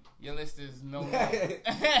your list is no more?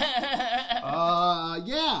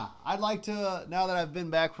 Yeah. I'd like to, now that I've been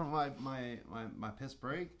back from my piss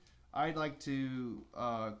break, I'd like to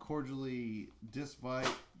cordially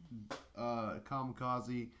disinvite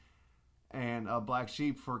Kamikaze and Black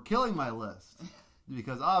Sheep for killing my list.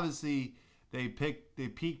 Because obviously they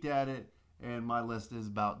peeked at it, and my list is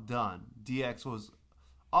about done. DX was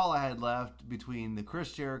all I had left between the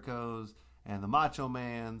Chris Jerichos and the Macho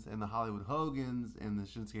Mans and the Hollywood Hogans and the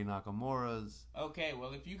Shinsuke Nakamura's. Okay,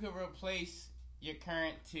 well, if you could replace your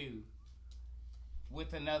current 2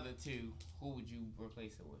 with another 2, who would you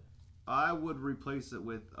replace it with? I would replace it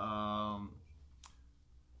with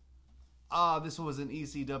this was an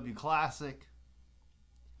ECW classic.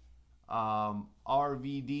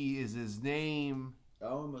 RVD is his name. I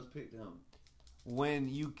almost picked him. When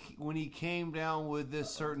he came down with this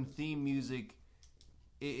certain theme music,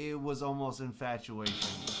 it was almost infatuation.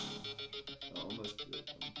 Almost.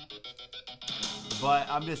 But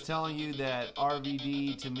I'm just telling you that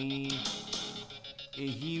RVD, to me,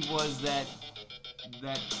 he was that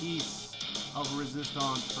piece of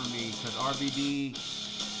resistance for me. Because RVD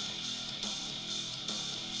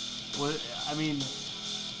was, I mean,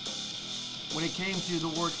 when it came to the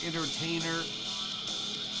word entertainer,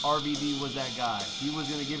 RVD was that guy. He was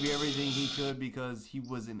going to give you everything he could because he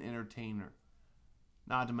was an entertainer.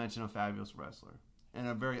 Not to mention a fabulous wrestler. And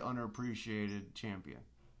a very underappreciated champion.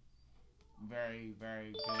 Very,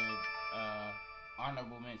 very good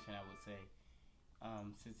honorable mention, I would say.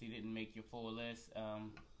 Since he didn't make your full list,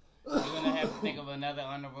 you're going to have to think of another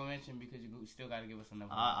honorable mention because you still got to give us another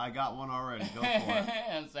one. I got one already. Go for it.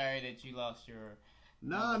 I'm sorry that you lost your...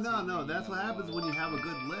 No. That's what happens when you have a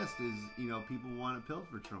good list. Is people want to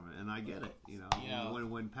pilfer from it, and I get it.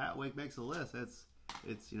 When Pat Wake makes a list, it's.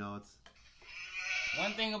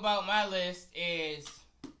 One thing about my list is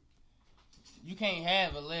you can't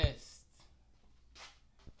have a list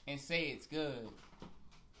and say it's good.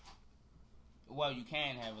 Well, you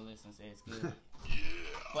can have a list and say it's good,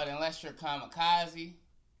 but unless you're Kamikaze,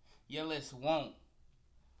 your list won't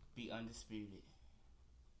be undisputed.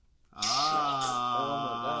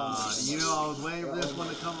 I was waiting for this one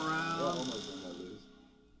to come around.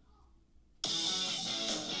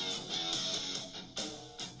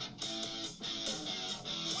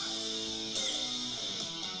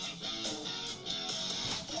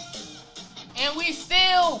 And we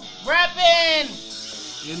still rapping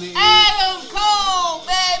In the Adam Cole,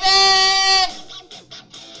 baby!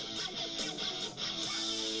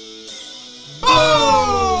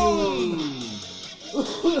 Boom!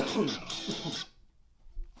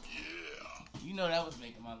 You know that was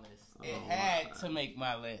making my list. It had to make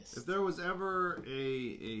my list. If there was ever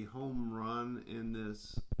a home run in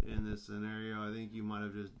this scenario, I think you might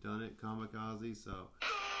have just done it, Kamikaze. So,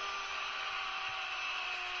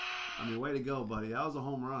 I mean, way to go, buddy. That was a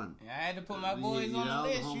home run. I had to put my boys on that the was a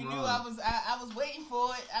list. home You run. knew I was waiting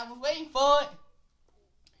for it. I was waiting for it.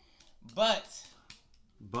 But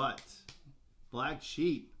Black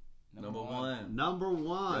Sheep, Number one. number Y'all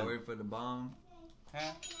one. ready for the bomb?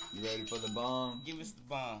 Huh? You ready for the bomb? Give us the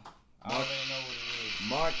bomb. I Mark- already know what it is.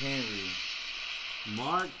 Mark Henry.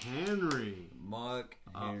 Mark Henry. Mark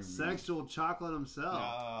Henry. Sexual chocolate No, himself.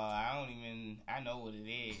 I know what it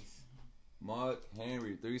is. Mark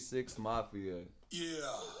Henry, 3-6 Mafia. Yeah.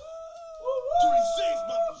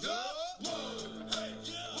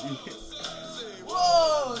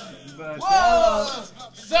 Whoa! Whoa!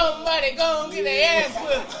 Somebody gon' get their ass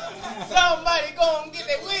whipped. Somebody gon' get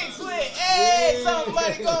their wig split. Hey!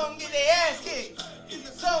 Somebody gon' get their ass kicked.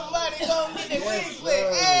 Somebody gon' get their wig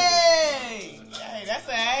split. Hey! Hey, that's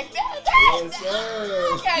an act. Yes, sir.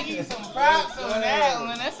 I gotta give you some props on that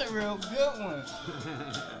one. That's a real good one.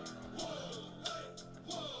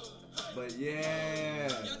 But yeah.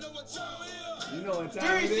 You know what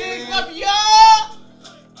time 3, it 6, is. love y'all.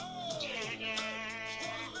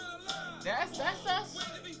 That's. That's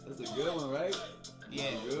a good one, right? Yeah. A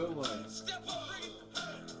good one.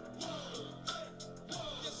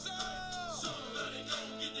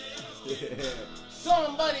 Yeah.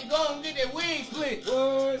 Somebody gon' get their wig split.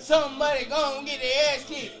 What? Somebody gon' get their ass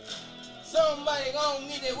kicked. Somebody gon'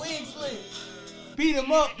 get their wig split. Beat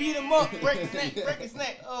him up, break his neck, break his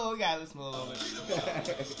neck. Oh, we gotta listen a little bit.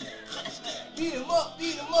 Beat him up,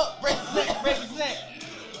 break his neck, break his neck.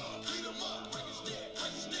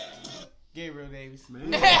 Gabriel Davis.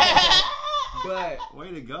 Man. But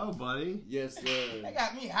Way to go, buddy. yes, sir. That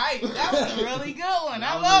got me hyped. That was a really good one.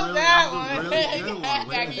 That I was a love really- that that was a one. really good one. I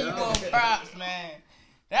Way gotta to give you go. more props, man.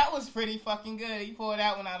 That was pretty fucking good. He pulled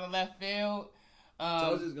that one out of left field.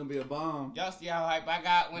 Told you it's gonna be a bomb. Y'all see how hype I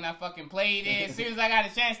got when I fucking played it. As soon as I got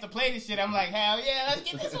a chance to play this shit, I'm like, hell yeah, let's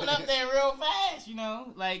get this one up there real fast, you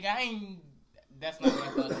know? Like, that's not what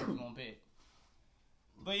I thought you was gonna pick.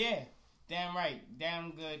 But yeah, damn right.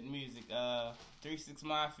 Damn good music. 3-6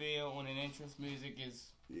 Mafia on an entrance music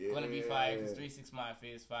is gonna be fire, because 3-6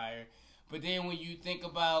 Mafia is fire. But then when you think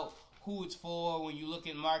about who it's for, when you look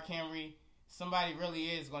at Mark Henry, somebody really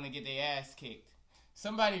is gonna get their ass kicked.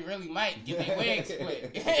 Somebody really might get their wig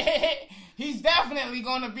split. He's definitely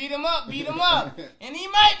gonna beat him up, and he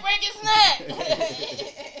might break his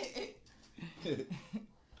neck.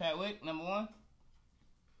 Pat Wick, number one.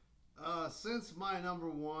 Since my number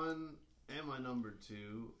one and my number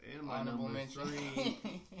two and my Honorable number mention. 3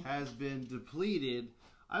 has been depleted,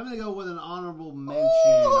 I'm gonna go with an honorable mention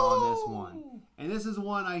on this one. And this is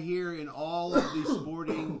one I hear in all of the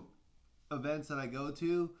sporting events that I go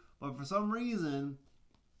to, but for some reason,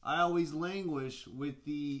 I always languish with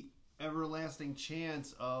the everlasting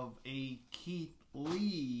chance of a Keith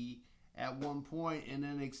Lee at one point in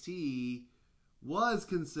NXT was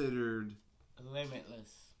considered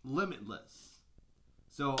limitless.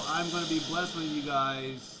 So I'm going to be blessed with you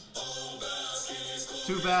guys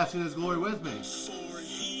to bask in his glory with me.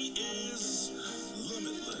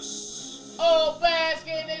 Oh, bask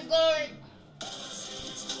in his glory.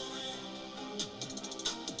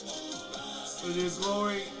 With his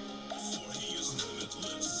glory,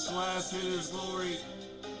 bask in his glory,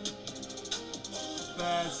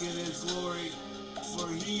 bask in his glory, for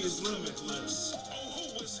he is limitless.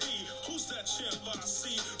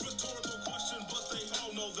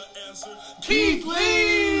 Keith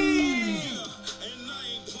Lee!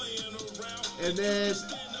 And then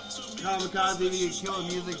Kamikaze did killer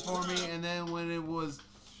music for me, and then when it was,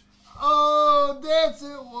 oh, that's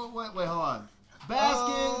it. Wait, hold on.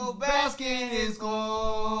 Bask in his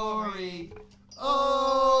glory.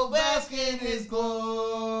 Oh, bask in his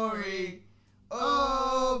glory.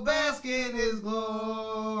 Oh, bask in his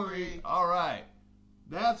glory. All right.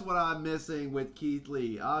 That's what I'm missing with Keith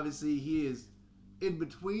Lee. Obviously, he is in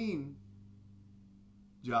between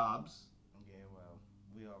jobs. Yeah, well,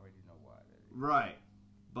 we already know why that is. Right.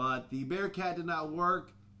 But the Bearcat did not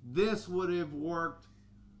work. This would have worked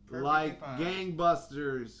Perfectly like fine.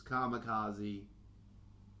 gangbusters, Kamikaze.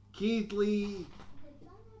 Keith Lee,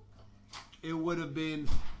 it would have been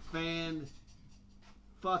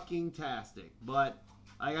fan-fucking-tastic. But,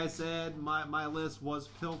 like I said, my list was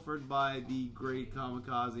pilfered by the great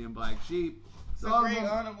Kamikaze and Black Sheep. It's a great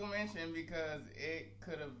honorable mention because it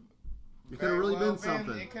could have really been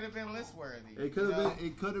something. It could have been list worthy. It could have been.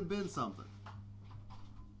 It could have been something.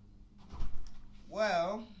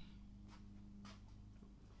 Well,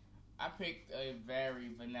 I picked a very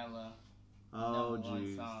vanilla Oh, number one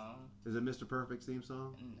jeez. song. Is it Mr. Perfect's theme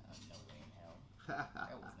song? No way in hell.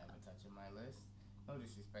 That was never touching my list. No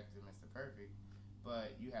disrespect to Mr. Perfect,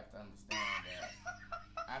 but you have to understand that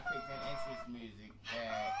I picked an entrance music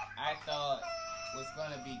that I thought was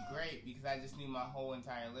gonna be great because I just knew my whole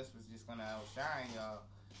entire list was just gonna outshine y'all.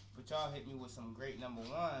 But y'all hit me with some great number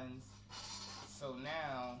ones. So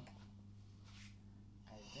now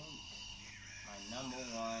I think my number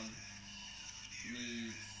one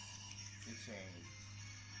needs to change.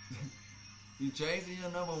 You changing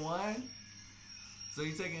your number one? So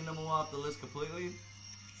you taking your number one off the list completely?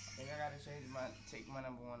 I think I gotta take my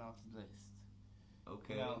number one off the list.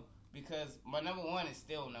 Okay. You know, because my number one is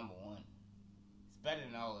still number one. It's better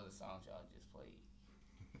than all of the songs y'all just played.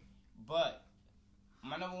 But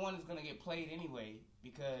my number one is gonna get played anyway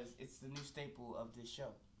because it's the new staple of this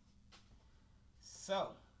show.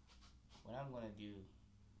 So, what I'm gonna do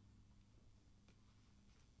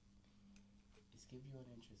is give you an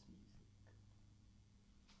interest music.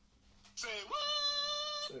 Say what?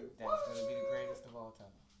 That's gonna be the greatest of all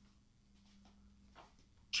time.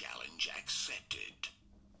 Challenge accepted.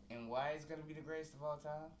 And why it's gonna be the greatest of all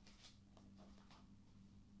time?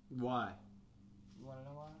 Why? You wanna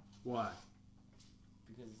know why? Why?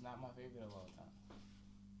 Because it's not my favorite of all time.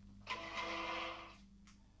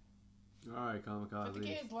 All right, Kamikaze. But the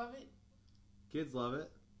kids love it. Kids love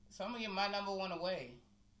it. So I'm gonna give my number one away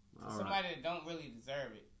to All somebody that don't really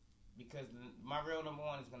deserve it, because my real number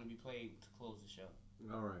one is gonna be played to close the show.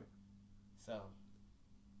 All right. So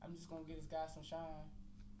I'm just gonna give this guy some shine,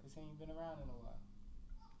 cause he ain't been around in a while.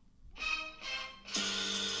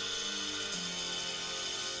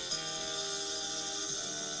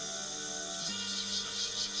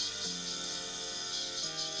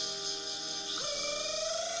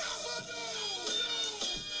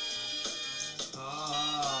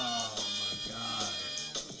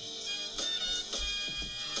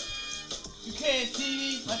 You can't see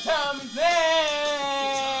me, my time is now.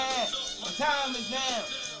 My time is now.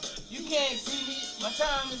 You can't see me, my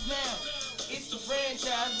time is now. It's the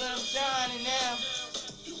franchise, but I'm shining now.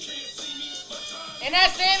 And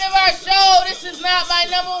that's the end of our show. This is not my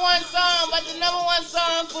number one song, but the number one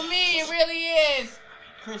song for me, it really is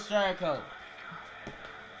Chris Jericho.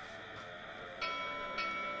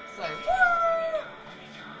 It's like, woo!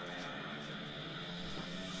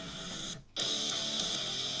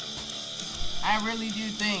 I really do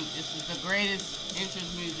think this is the greatest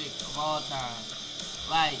entrance music of all time.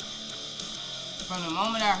 Like, from the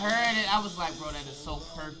moment I heard it, I was like, bro, that is so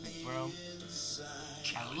perfect, bro.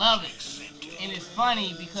 I love it. And it's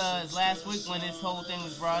funny because last week when this whole thing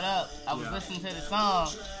was brought up, I was listening to the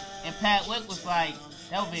song, and Pat Wick was like,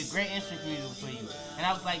 that would be a great entrance music for you. And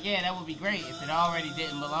I was like, yeah, that would be great if it already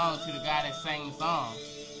didn't belong to the guy that sang the song,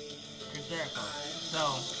 Chris Jericho.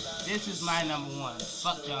 So, this is my number one.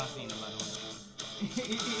 Fuck John Cena, by the way.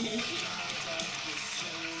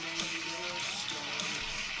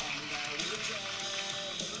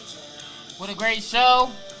 What a great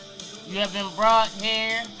show. You have been brought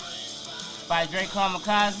here by Dre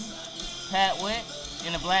Kamikaze, Pat Wick,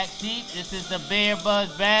 and the Black Sheep. This is the Bear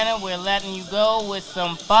Buzz Banner. We're letting you go with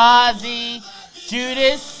some Fozzy,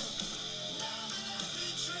 Judas.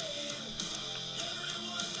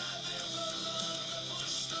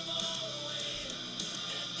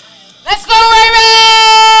 Let's go, Ravens!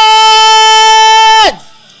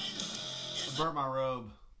 I burnt my robe.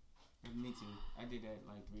 Me too. I did that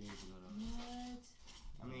like 3 days ago, though. What?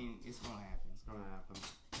 I mean, it's gonna happen. It's gonna happen.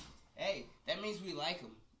 Hey, that means we like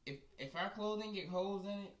them. If our clothing get holes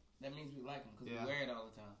in it, that means we like them because we wear it all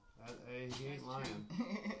the time. He ain't lying.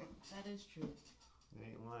 That is true. He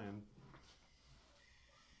ain't lying.